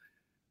translate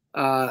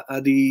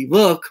the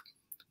work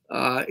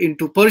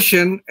into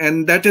Persian.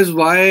 And that is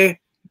why,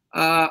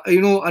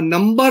 a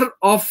number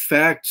of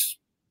facts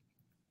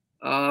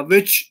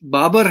which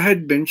Babar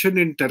had mentioned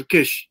in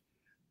Turkish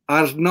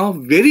are now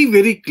very,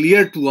 very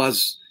clear to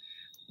us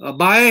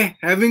by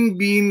having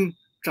been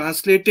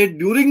translated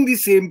during the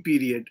same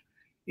period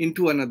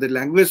into another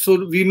language.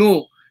 So we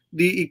know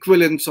the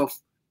equivalence of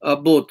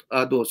both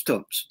those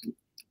terms.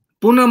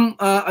 Poonam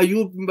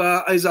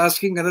Ayub is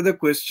asking another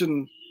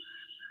question.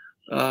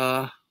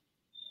 No,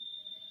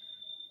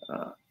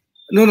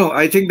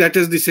 I think that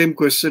is the same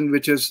question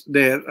which is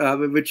there,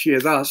 which she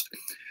has asked.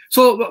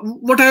 So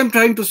what I am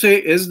trying to say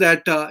is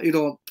that,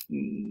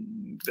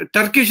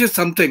 Turkish is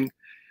something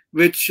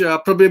which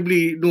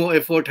probably no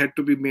effort had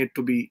to be made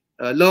to be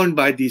learned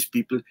by these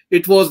people.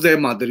 It was their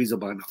Madari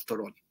Zaban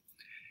after all.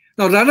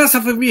 Now, Rana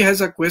Safavi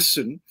has a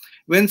question.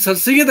 When Sir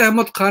Syed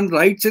Ahmad Khan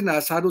writes in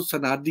Asarus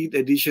Sanadid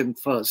edition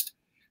first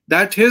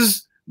that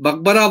his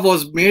Maqbara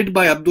was made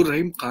by Abdur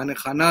Rahim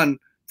Khanan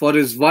for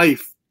his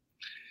wife,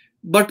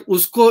 but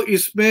usko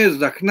isme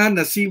rakhna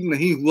naseeb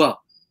nahi hua,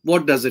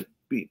 what does it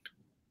mean?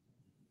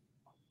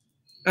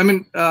 I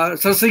mean,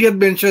 Sir Syed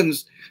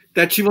mentions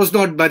that she was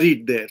not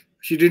buried there.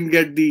 She didn't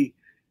get the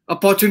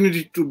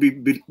opportunity to be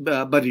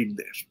buried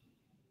there.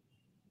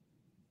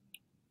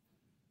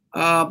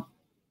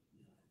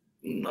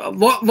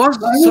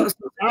 Was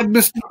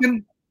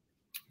mistaken?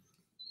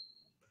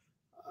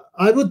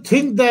 I would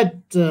think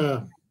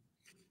that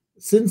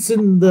since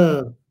in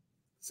the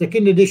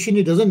second edition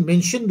he doesn't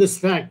mention this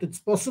fact, it's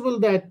possible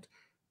that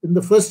in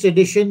the first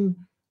edition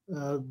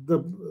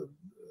that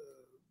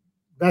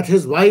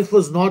his wife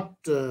was not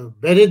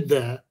buried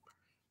there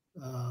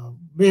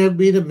may have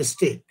been a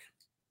mistake.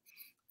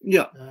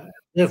 Yeah.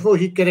 Therefore,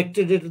 he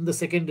corrected it in the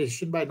second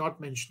edition by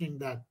not mentioning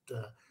that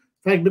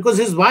fact, because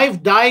his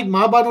wife died,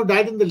 Mahabanu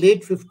died in the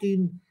late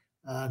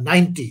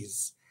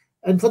 1590s.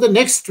 And for the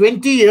next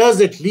 20 years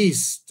at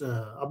least,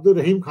 Abdur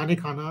Rahim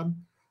Khanan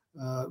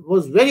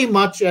was very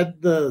much at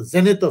the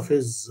zenith of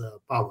his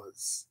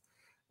powers.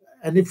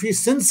 And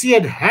since he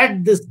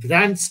had this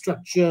grand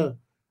structure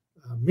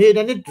made,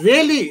 and it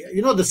really,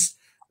 this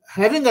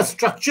having a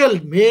structure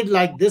made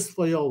like this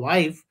for your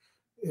wife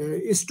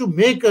is to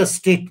make a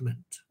statement.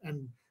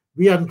 And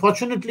we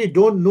unfortunately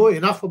don't know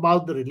enough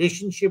about the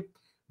relationship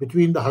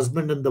between the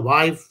husband and the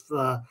wife,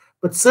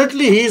 but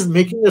certainly he is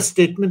making a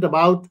statement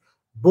about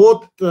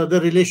both the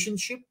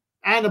relationship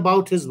and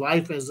about his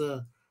wife as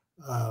a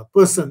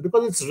person,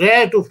 because it's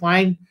rare to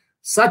find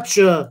such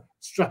a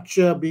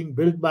structure being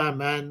built by a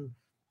man,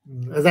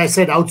 as I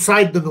said,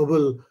 outside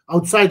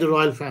the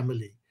royal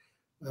family.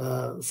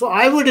 So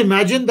I would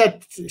imagine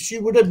that she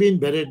would have been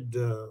buried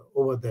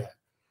over there.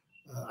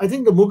 I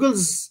think the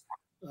Mughals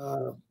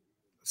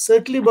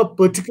certainly were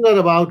particular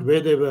about where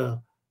they were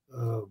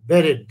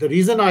buried. The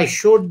reason I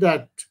showed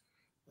that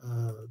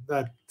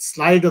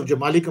slide of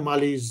Jamali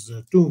Kamali's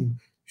tomb,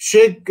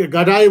 Sheikh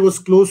Gadai was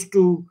close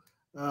to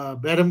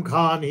Bairam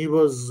Khan. He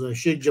was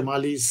Sheikh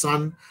Jamali's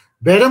son.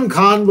 Bairam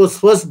Khan was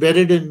first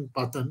buried in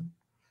Patan.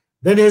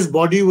 Then his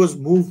body was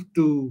moved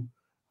to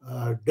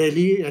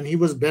Delhi, and he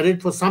was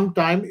buried for some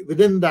time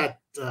within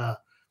that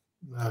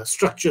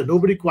structure.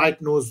 Nobody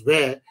quite knows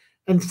where.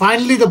 And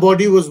finally, the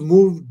body was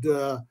moved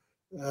to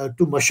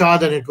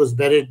Mashhad, and it was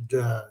buried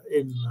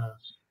in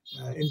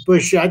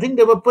Persia. I think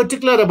they were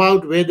particular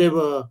about where they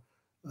were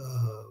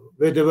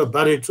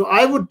buried. So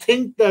I would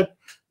think that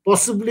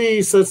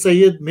possibly Sir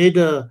Syed made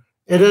an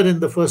error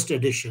in the first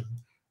edition,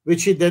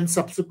 which he then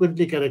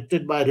subsequently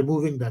corrected by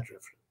removing that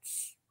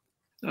reference.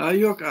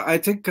 I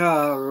think,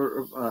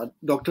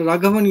 Dr.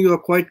 Raghavan, you are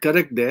quite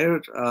correct there.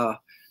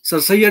 Sir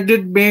Syed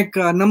did make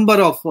a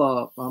number of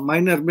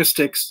minor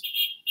mistakes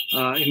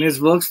in his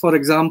works. For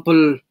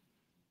example,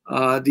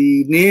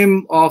 the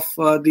name of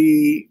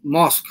the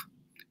mosque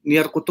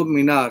near Qutub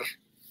Minar,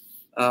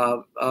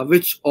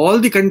 which all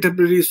the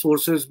contemporary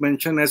sources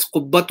mention as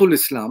Qubbatul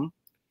Islam,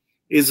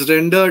 is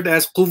rendered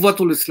as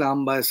Quwwatul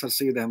Islam by Sir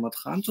Syed Ahmad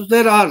Khan. So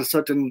there are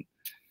certain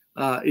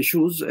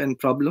issues and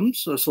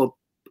problems. So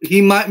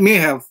he may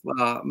have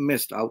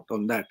missed out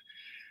on that.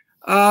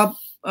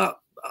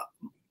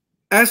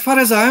 As far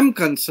as I am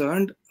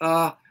concerned,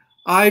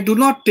 I do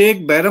not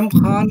take Bairam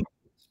Khan,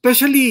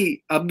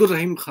 especially Abdur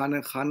Rahim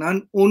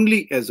Khanan,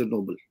 only as a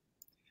noble.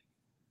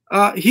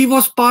 He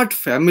was part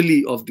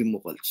family of the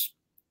Mughals.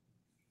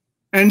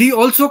 And he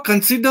also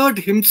considered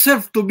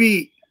himself to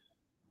be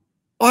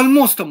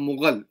almost a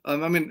Mughal,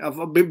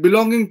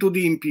 belonging to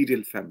the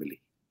imperial family.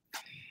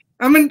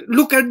 I mean,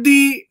 look at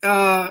the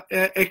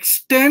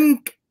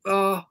extent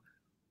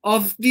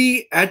of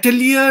the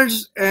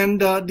ateliers and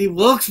the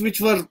works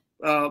which were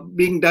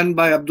being done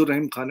by Abdur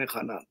Rahim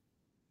Khanan.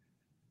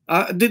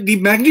 The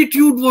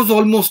magnitude was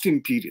almost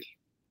imperial.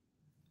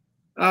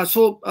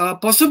 So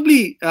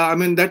possibly,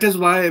 that is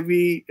why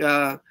we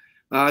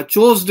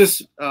chose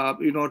this,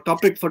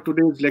 topic for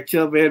today's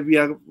lecture, where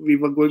we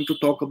were going to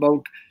talk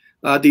about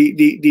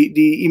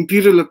the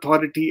imperial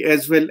authority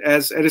as well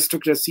as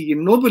aristocracy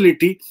and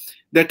nobility.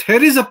 That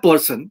here is a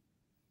person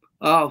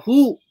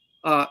who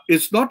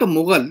is not a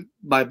Mughal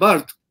by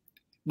birth,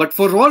 but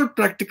for all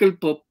practical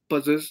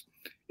purposes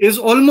is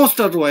almost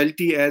a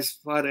royalty as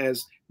far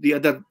as the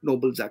other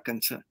nobles are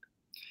concerned.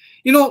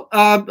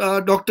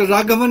 Dr.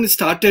 Raghavan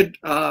started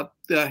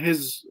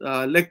his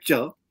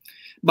lecture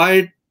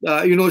by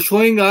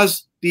showing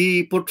us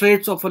the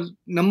portraits of a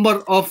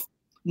number of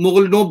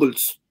Mughal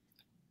nobles,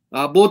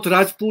 both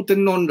Rajput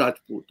and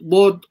non-Rajput,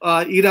 both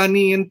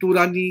Irani and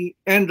Turani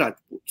and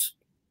Rajputs.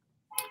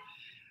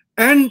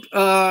 And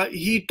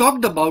he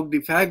talked about the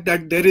fact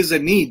that there is a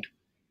need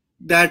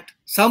that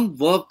some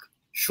work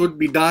should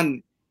be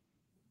done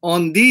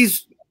on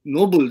these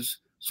nobles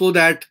so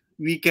that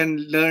we can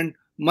learn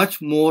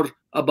much more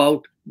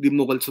about the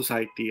Mughal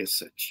society as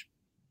such.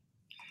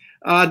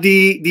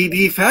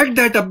 The fact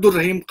that Abdur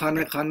Rahim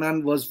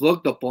Khanan was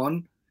worked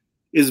upon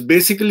is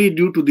basically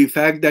due to the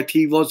fact that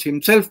he was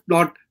himself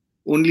not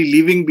only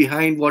leaving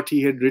behind what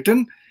he had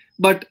written,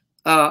 but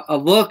a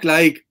work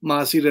like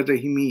Ma'asir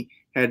Rahimi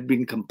had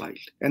been compiled.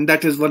 And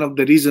that is one of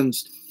the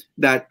reasons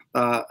that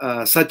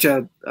such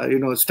a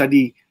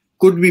study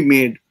could be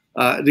made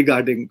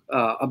regarding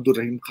Abdur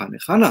Rahim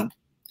Khanan.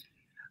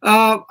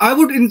 I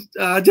would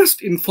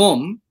just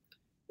inform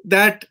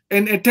that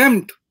an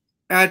attempt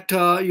at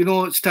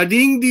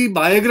studying the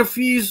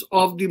biographies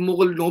of the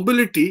Mughal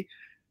nobility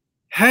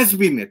has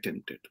been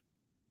attempted.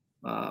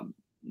 Every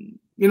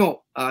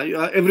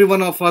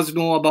one of us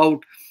know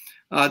about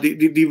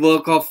the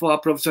work of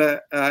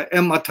Professor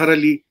M. Athar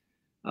Ali,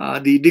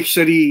 the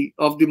dictionary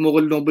of the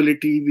Mughal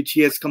nobility, which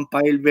he has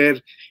compiled, where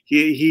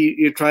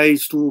he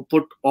tries to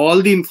put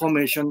all the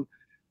information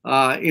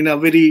in a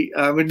very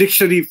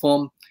dictionary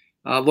form,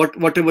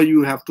 whatever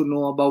you have to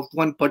know about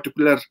one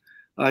particular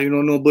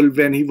noble,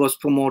 when he was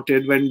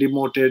promoted, when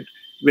demoted,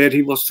 where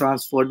he was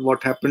transferred,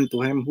 what happened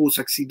to him, who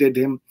succeeded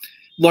him,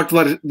 what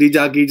were the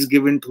jagirs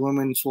given to him,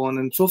 and so on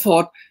and so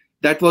forth.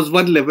 That was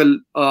one level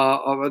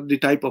of the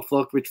type of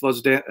work which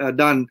was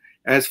done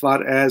as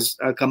far as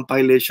a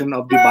compilation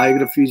of the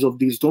biographies of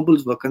these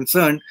nobles were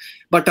concerned.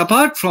 But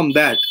apart from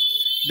that,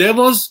 there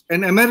was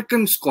an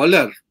American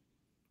scholar,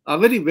 a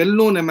very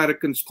well-known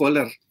American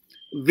scholar,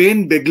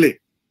 Wayne Begley,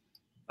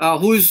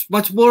 who is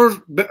much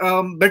more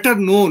better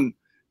known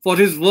for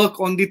his work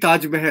on the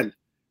Taj Mahal,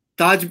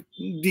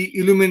 the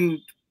illumined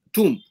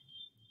tomb.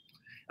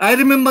 I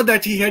remember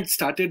that he had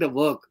started a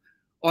work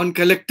on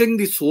collecting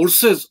the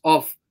sources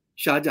of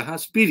Shah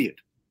Jahan's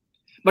period.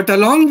 But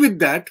along with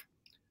that,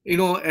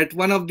 at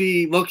one of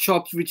the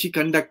workshops which he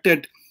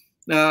conducted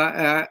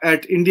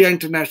at India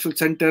International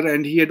Center,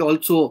 and he had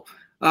also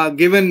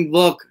given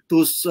work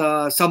to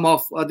some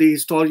of the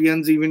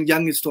historians, even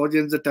young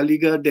historians at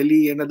Aligarh,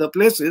 Delhi, and other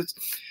places,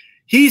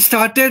 he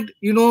started,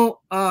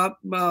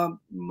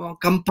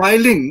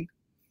 compiling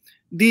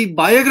the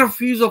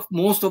biographies of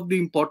most of the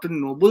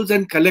important nobles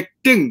and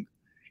collecting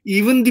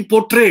even the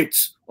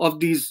portraits of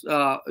these,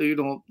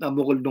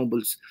 Mughal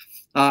nobles.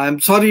 I'm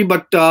sorry,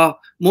 but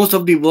most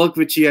of the work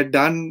which he had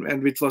done,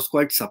 and which was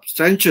quite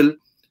substantial,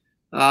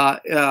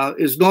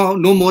 is no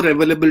more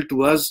available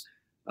to us.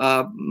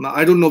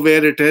 I don't know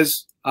where it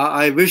is.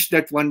 I wish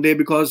that one day,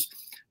 because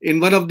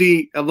in one of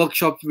the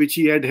workshops which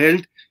he had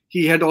held,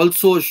 he had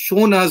also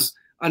shown us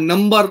a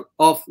number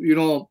of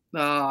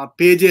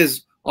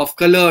pages of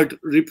colored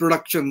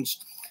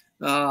reproductions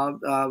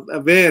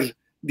where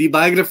the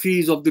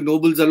biographies of the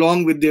nobles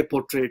along with their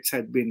portraits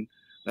had been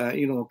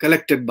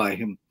collected by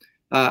him.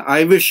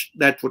 I wish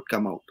that would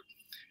come out.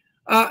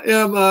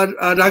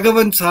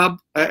 Raghavan Sahab,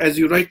 as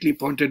you rightly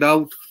pointed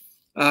out,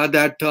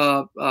 that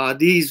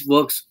these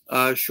works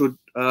should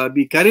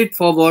be carried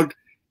forward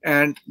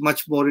and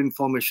much more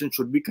information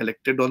should be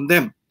collected on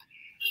them.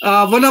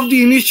 One of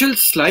the initial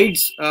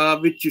slides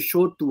which you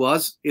showed to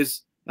us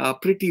is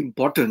pretty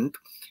important,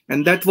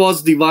 and that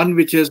was the one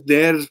which is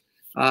there,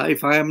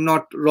 if I am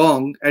not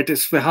wrong, at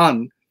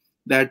Isfahan,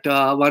 that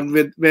one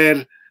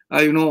where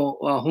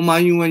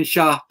Humayun and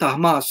Shah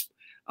Tahmasp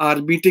are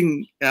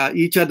meeting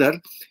each other.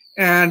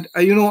 And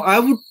I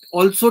would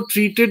also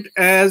treat it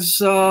as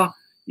when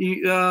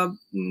you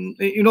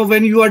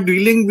are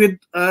dealing with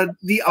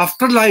the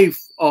afterlife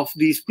of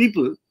these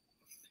people.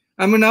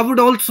 I mean, I would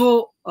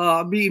also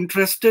be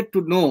interested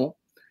to know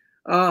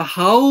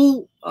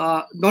how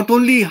not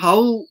only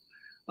how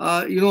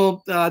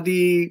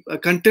the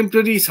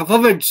contemporary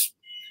Safavids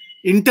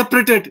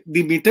interpreted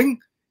the meeting,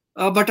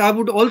 but I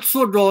would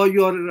also draw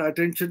your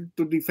attention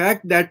to the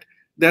fact that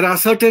there are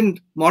certain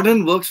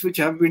modern works which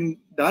have been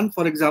done.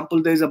 For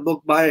example, there is a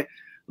book by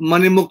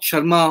Manimukh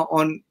Sharma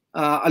on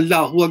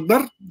Allahu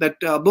Akbar, that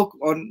book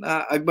on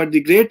Akbar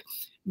the Great,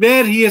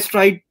 where he has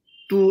tried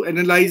to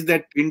analyze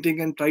that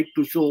painting and tried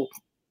to show,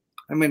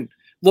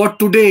 what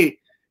today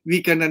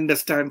we can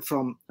understand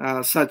from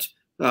such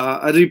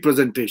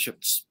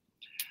representations.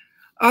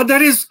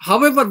 There is,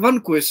 however,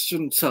 one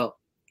question, sir,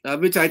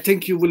 which I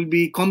think you will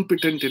be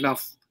competent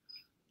enough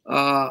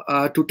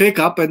to take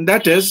up, and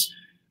that is,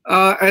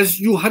 as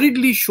you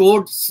hurriedly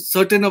showed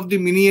certain of the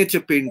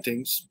miniature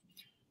paintings,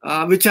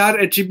 which are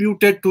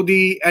attributed to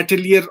the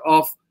atelier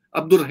of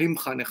Abdur Rahim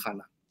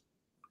Khane.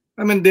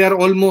 They are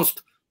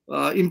almost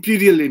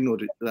imperial in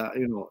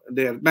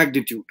their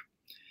magnitude.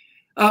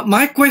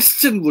 My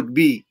question would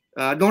be,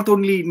 not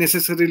only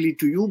necessarily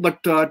to you,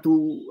 but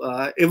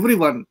to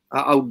everyone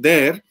out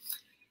there,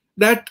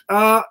 that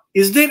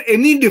is there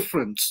any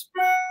difference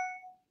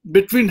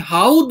between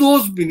how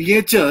those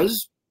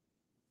miniatures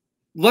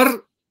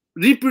were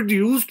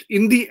reproduced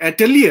in the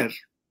atelier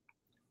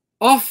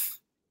of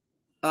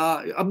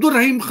Abdur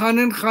Rahim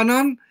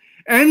Khanan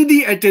and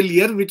the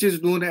atelier which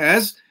is known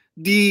as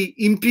the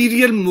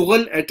Imperial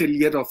Mughal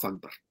Atelier of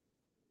Akbar?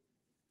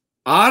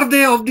 Are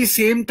they of the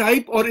same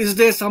type, or is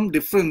there some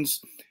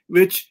difference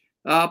which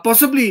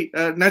possibly,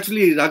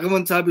 naturally,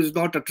 Raghavan Sahab is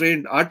not a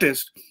trained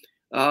artist,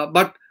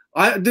 but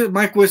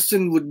my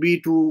question would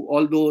be to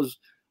all those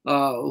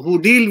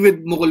who deal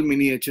with Mughal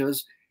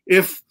miniatures,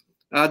 if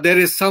there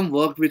is some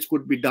work which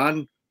could be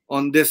done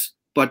on this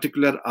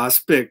particular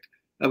aspect,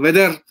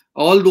 whether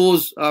all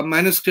those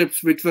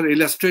manuscripts which were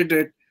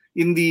illustrated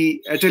in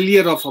the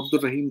atelier of Abdur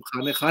Rahim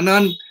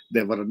Khanan,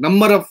 there were a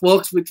number of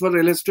works which were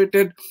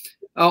illustrated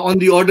on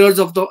the orders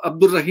of the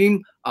Abdur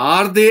Rahim.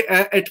 Are they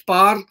at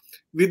par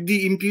with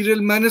the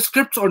imperial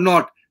manuscripts or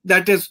not?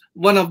 That is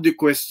one of the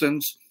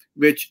questions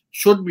which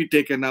should be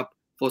taken up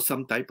for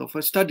some type of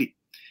a study.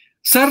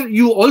 Sir,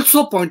 you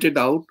also pointed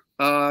out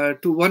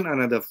to one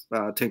another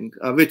thing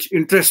which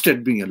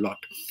interested me a lot,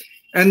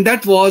 and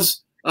that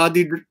was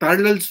the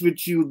parallels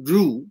which you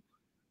drew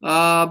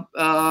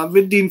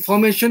with the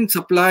information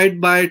supplied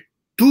by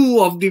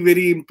two of the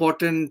very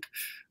important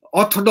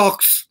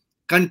orthodox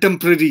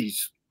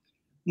contemporaries,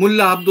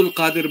 Mullah Abdul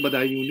Qadir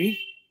Badayuni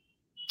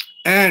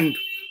and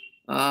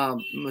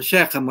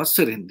Sheikh Ahmad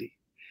Sirhindi.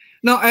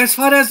 Now, as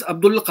far as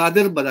Abdul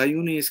Qadir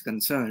Badayuni is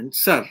concerned,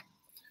 sir,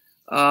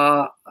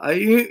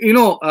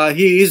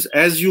 he is,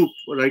 as you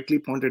rightly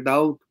pointed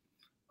out,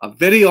 a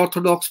very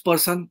orthodox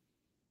person.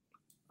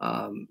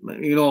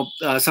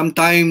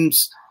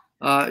 Sometimes,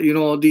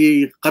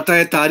 the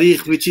Qat'a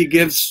Tarikh which he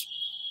gives,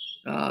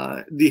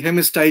 the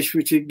hemistiche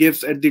which he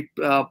gives at the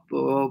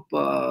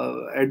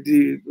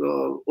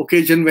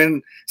occasion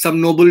when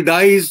some noble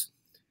dies,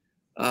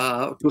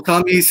 to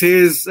some he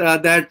says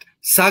that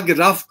Sag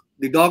Raf,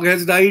 the dog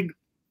has died.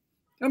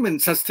 I mean,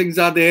 such things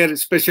are there,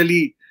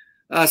 especially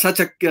such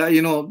a,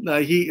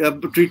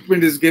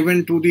 treatment is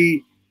given to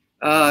the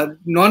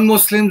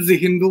non-Muslims, the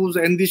Hindus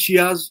and the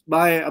Shias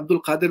by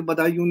Abdul Qadir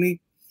Badayuni.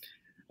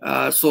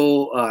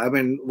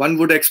 One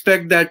would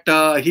expect that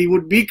he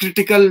would be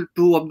critical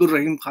to Abdur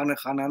Rahim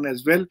Khanan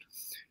as well.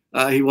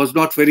 He was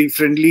not very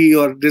friendly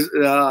with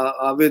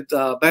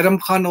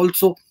Bairam Khan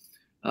also,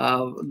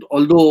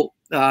 although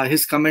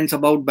his comments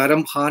about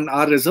Bairam Khan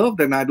are reserved,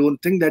 and I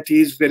don't think that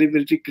he is very,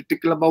 very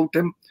critical about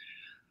him.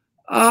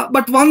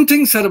 But one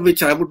thing, sir,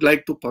 which I would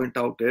like to point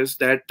out is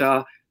that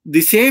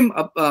the same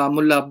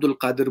Mullah Abdul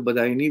Qadir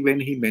Badayuni, when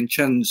he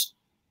mentions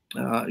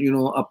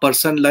a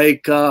person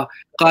like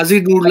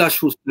Qazi Nurullah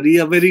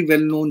Shustari, a very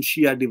well-known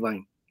Shia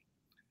divine,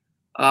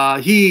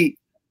 he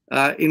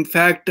in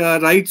fact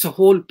writes a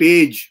whole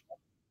page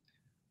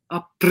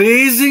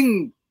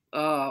praising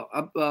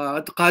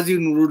Qazi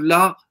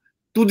Nurullah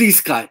to the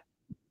sky.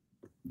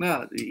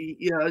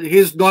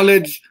 His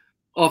knowledge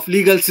of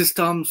legal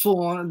system, so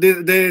on,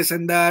 this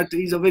and that.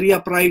 He's a very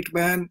upright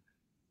man.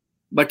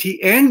 But he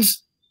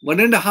ends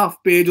 1.5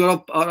 page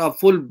or a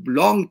full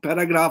long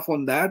paragraph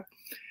on that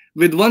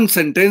with one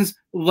sentence,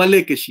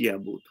 Wale ke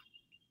Shia Bood.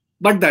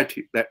 But that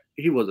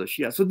he was a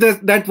Shia. So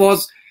that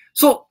was,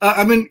 so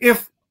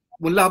if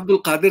Mullah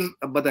Abdul Qadir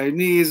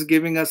Badayuni is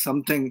giving us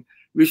something,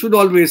 we should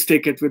always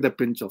take it with a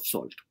pinch of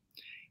salt.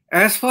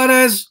 As far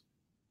as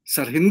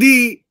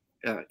Sirhindi,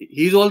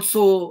 he's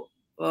also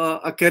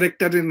a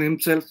character in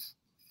himself.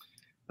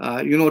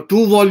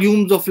 2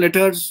 volumes of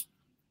letters,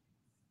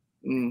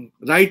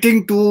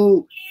 writing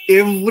to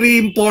every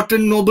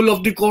important noble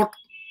of the court,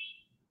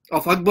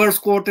 of Akbar's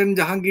court and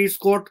Jahangir's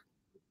court.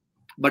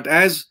 But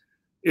as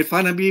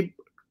Irfan Habib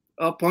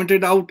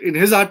pointed out in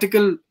his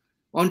article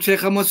on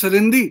Sheikh Ahmad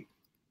Sirhindi,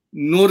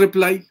 no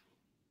reply.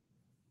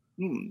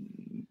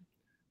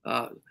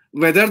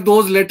 Whether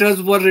those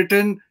letters were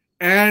written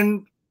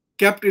and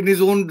kept in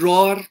his own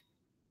drawer,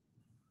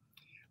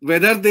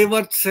 whether they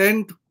were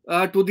sent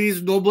to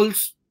these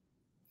nobles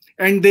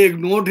and they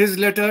ignored his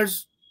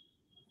letters,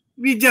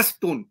 we just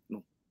don't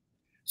know.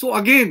 So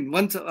again,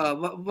 once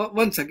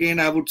again,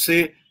 I would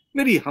say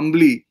very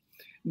humbly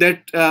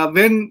that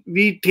when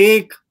we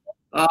take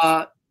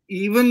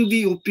even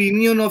the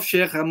opinion of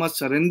Sheikh Ahmad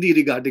Sirhindi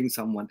regarding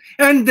someone,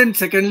 and then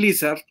secondly,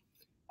 sir,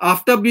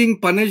 after being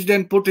punished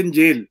and put in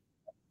jail,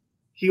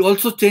 he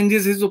also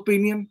changes his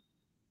opinion.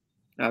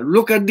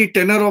 Look at the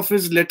tenor of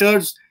his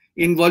letters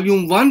in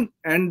volume 1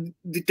 and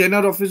the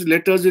tenor of his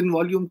letters in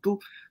volume 2.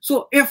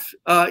 So if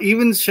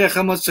even Sheikh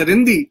Ahmad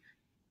Sirhindi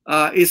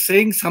is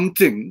saying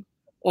something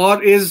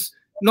or is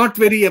not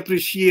very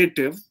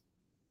appreciative,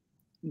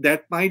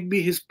 that might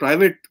be his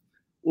private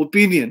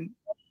opinion,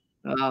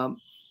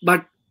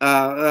 but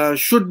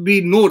should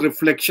be no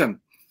reflection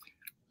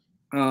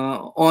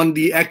on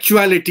the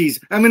actualities.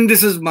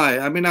 This is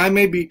I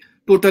may be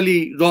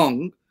totally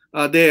wrong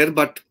there,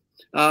 but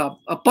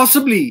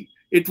possibly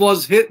it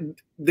was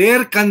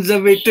their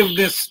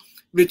conservativeness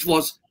which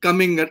was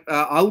coming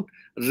out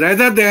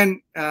rather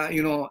than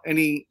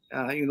any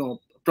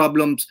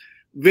problems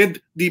with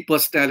the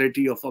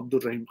personality of Abdur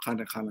Rahim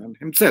Khanan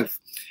himself.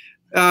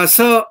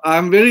 Sir,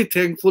 I'm very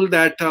thankful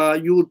that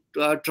you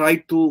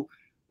tried to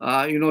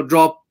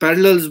draw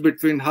parallels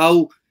between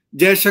how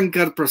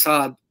Jaishankar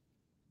Prasad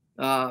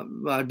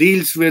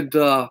deals with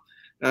a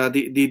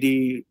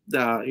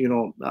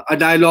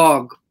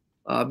dialogue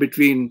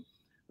between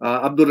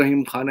Abdur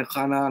Rahim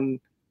Khanan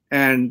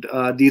and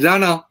the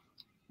Rana,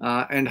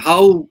 and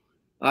how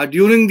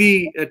during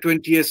the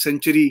 20th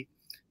century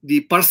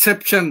the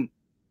perception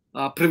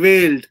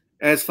prevailed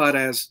as far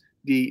as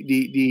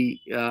the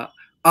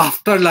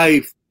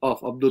afterlife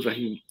of Abdur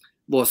Rahim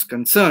was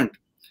concerned.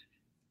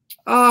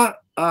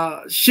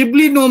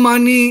 Shibli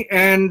Nomani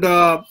and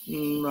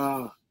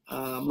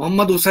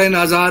Muhammad Hussain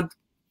Azad,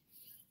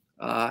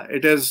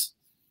 it is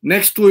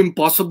next to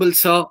impossible,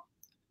 sir,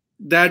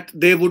 that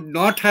they would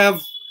not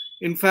have,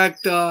 in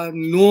fact,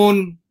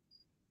 known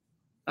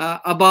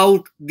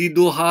about the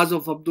dohas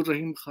of Abdur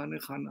Rahim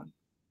Khanan.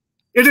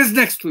 It is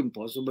next to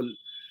impossible.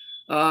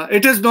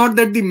 It is not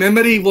that the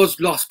memory was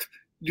lost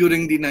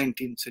during the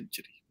 19th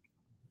century.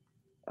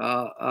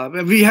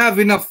 We have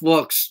enough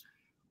works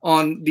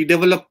on the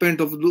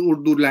development of the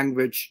Urdu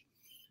language.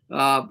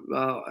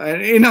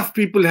 And enough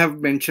people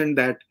have mentioned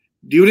that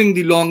during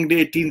the long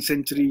 18th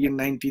century and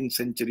 19th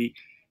century,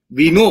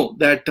 we know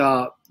that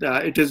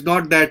it is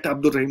not that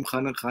Abdur Rahim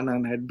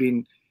Khanan had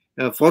been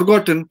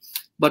forgotten,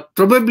 but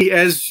probably,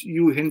 as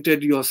you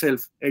hinted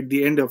yourself at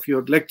the end of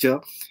your lecture,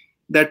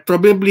 that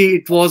probably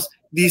it was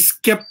the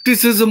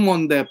skepticism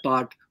on their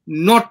part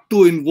not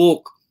to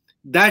invoke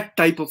that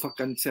type of a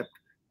concept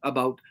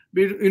about,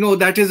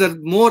 that is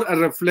more a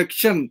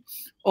reflection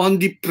on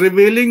the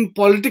prevailing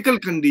political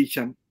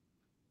condition.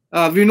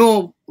 We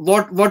know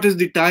what is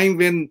the time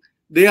when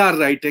they are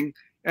writing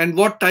and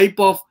what type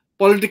of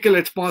political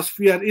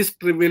atmosphere is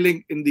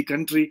prevailing in the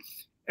country,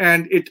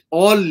 and it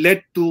all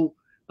led to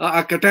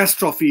a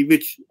catastrophe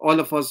which all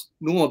of us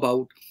know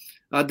about,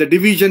 the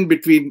division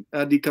between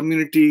the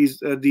communities,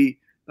 the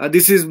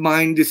this is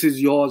mine, this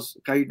is yours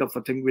kind of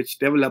a thing which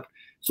developed.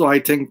 So I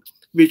think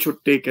we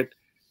should take it.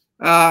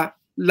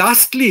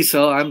 Lastly,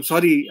 sir, I'm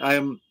sorry, I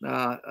am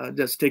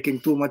just taking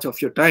too much of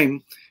your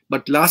time,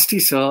 but lastly,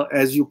 sir,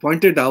 as you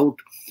pointed out,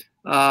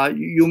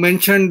 you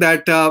mentioned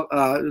that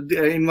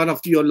in one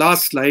of your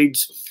last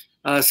slides,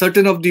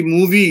 certain of the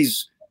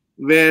movies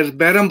where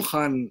Bairam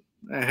Khan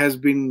has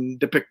been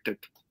depicted,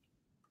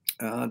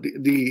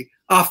 the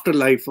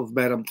afterlife of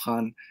Bairam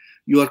Khan.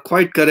 You are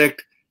quite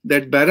correct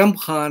that Bairam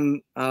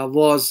Khan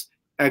was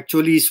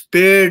actually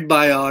spared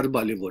by our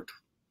Bollywood.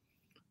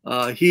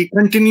 He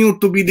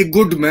continued to be the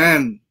good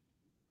man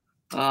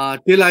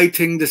till I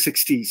think the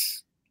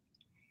 60s.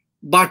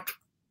 But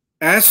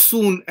as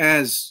soon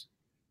as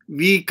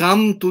we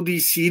come to the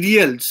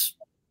serials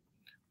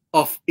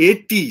of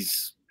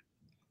 80s,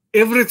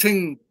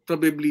 everything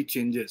probably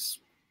changes.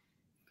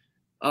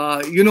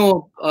 Now you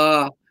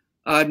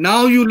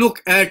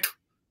look at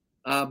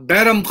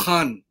Bairam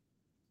Khan.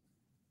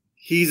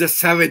 He's a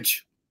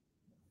savage,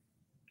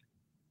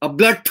 a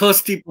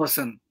bloodthirsty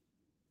person,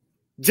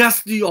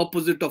 just the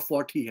opposite of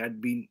what he had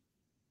been.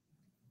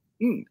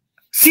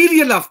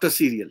 Serial after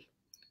serial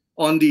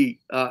on the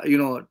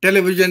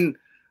television,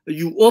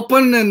 you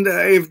open, and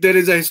if there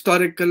is a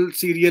historical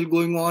serial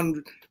going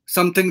on,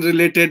 something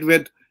related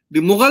with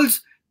the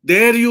Mughals,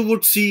 there you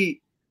would see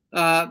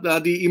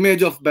the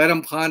image of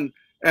Bairam Khan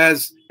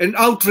as an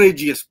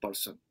outrageous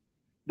person.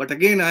 But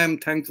again, I am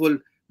thankful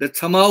that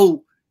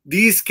somehow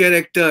these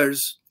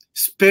characters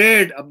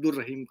spared Abdur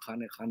Rahim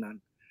Khanan.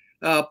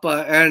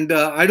 And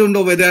I don't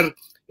know whether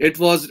it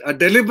was a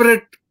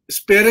deliberate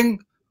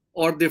sparing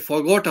or they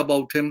forgot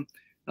about him,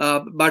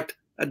 but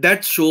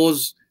that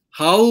shows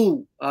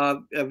how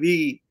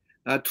we,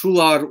 through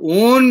our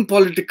own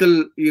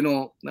political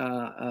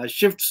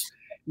shifts,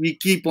 we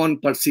keep on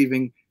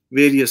perceiving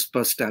various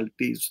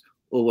personalities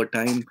over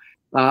time.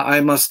 I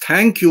must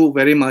thank you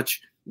very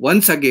much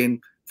once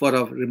again for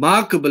a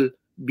remarkable,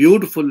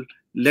 beautiful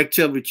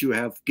lecture which you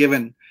have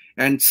given.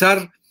 And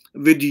sir,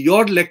 with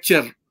your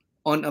lecture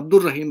on Abdur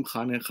Rahim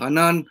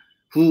Khanan,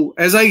 who,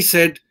 as I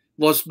said,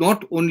 was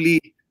not only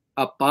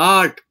a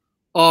part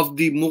of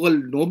the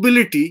Mughal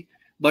nobility,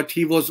 but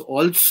he was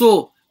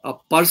also a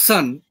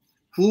person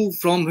who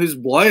from his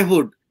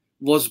boyhood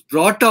was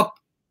brought up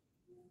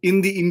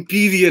in the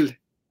imperial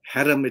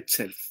harem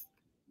itself.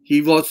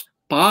 He was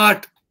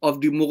part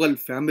of the Mughal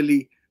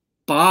family,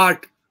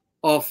 part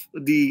of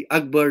the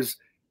Akbar's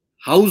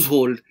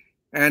household,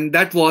 and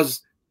that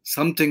was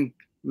something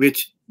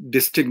which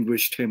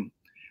distinguished him.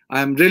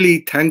 I am really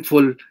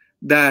thankful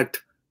that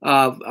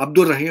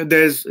Abdur Rahim,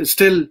 there's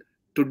still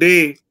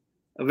today,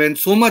 when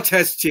so much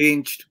has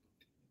changed,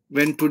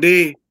 when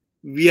today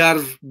we are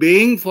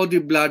baying for the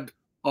blood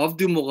of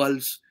the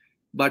Mughals,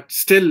 but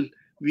still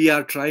we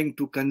are trying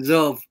to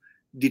conserve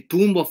the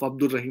tomb of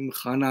Abdur Rahim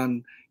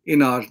Khanan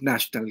in our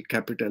national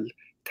capital.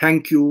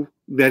 Thank you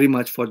very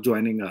much for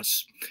joining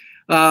us.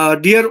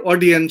 Dear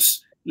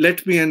audience,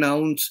 let me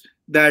announce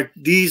that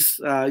these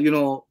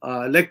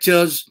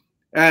lectures,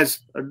 as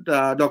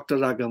Dr.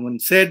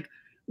 Raghavan said,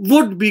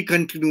 would be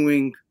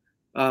continuing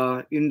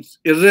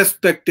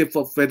irrespective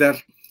of whether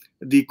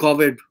the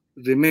COVID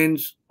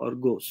remains or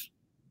goes.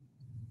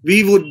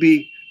 We would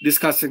be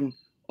discussing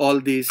all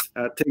these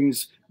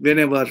things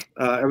whenever,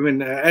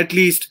 at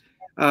least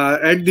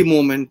at the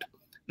moment,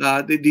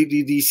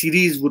 the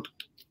series would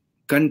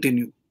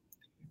continue.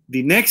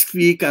 The next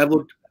week, I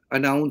would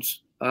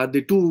announce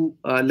the two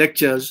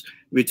lectures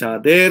which are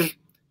there.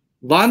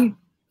 One,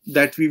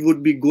 that we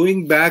would be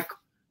going back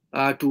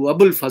to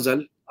Abul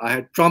Fazl. I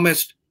had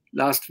promised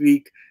last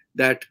week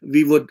that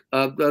we would,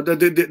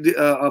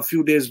 a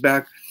few days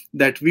back,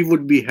 that we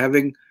would be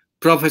having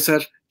Professor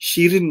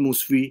Shirin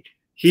Muswi.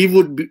 He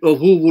would be,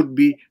 who would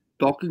be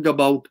talking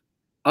about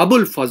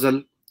Abul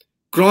Fazl,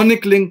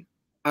 chronicling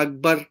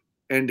Akbar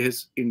and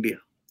his India.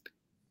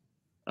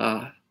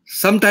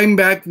 Some time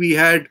back, we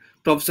had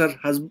Professor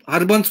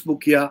Harbans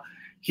Mukhia.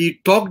 He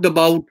talked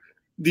about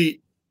the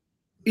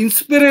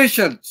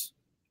inspirations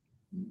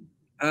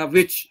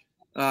which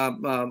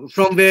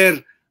from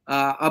where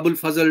Abul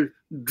Fazl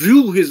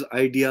drew his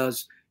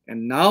ideas.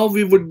 And now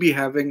we would be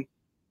having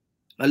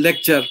a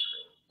lecture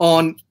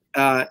on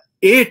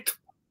 8th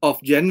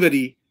of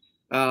January,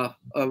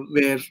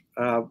 where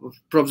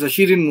Professor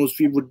Shirin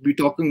Musfi would be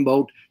talking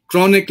about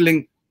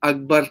chronicling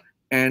Akbar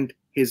and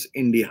his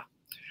India.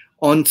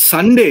 On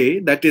Sunday,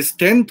 that is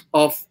 10th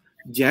of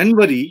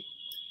January,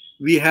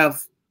 we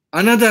have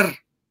another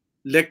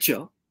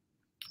lecture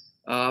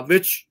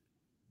which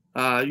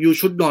you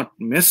should not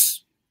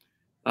miss,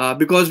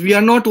 because we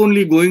are not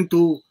only going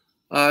to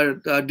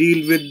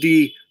deal with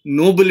the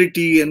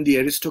nobility and the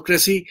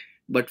aristocracy,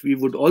 but we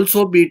would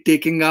also be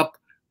taking up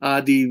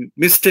the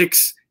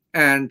mystics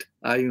and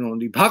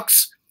the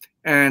bhaks.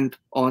 And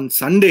on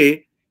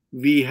Sunday,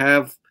 we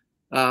have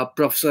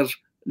Professor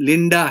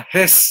Linda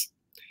Hess,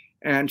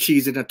 and she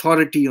is an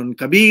authority on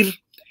Kabir,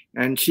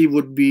 and she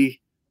would be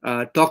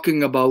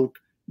talking about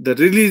the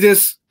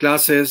religious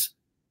classes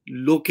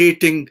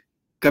locating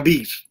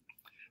Kabir.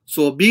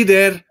 So be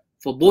there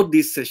for both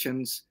these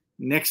sessions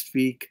next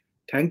week.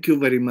 Thank you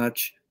very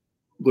much.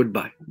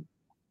 Goodbye.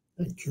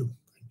 Thank you.